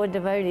 3 or 4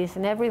 devotees,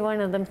 and every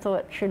one of them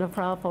thought Srila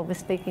Prabhupada was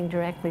speaking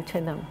directly to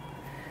them.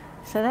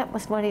 So that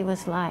was what he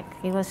was like.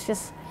 He was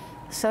just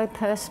so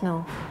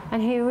personal.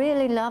 And he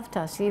really loved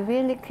us. He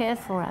really cared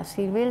for us.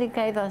 He really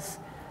gave us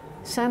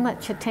so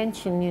much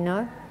attention, you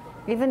know.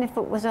 Even if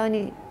it was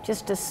only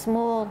just a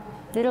small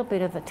little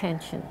bit of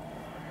attention.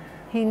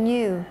 He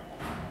knew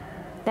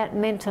that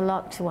meant a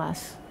lot to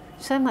us.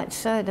 So much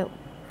so that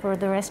for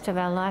the rest of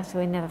our lives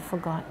we never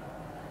forgot.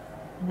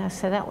 You know,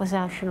 so that was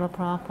our Srila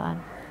Prabhupada,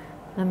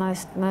 the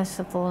most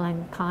merciful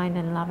and kind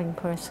and loving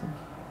person.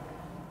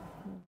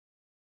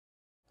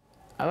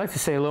 I'd like to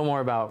say a little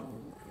more about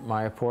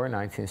Mayapur,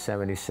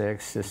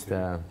 1976. Just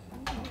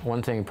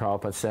one thing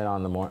Prabhupada said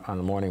on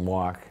the morning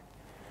walk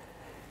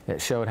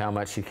that showed how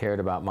much he cared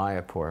about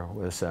Mayapur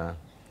was,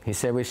 he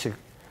said we should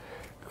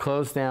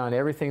close down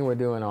everything we're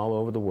doing all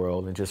over the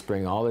world and just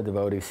bring all the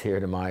devotees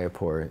here to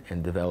Mayapur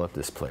and develop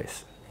this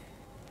place.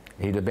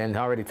 He'd have been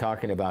already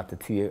talking about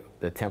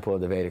the Temple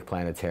of the Vedic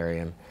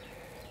Planetarium,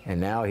 and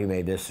now he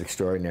made this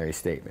extraordinary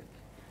statement.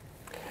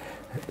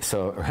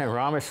 So in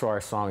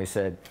Rameshwar song he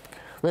said,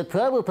 "But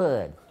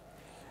Prabhupada,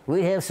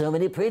 we have so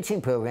many preaching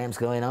programs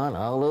going on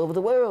all over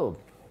the world."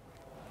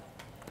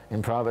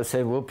 And Prabhupada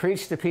said, we'll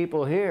preach to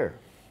people here.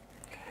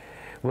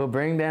 We'll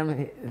bring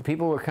them,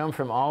 people will come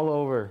from all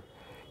over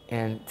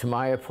and to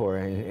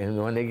Mayapur,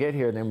 and when they get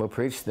here, then we'll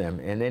preach to them.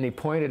 And then he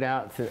pointed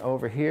out to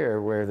over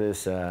here where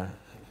there's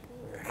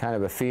kind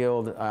of a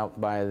field out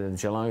by the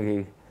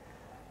Jalangi,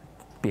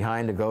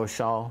 behind the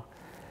Goshal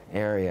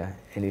area,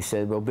 and he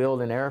said, we'll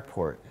build an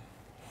airport.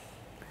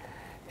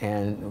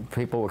 And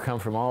people will come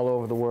from all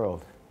over the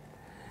world.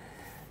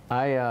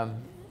 I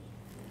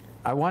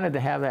wanted to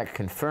have that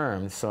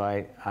confirmed, so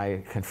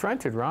I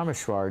confronted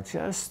Rameshwar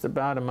just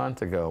about a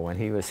month ago when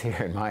he was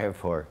here in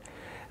Mayapur.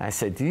 I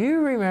said, do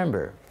you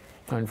remember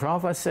when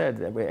Prabhupada said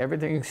that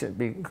everything should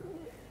be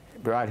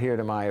brought here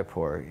to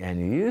Mayapur,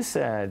 and you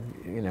said,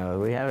 you know,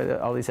 we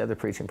have all these other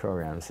preaching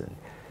programs,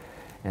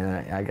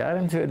 and I got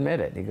him to admit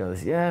it. He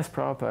goes, yes,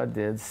 Prabhupada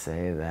did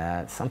say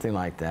that, something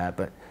like that,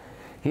 but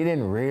he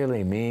didn't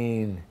really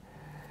mean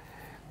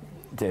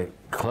to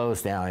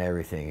close down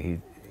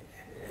everything.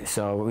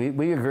 So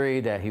we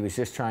agreed that he was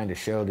just trying to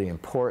show the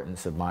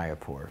importance of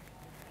Mayapur.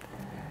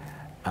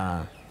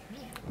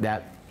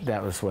 That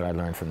was what I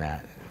learned from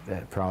that.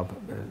 That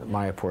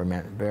Mayapur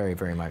meant very,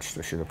 very much to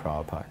Srila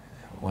Prabhupada.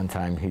 One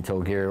time he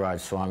told Giriraj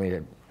Swami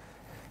that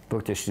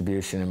book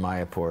distribution in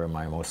Mayapur are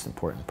my most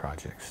important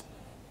projects.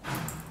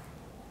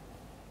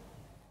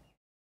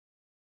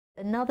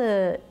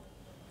 Another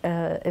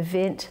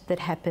event that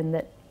happened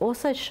that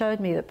also showed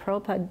me that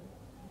Prabhupada,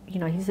 you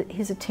know,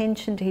 his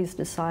attention to his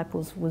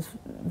disciples was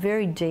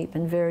very deep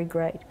and very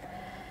great,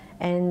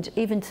 and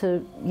even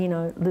to, you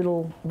know,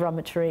 little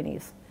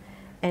brahmacharinis.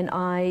 And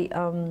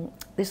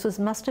this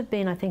must have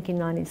been, I think, in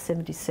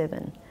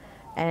 1977,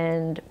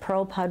 and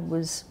Prabhupada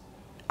was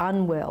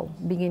unwell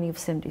beginning of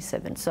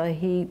 77, so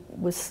he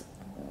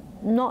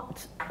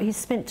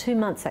spent 2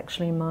 months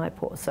actually in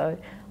Mayapur, so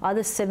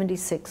either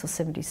 76 or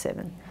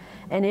 77.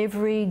 And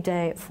every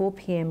day at 4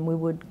 p.m. we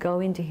would go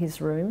into his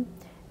room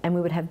and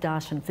we would have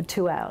darshan for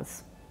 2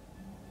 hours.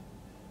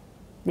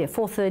 Yeah,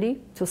 4:30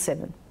 till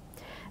 7.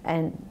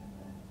 And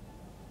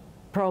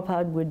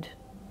Prabhupada would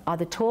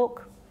either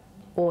talk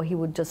or he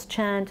would just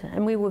chant,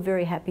 and we were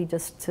very happy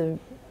just to,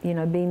 you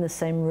know, be in the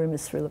same room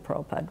as Srila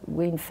Prabhupada.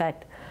 We, in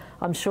fact,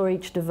 I'm sure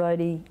each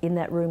devotee in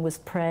that room was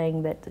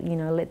praying that, you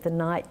know, let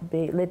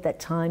that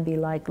time be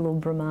like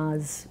Lord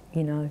Brahma's,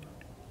 you know,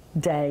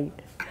 day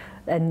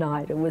and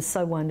night. It was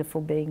so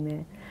wonderful being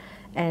there.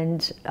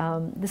 And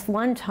this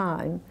one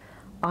time,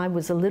 I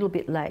was a little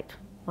bit late,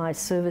 My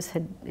service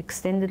had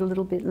extended a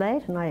little bit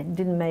late and I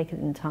didn't make it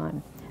in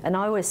time. And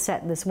I always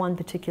sat in this one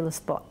particular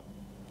spot.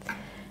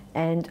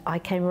 And I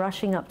came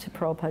rushing up to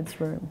Prabhupada's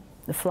room.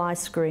 The fly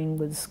screen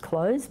was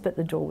closed, but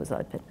the door was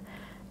open.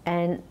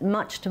 And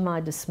much to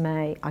my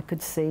dismay, I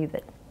could see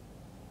that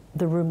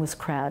the room was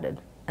crowded.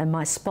 And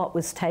my spot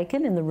was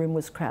taken and the room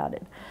was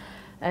crowded.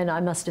 And I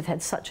must have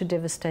had such a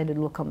devastated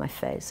look on my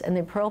face. And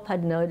then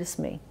Prabhupada noticed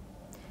me.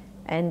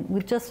 And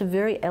with just a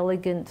very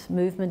elegant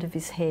movement of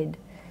his head,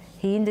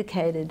 he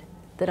indicated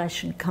that I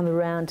should come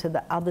around to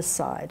the other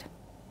side,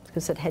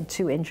 because it had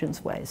two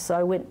entranceways. So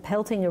I went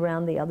pelting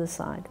around the other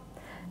side.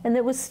 And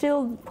it was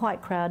still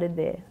quite crowded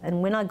there.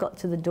 And when I got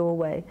to the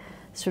doorway,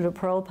 Srila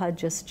Prabhupada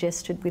just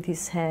gestured with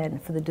his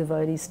hand for the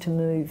devotees to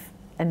move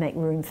and make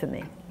room for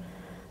me.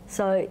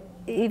 So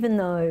even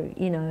though,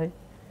 you know,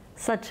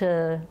 such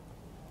a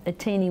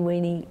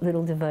teeny-weeny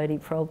little devotee,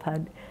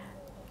 Prabhupada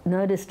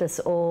noticed us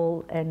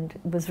all and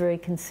was very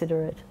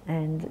considerate.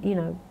 And, you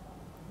know,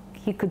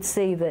 he could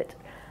see that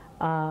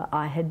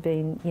I had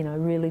been, you know,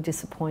 really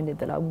disappointed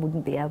that I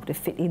wouldn't be able to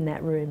fit in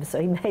that room.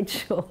 So he made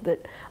sure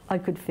that I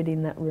could fit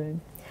in that room.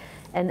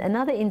 And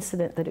another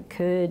incident that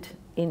occurred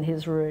in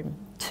his room,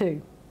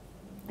 two,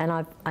 and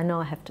I know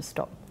I have to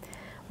stop.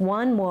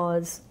 One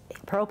was,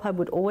 Prabhupada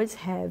would always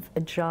have a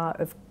jar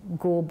of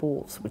gore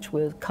balls, which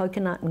were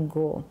coconut and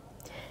gore,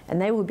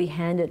 and they would be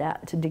handed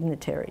out to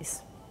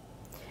dignitaries.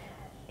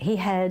 He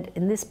had,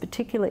 in this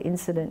particular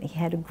incident, he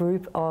had a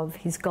group of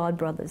his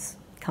godbrothers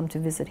come to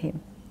visit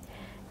him.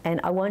 And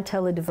I won't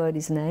tell the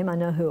devotee's name, I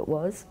know who it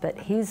was, but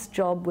his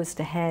job was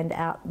to hand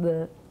out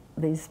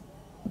these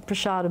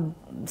prasadam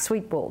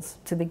sweet balls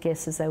to the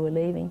guests as they were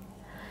leaving.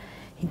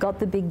 He got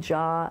the big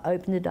jar,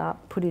 opened it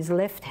up, put his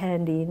left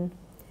hand in,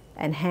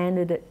 and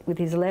handed it with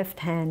his left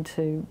hand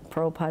to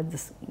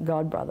Prabhupada's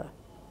godbrother.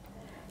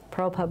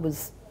 Prabhupada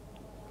was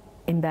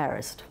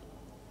embarrassed,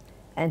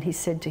 and he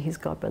said to his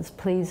godbrothers,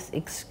 please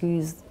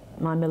excuse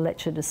my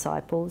Malecha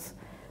disciples,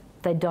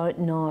 they don't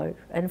know.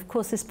 And of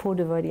course this poor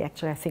devotee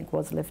actually I think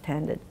was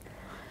left-handed.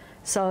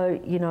 So,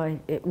 you know,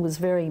 it was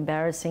very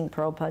embarrassing.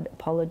 Prabhupada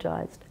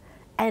apologized.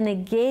 And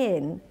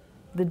again,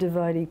 the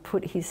devotee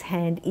put his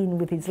hand in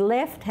with his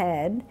left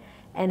hand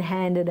and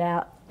handed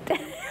out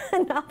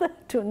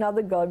to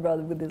another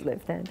godbrother with his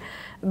left hand.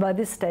 By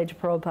this stage,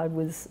 Prabhupada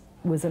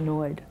was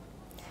annoyed.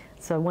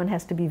 So one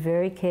has to be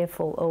very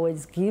careful.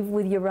 Always give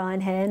with your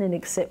right hand and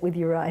accept with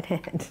your right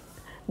hand,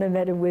 no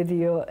matter whether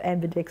you're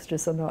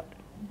ambidextrous or not.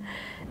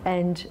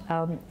 And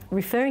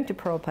referring to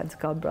Prabhupada's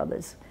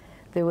godbrothers,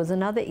 there was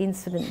another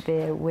incident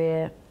there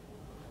where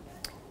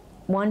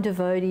one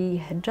devotee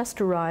had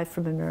just arrived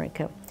from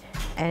America,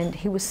 and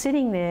he was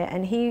sitting there,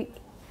 and he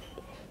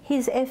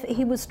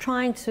was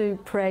trying to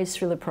praise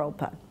Srila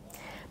Prabhupada.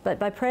 But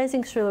by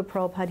praising Srila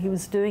Prabhupada, he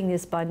was doing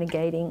this by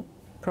negating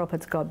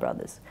Prabhupada's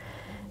godbrothers.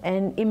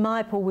 And in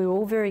Mayapur, we were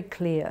all very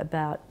clear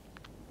about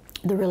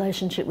the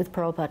relationship with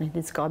Prabhupada and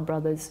his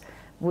godbrothers.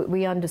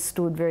 We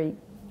understood very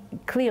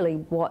clearly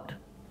what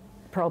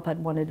Prabhupada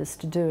wanted us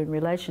to do in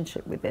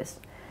relationship with this.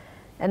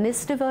 And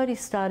this devotee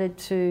started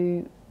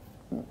to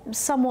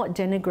somewhat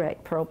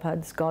denigrate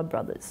Prabhupada's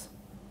godbrothers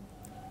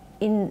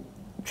in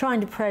trying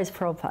to praise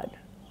Prabhupada.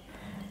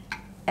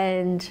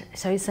 And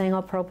so he's saying,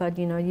 oh, Prabhupada,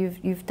 you know,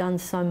 you've done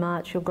so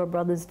much, your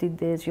godbrothers did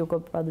this, your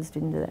godbrothers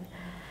didn't do that.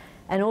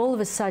 And all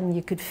of a sudden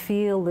you could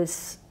feel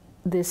this,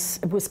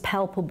 it was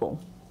palpable,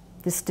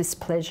 this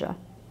displeasure.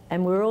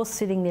 And we're all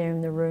sitting there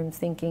in the room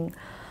thinking,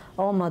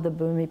 oh, Mother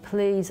Bhumi,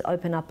 please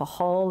open up a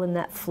hole in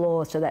that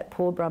floor so that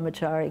poor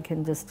brahmachari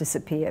can just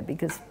disappear,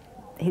 because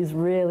he's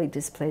really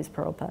displeased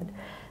Prabhupada.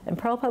 And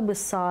Prabhupada was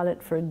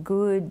silent for a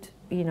good,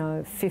 you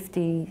know,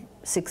 50,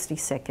 60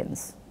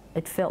 seconds.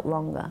 It felt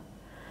longer.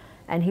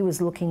 And he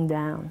was looking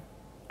down.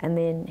 And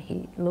then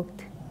he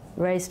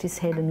raised his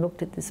head and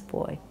looked at this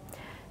boy.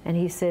 And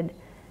he said,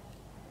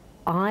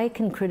 I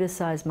can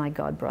criticize my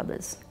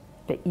godbrothers,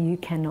 but you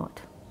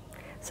cannot.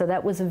 So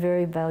that was a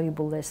very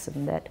valuable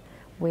lesson, that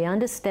we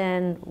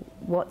understand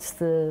what's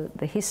the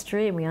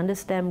history and we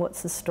understand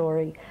what's the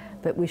story,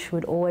 but we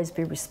should always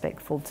be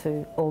respectful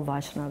to all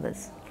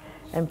Vaishnavas.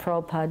 And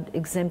Prabhupada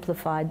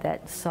exemplified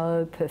that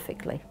so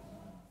perfectly.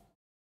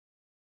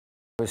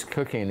 I was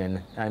cooking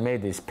and I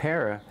made these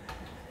para.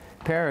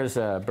 Para is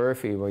a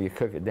burfi where you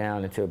cook it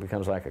down until it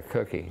becomes like a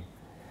cookie.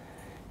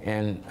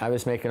 And I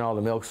was making all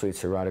the milk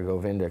sweets of Radha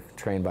Govinda,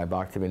 trained by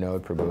Bhaktivinoda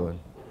Prabhu. And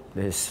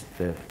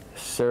the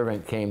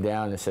servant came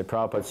down and said,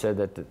 Prabhupada said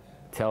that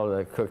tell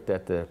the cook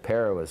that the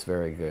para was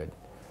very good.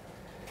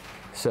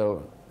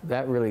 So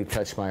that really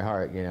touched my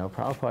heart, you know.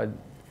 Prabhupada,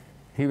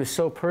 he was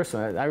so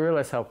personal. I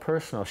realized how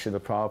personal Srila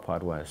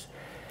Prabhupada was.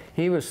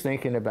 He was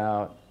thinking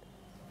about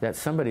that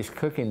somebody's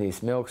cooking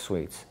these milk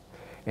sweets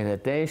and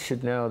that they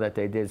should know that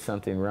they did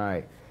something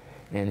right.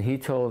 And he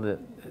told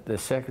the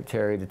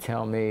secretary to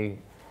tell me,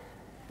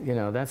 you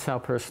know, that's how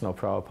personal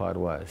Prabhupada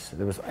was.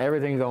 There was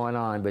everything going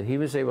on, but he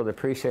was able to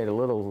appreciate a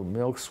little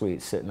milk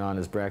sweet sitting on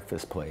his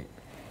breakfast plate,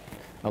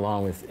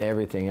 along with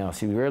everything else.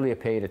 He really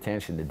paid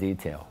attention to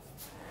detail.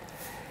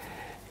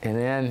 And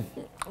then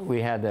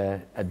we had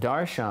a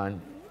darshan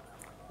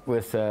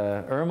with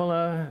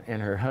Urmila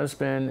and her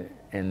husband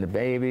and the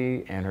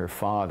baby and her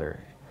father.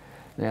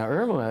 Now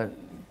Urmila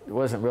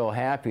wasn't real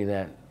happy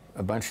that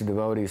a bunch of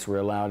devotees were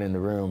allowed in the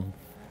room,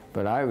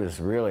 but I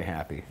was really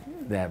happy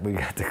that we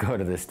got to go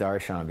to this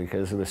darshan,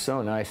 because it was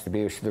so nice to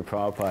be with Srila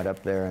Prabhupada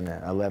up there on the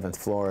 11th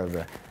floor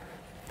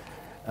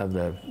of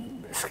the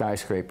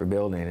skyscraper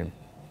building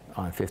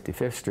on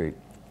 55th Street.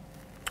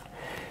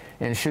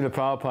 And Srila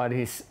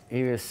Prabhupada,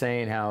 he was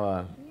saying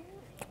how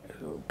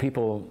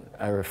people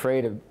are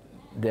afraid of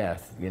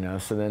death, you know,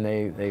 so then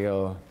they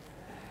go,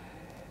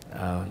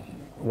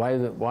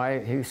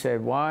 he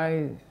said,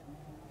 why,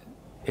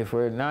 if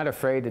we're not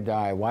afraid to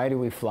die, why do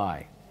we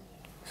fly?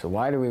 So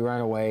why do we run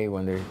away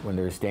when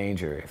there's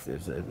danger?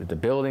 If the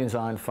building's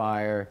on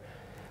fire,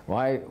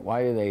 why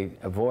do they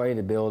avoid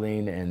the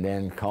building and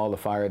then call the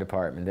fire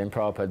department? Then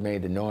Prabhupada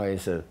made the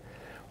noise of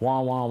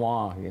wah, wah,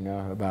 wah, you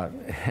know, about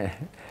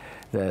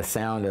the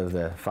sound of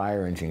the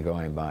fire engine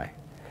going by.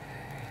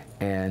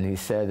 And he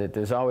said that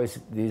there's always,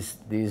 these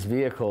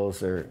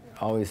vehicles are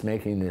always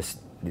making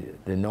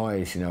the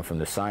noise, you know, from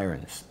the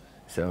sirens,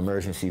 so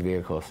emergency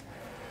vehicles.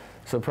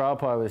 So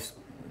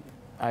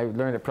I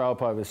learned that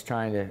Prabhupada was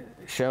trying to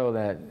show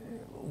that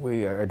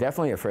we are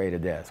definitely afraid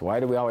of death. Why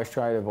do we always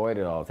try to avoid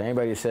it all? If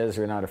anybody who says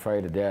they're not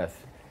afraid of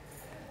death,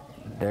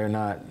 they're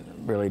not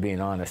really being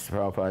honest.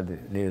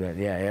 Prabhupada knew that,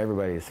 yeah,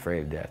 everybody is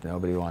afraid of death.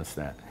 Nobody wants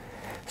that.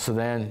 So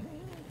then,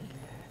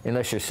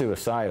 unless you're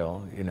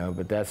suicidal, you know,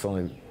 but that's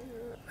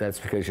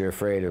because you're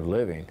afraid of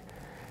living.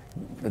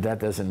 But that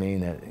doesn't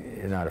mean that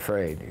you're not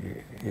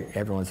afraid.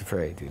 Everyone's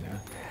afraid, you know.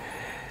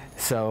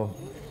 So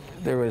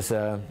there was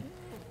a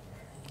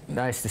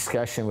nice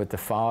discussion with the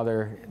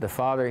father. The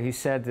father, he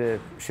said to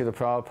Srila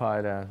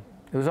Prabhupada,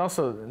 it was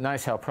also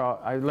nice how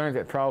I learned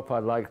that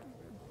Prabhupada liked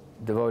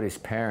devotees'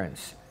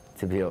 parents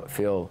to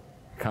feel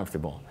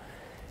comfortable.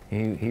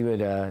 He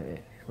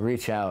would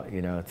reach out,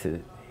 you know,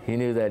 he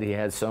knew that he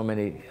had so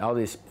many, all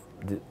these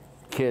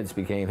kids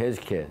became his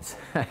kids.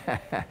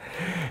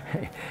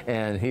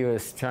 And he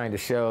was trying to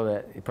show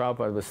that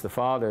Prabhupada was the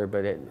father,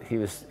 but he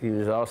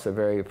was also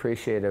very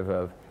appreciative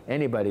of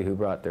anybody who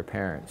brought their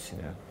parents,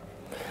 you know.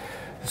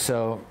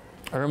 So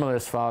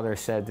Urmila's father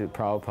said to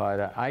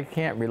Prabhupada, I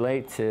can't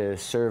relate to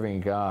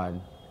serving God.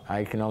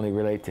 I can only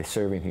relate to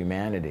serving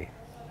humanity.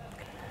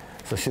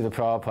 So Srila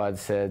Prabhupada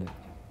said,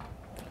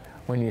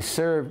 when you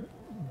serve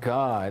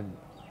God,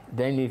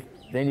 then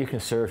you can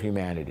serve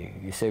humanity.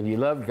 You say, if you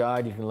love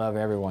God, you can love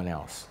everyone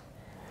else.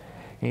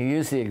 And he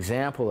used the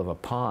example of a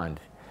pond.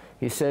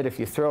 He said, if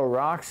you throw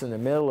rocks in the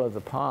middle of the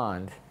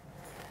pond,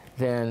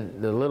 then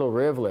the little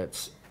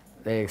rivulets,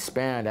 they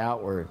expand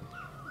outward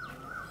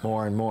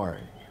more and more.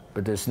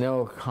 But there's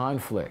no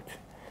conflict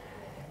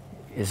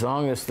as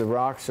long as the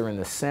rocks are in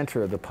the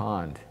center of the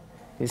pond.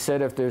 He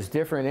said if there's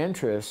different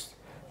interests,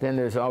 then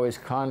there's always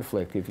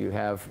conflict. If you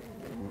have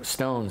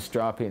stones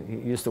dropping, he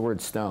used the word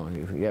stone,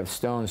 if you have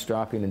stones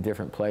dropping in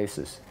different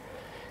places.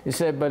 He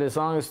said, but as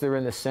long as they're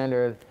in the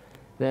center,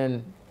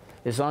 then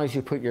as long as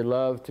you put your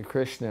love to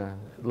Krishna,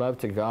 love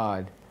to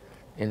God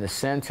in the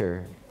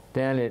center,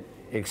 then it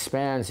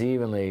expands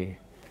evenly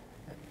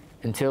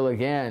until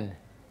again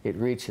it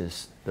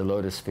reaches the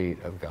lotus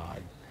feet of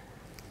God.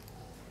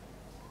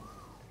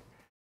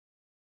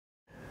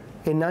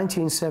 In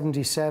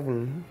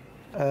 1977,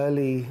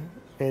 early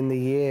in the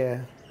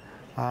year,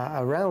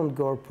 around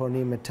Gaur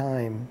Purnima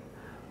time,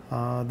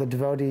 the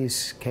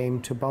devotees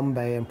came to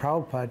Bombay and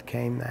Prabhupada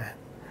came there.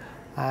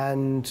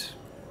 And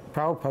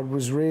Prabhupada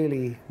was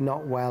really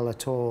not well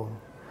at all.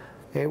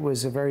 It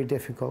was a very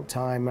difficult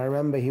time. I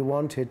remember he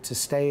wanted to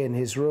stay in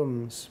his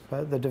rooms,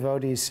 but the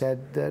devotees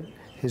said that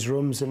his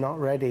rooms are not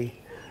ready.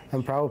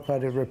 And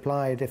Prabhupada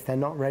replied, if they're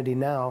not ready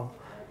now,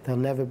 they'll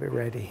never be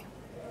ready.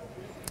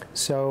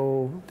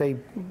 So they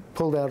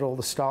pulled out all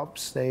the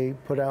stops, they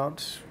put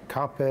out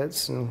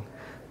carpets and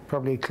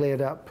probably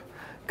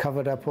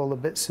covered up all the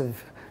bits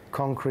of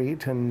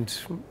concrete and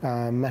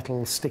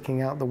metal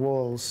sticking out the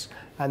walls,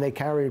 and they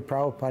carried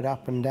Prabhupada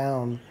up and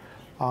down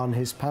on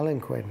his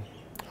palanquin.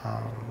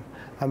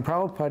 And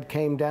Prabhupada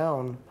came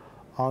down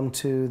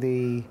onto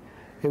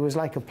it was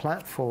like a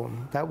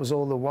platform. That was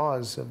all there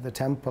was of the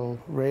temple,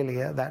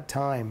 really, at that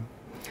time.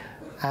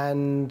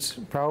 And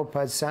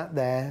Prabhupada sat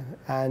there,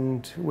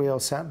 and we all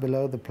sat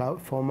below the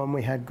platform, and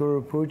we had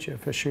Guru Puja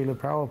for Srila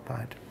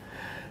Prabhupada.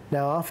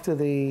 Now, after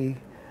the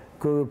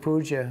Guru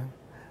Puja,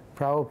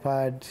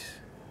 Prabhupada,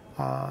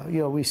 you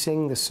know, we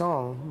sing the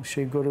song,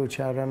 Shri Guru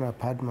Charana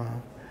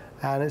Padma,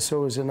 and it's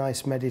always a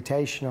nice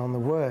meditation on the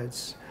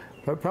words.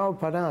 But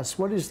Prabhupada asked,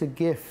 what is the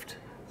gift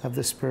of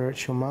the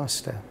spiritual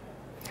master?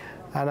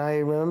 And I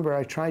remember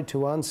I tried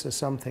to answer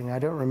something. I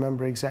don't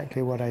remember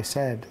exactly what I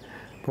said,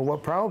 but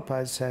what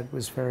Prabhupada said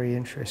was very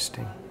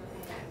interesting.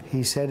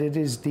 He said it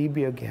is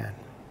Dibya-gyan.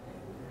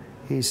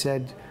 He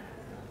said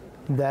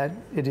that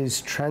it is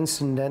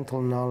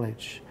transcendental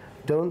knowledge.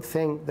 Don't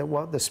think that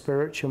what the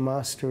spiritual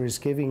master is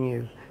giving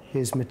you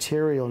is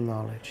material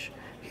knowledge.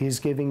 He's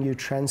giving you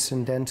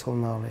transcendental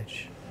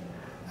knowledge.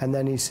 And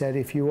then he said,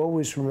 if you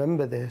always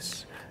remember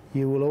this,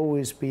 you will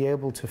always be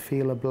able to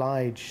feel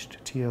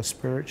obliged to your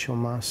spiritual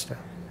master.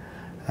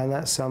 And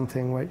that's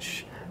something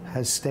which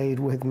has stayed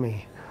with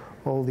me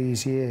all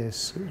these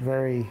years,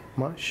 very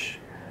much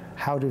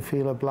how to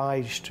feel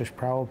obliged to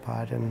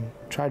Prabhupada and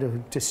try to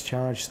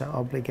discharge that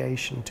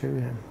obligation to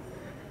him.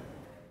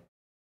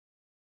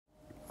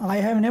 I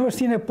have never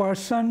seen a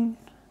person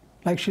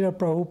like Srila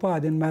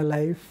Prabhupada in my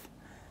life,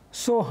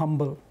 so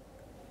humble.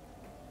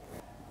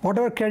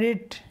 Whatever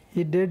credit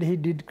he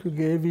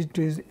gave it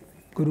to his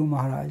Guru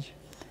Maharaj.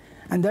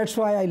 And that's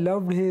why I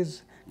loved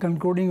his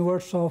concluding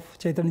words of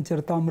Chaitanya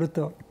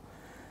Charitamrita,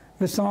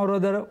 which somehow or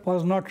other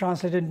was not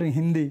translated into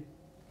Hindi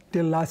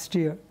till last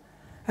year.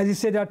 As he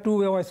said, there are two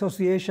ways of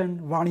association,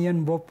 Vani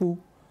and Bapu.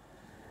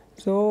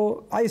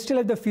 So I still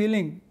have the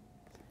feeling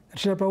that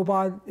Srila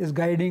Prabhupada is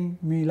guiding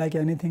me like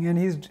anything, and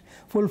he's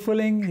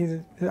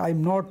fulfilling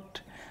I'm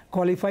not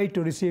qualified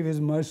to receive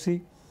his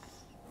mercy,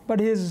 but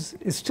he was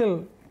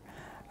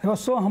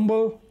so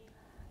humble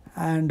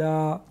and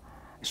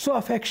so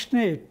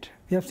affectionate.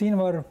 We have seen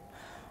our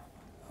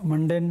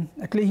mundane.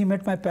 Actually, he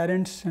met my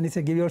parents and he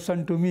said, "Give your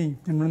son to me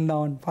in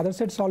Vrindavan." Father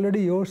said, "It's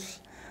already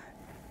yours.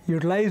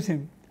 Utilize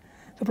him."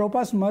 So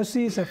Prabhupada's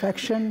mercy, his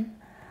affection.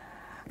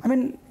 I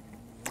mean,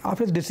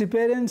 after his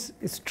disappearance,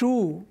 it's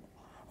true,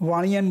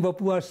 Vani and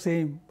Bapu are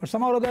same, but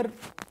somehow or other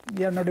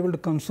we are not able to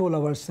console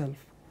ourselves.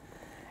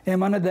 Now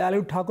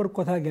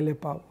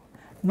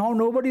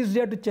nobody is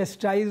there to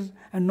chastise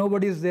and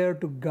nobody is there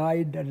to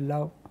guide and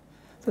love.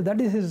 So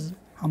that is his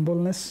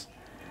humbleness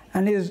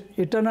and his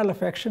eternal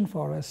affection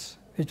for us,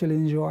 which we'll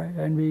enjoy.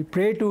 And we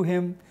pray to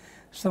him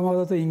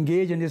somehow to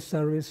engage in his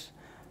service,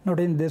 not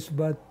in this,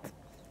 but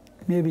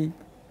maybe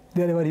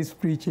wherever he's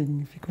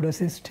preaching, if we could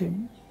assist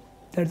him.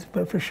 That's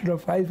perfection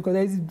of life, because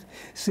as he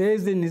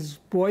says in his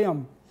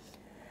poem,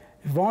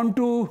 if you want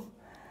to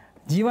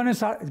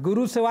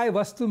Guru sevai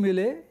vastu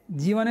mile,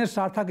 jivane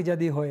sarthak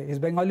jadi hoye. His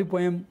Bengali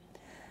poem,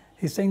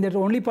 he's saying that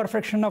only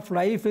perfection of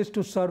life is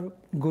to serve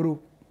Guru.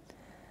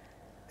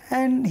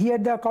 And he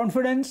had the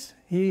confidence,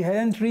 he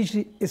hadn't reached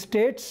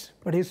estates,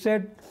 but he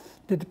said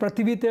that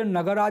Prathivite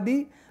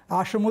Nagaradi,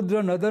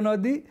 Ashamudra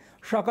Nadanadi,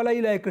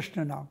 Shakalailai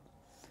Krishna Nam.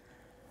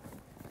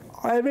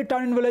 Every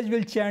town and village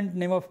will chant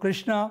name of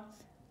Krishna.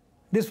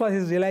 This was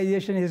his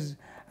realization, his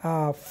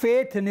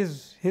faith in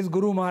his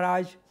Guru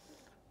Maharaj,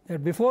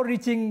 that before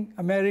reaching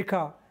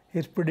America,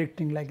 he's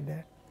predicting like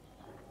that.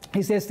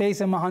 He says,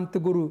 "Says a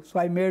Mahanta Guru." So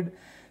I made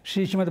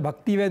Sri Srimad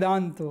Bhakti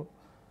Vedanta,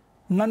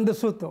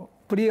 Nandasuto,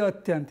 Priya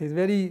Atyant. He's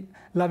very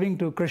loving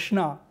to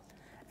Krishna.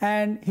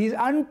 And he's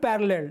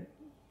unparalleled.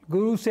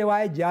 Guru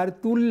Sevai Jar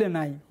Tulya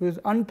Nai, who is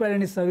unparalleled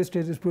in his service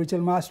to his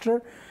spiritual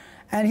master.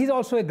 And he's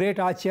also a great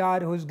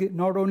Acharya who is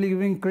not only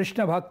giving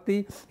Krishna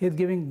Bhakti, he's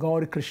giving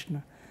Gaur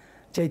Krishna,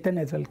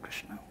 Chaitanya as well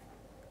Krishna.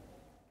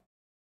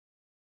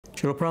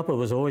 Srila Prabhupada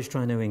was always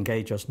trying to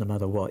engage us no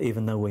matter what,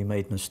 even though we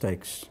made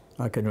mistakes.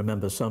 I can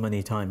remember so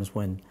many times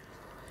when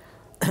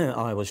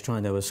I was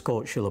trying to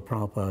escort Srila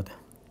Prabhupada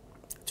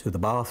to the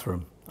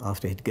bathroom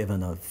after he'd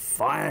given a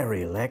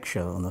fiery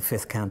lecture on the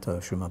 5th canto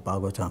of Srimad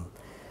Bhagavatam.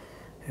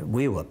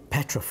 We were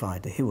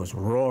petrified. He was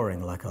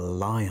roaring like a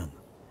lion.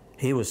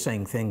 He was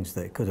saying things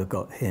that could have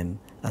got him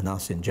and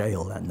us in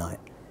jail that night.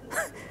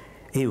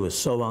 He was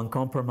so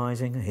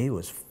uncompromising. He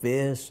was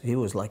fierce. He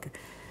was like,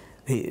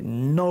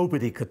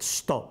 nobody could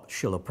stop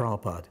Srila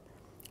Prabhupada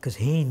because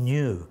he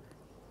knew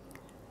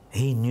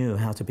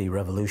how to be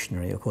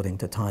revolutionary according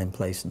to time,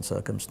 place, and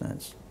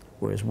circumstance,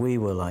 whereas we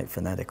were like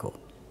fanatical.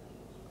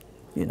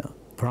 You know,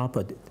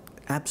 Prabhupada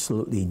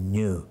absolutely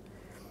knew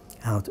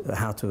how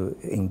to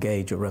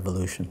engage a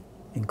revolution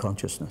in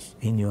consciousness.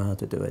 He knew how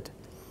to do it.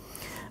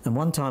 And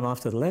one time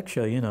after the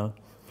lecture, you know,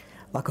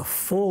 like a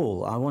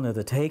fool, I wanted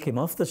to take him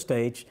off the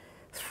stage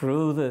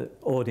through the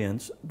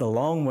audience, the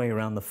long way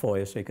around the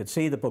foyer, so he could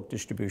see the book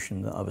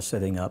distribution that I was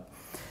setting up.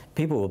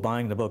 People were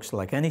buying the books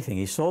like anything.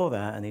 He saw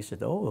that and he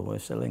said, "Oh, we're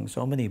selling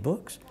so many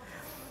books."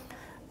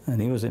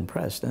 And he was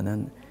impressed. And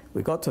then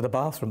we got to the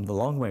bathroom the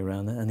long way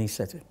around, and he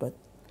said, "But,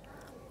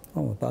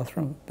 oh, the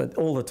bathroom." But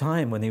all the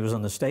time when he was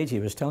on the stage, he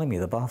was telling me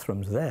the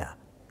bathroom's there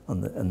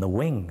on the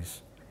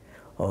wings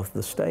of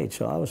the stage.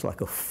 So I was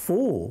like a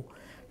fool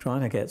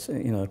trying to get,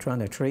 you know, trying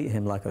to treat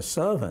him like a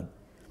servant,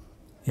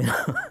 you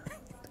know.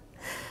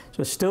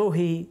 So still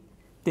he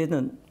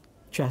didn't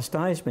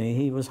chastise me.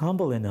 He was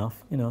humble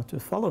enough, you know, to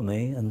follow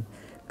me and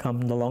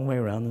come the long way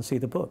around and see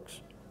the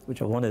books,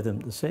 which I wanted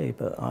him to see,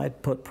 but I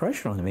put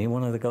pressure on him. He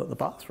wanted to go to the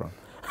bathroom.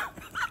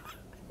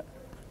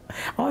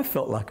 I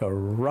felt like a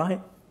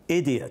right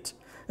idiot.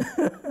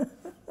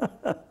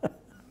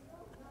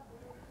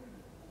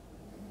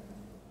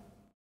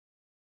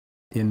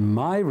 In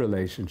my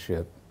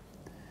relationship,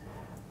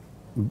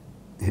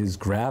 his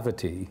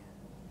gravity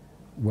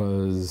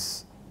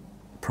was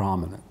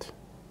prominent.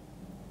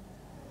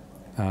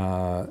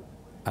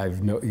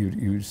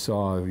 You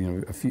saw, you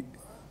know,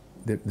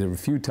 there were a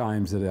few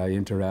times that I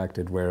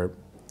interacted where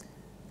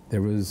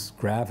there was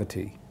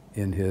gravity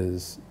in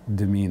his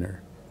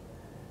demeanor,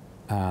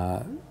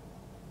 and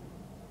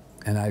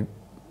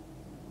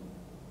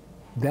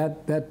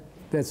that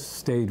that's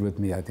stayed with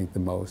me, I think, the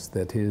most,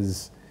 that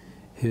his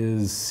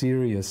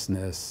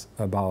seriousness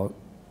about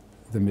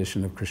the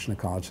mission of Krishna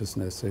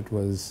consciousness, it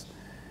was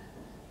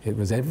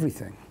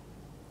everything.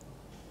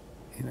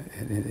 You know,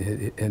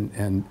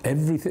 and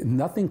everything,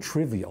 nothing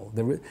trivial.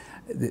 There was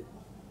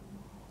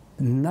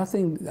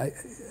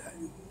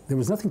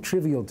nothing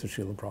trivial to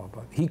Srila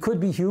Prabhupada. He could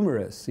be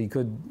humorous. He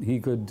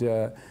could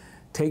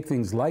take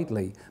things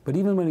lightly. But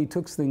even when he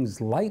took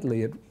things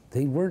lightly,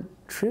 they weren't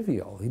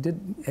trivial.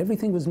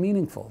 Everything was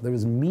meaningful. There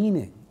was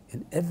meaning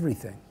in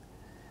everything.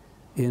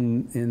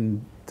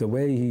 In the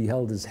way he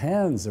held his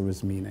hands, there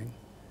was meaning.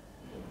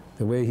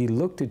 The way he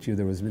looked at you,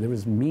 there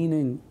was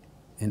meaning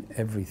in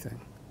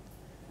everything.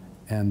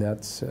 And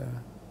that's, I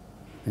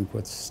think,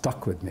 what's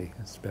stuck with me,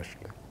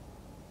 especially.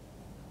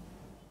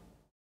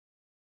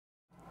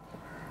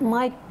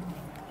 My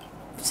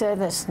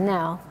service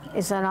now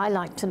is that I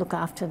like to look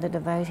after the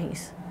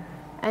devotees.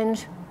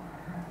 And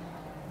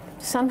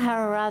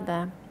somehow or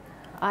other,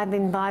 I've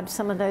imbibed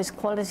some of those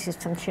qualities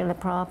from Srila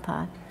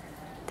Prabhupada,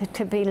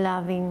 to be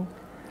loving,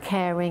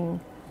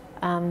 caring,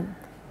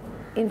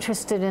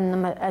 interested in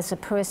them as a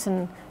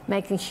person,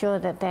 making sure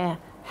that their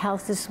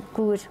health is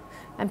good.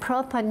 And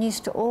Prabhupada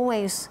used to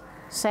always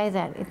say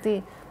that.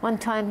 One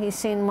time he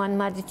seen one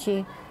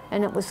Mataji,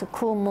 and it was a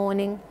cool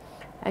morning,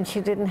 and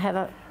she didn't have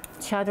a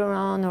chador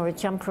on or a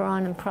jumper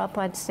on, and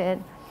Prabhupada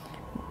said,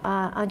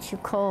 aren't you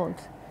cold?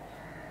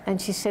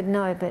 And she said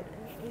no, but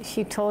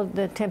she told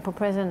the temple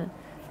president,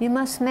 you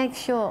must make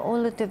sure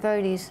all the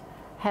devotees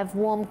have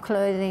warm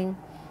clothing.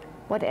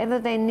 Whatever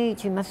they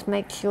need, you must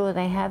make sure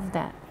they have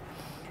that.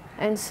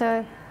 And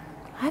so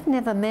I've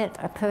never met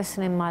a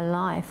person in my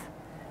life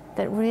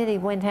that really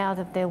went out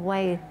of their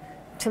way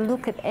to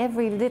look at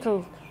every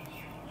little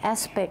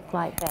aspect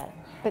like that.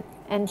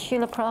 And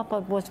Srila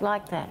Prabhupada was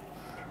like that.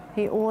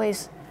 He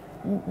always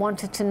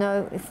wanted to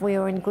know if we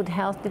were in good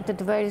health. If the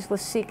devotees were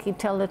sick, he'd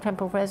tell the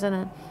temple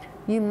president,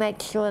 you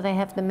make sure they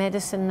have the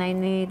medicine they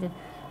need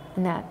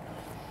and that.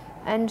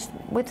 And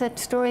with the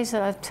stories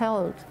that I've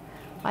told,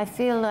 I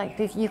feel like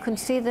you can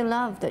see the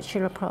love that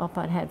Srila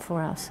Prabhupada had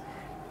for us.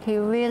 He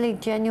really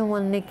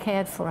genuinely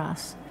cared for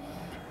us.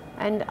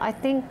 And I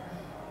think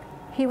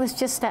he was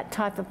just that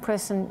type of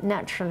person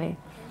naturally.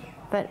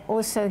 But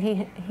also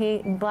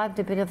he imbibed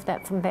a bit of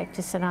that from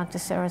Bhaktisiddhanta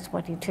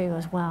Saraswati too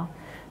as well,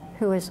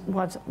 who was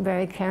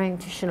very caring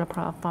to Srila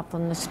Prabhupada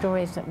from the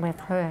stories that we've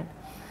heard.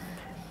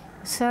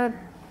 So,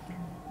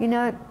 you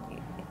know,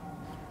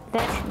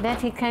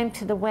 that he came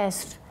to the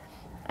West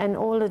and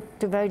all the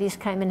devotees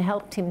came and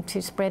helped him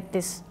to spread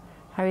this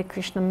Hare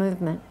Krishna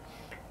movement.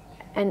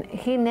 And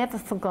he never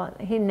forgot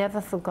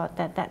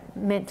that. That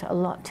meant a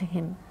lot to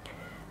him.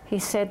 He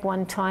said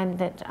one time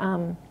that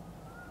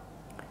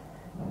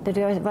the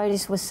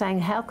devotees were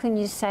saying, how can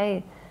you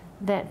say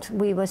that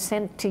we were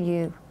sent to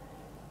you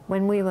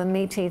when we were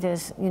meat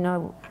eaters, you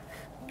know,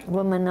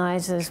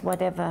 womanizers,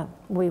 whatever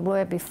we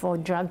were before,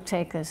 drug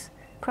takers?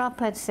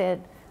 Prabhupada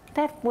said,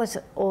 that was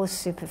all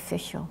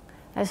superficial.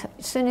 As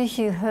soon as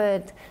you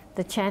heard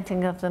the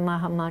chanting of the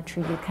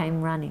Mahamantra, you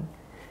came running.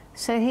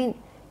 So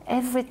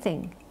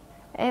everything,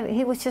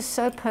 he was just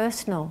so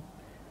personal.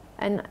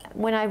 And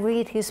when I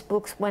read his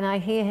books, when I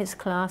hear his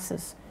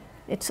classes,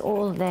 it's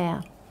all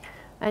there.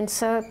 And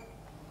so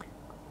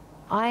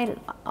I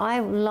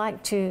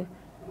like to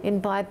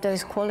imbibe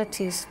those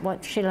qualities,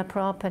 what Srila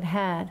Prabhupada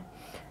had,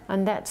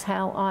 and that's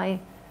how I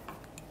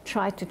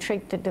try to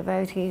treat the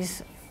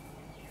devotees.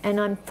 And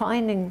I'm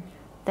finding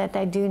that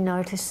they do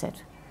notice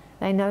it.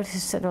 They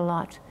notice it a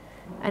lot.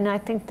 And I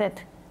think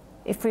that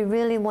if we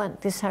really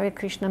want this Hare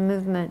Krishna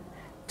movement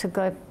to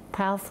go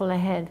powerful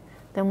ahead,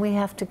 then we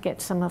have to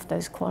get some of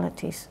those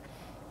qualities.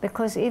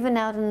 Because even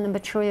out in the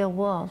material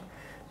world,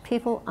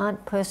 people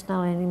aren't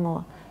personal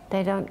anymore.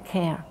 They don't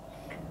care.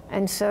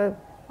 And so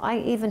I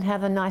even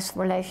have a nice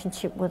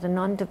relationship with the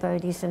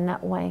non-devotees in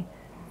that way,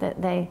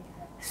 that they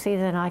see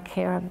that I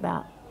care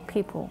about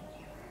people.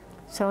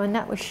 So, and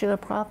that was Srila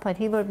Prabhupada.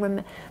 He would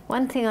remember.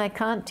 One thing I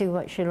can't do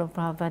what Srila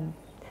Prabhupada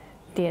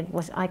did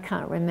was I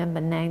can't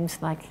remember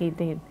names like he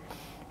did.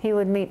 He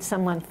would meet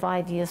someone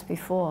 5 years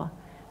before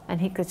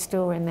and he could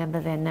still remember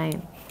their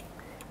name.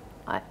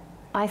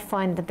 I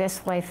find the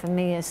best way for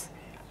me is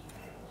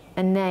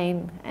a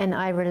name, and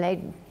I relate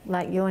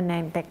like your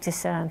name back to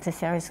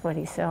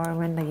Saraswati, so I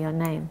remember your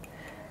name.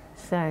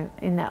 So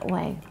in that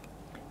way.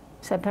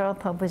 So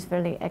Prabhupada was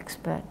really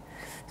expert.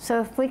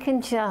 So if we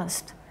can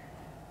just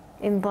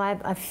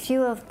imbibe a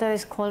few of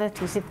those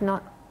qualities, if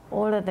not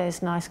all of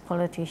those nice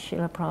qualities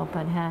Srila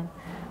Prabhupada had,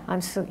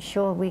 I'm so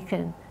sure we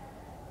can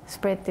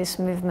spread this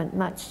movement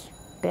much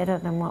better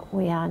than what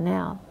we are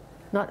now.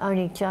 Not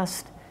only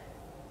just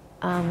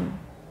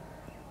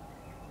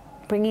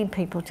bringing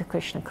people to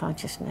Krishna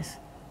consciousness,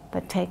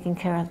 but taking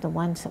care of the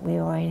ones that we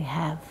already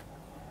have.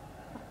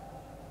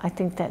 I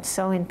think that's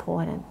so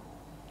important.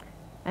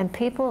 And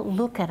people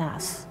look at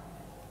us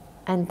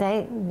and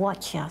they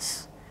watch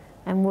us,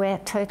 and we're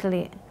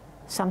totally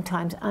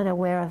sometimes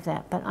unaware of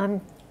that, but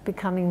I'm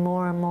becoming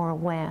more and more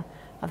aware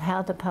of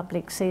how the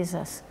public sees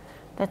us.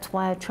 That's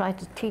why I try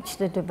to teach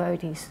the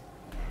devotees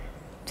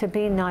to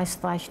be nice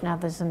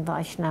Vaishnavas and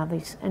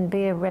Vaishnavis and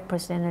be a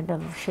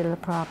representative of Srila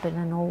Prabhupada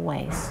in all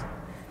ways.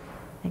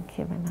 Thank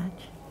you very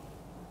much.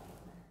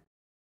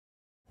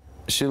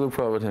 Srila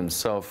Prabhupada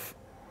himself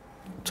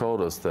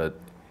told us that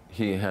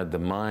he had the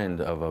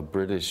mind of a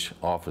British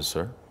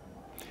officer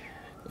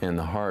and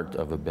the heart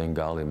of a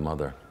Bengali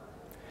mother.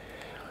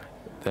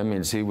 That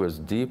means he was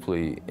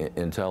deeply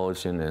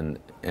intelligent and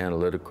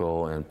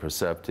analytical and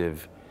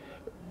perceptive.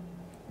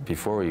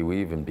 Before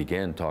we even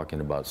began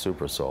talking about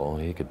Super Soul,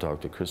 he could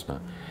talk to Krishna.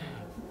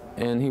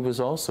 And he was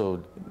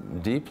also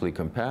deeply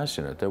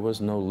compassionate. There was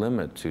no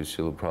limit to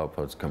Srila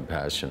Prabhupada's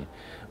compassion.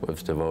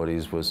 If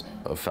devotees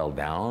fell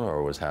down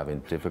or was having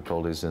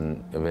difficulties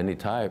of any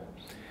type,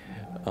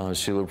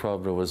 Srila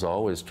Prabhupada was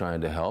always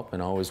trying to help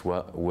and always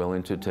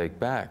willing to take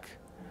back.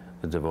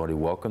 The devotee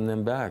welcomed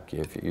them back.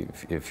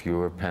 If you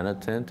were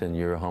penitent and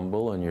you're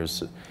humble and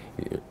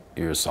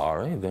you're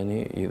sorry, then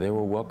they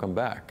were welcome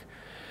back.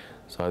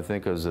 So I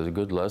think it was a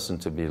good lesson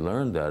to be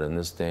learned that in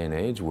this day and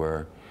age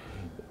where,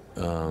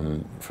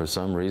 for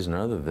some reason or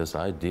other, this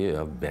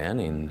idea of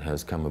banning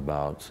has come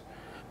about.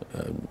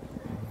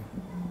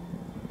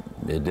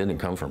 It didn't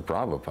come from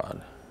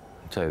Prabhupada.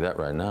 I'll tell you that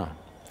right now.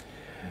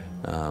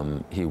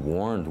 He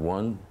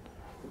warned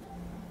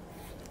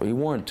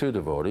two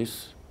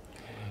devotees.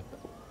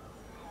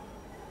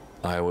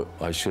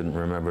 I shouldn't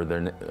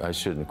remember I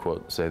shouldn't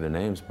say their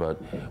names,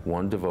 but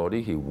one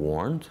devotee he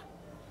warned,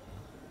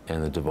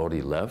 and the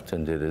devotee left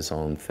and did his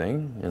own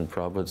thing, and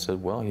Prabhupada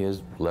said, well, he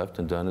has left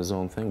and done his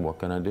own thing, what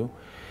can I do?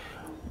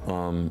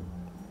 And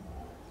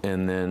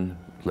then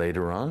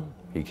later on,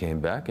 he came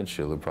back and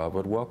Srila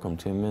Prabhupada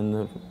welcomed him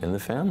in the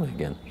family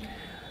again.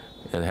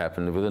 It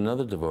happened with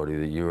another devotee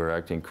that you were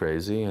acting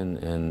crazy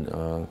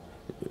and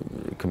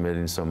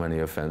committing so many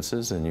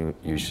offenses, and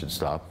you should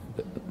stop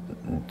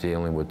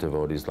dealing with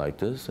devotees like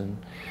this. And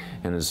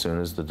as soon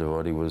as the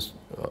devotee was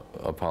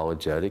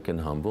apologetic and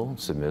humble,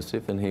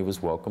 submissive, and he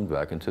was welcomed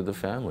back into the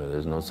family.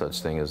 There's no such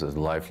thing as a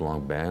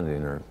lifelong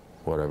banning or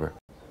whatever.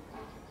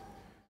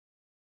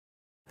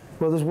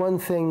 Well, there's one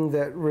thing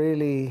that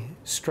really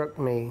struck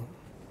me,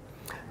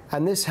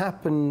 and this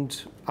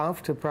happened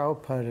after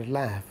Prabhupada had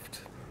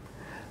left.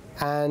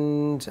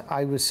 And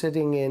I was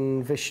sitting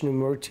in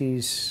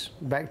Vishnumurti's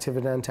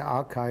Bhaktivedanta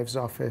Archives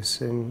office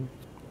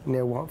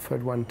near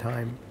Watford one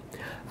time.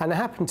 And I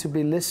happened to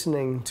be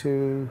listening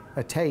to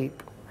a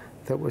tape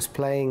that was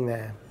playing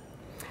there.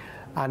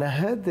 And I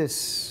heard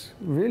this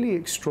really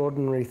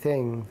extraordinary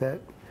thing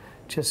that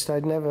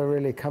I'd never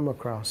really come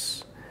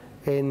across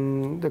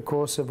in the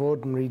course of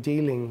ordinary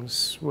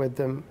dealings with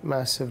the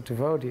mass of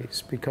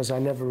devotees, because I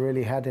never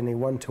really had any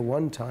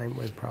one-to-one time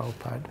with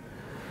Prabhupada.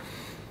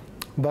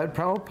 But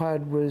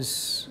Prabhupada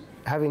was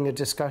having a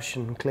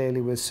discussion clearly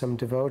with some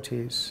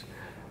devotees.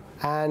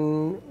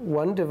 And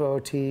one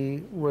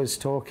devotee was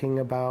talking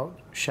about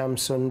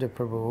Shamsundar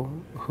Prabhu,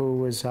 who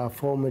was our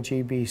former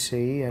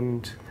GBC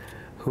and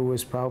who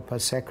was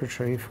Prabhupada's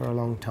secretary for a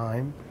long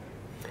time.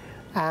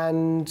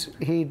 And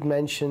he'd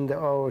mentioned that,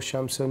 oh,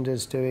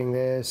 Shamsundar's doing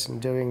this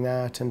and doing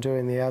that and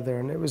doing the other.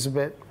 And it was a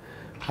bit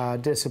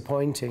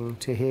disappointing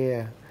to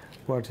hear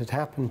what had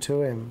happened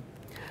to him.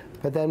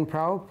 But then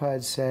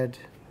Prabhupada said,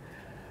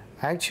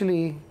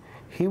 actually,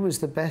 he was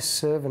the best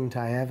servant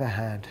I ever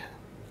had.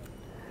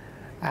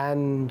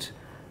 And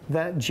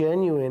that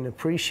genuine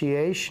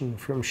appreciation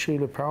from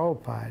Srila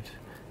Prabhupada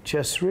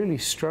just really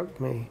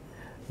struck me,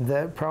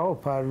 that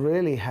Prabhupada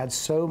really had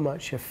so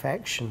much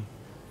affection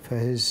for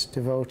his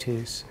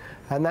devotees.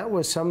 And that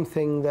was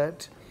something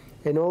that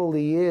in all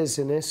the years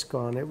in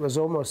ISKCON, it was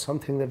almost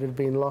something that had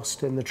been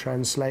lost in the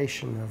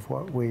translation of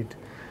what we'd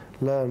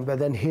learned. But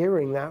then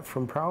hearing that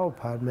from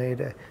Prabhupada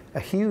made a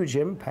huge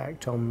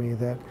impact on me,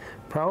 that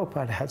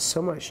Prabhupada had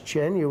so much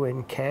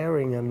genuine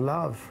caring and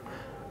love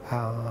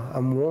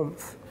and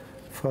warmth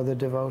for the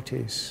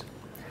devotees,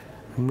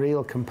 and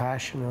real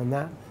compassion, and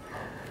that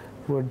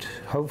would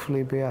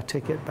hopefully be our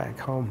ticket back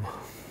home.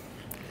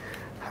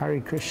 Hare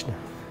Krishna.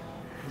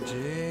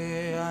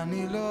 Jai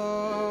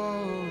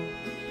Anilo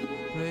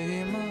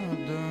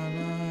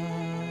Premadana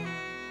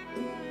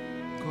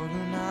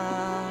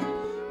Karuna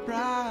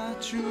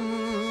Prachu.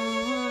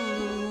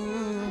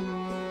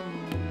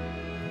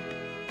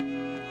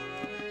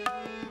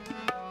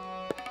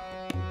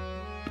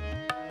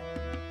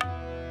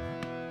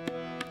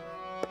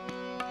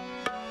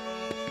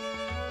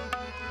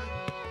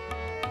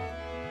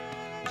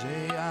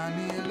 Jai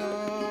Anilo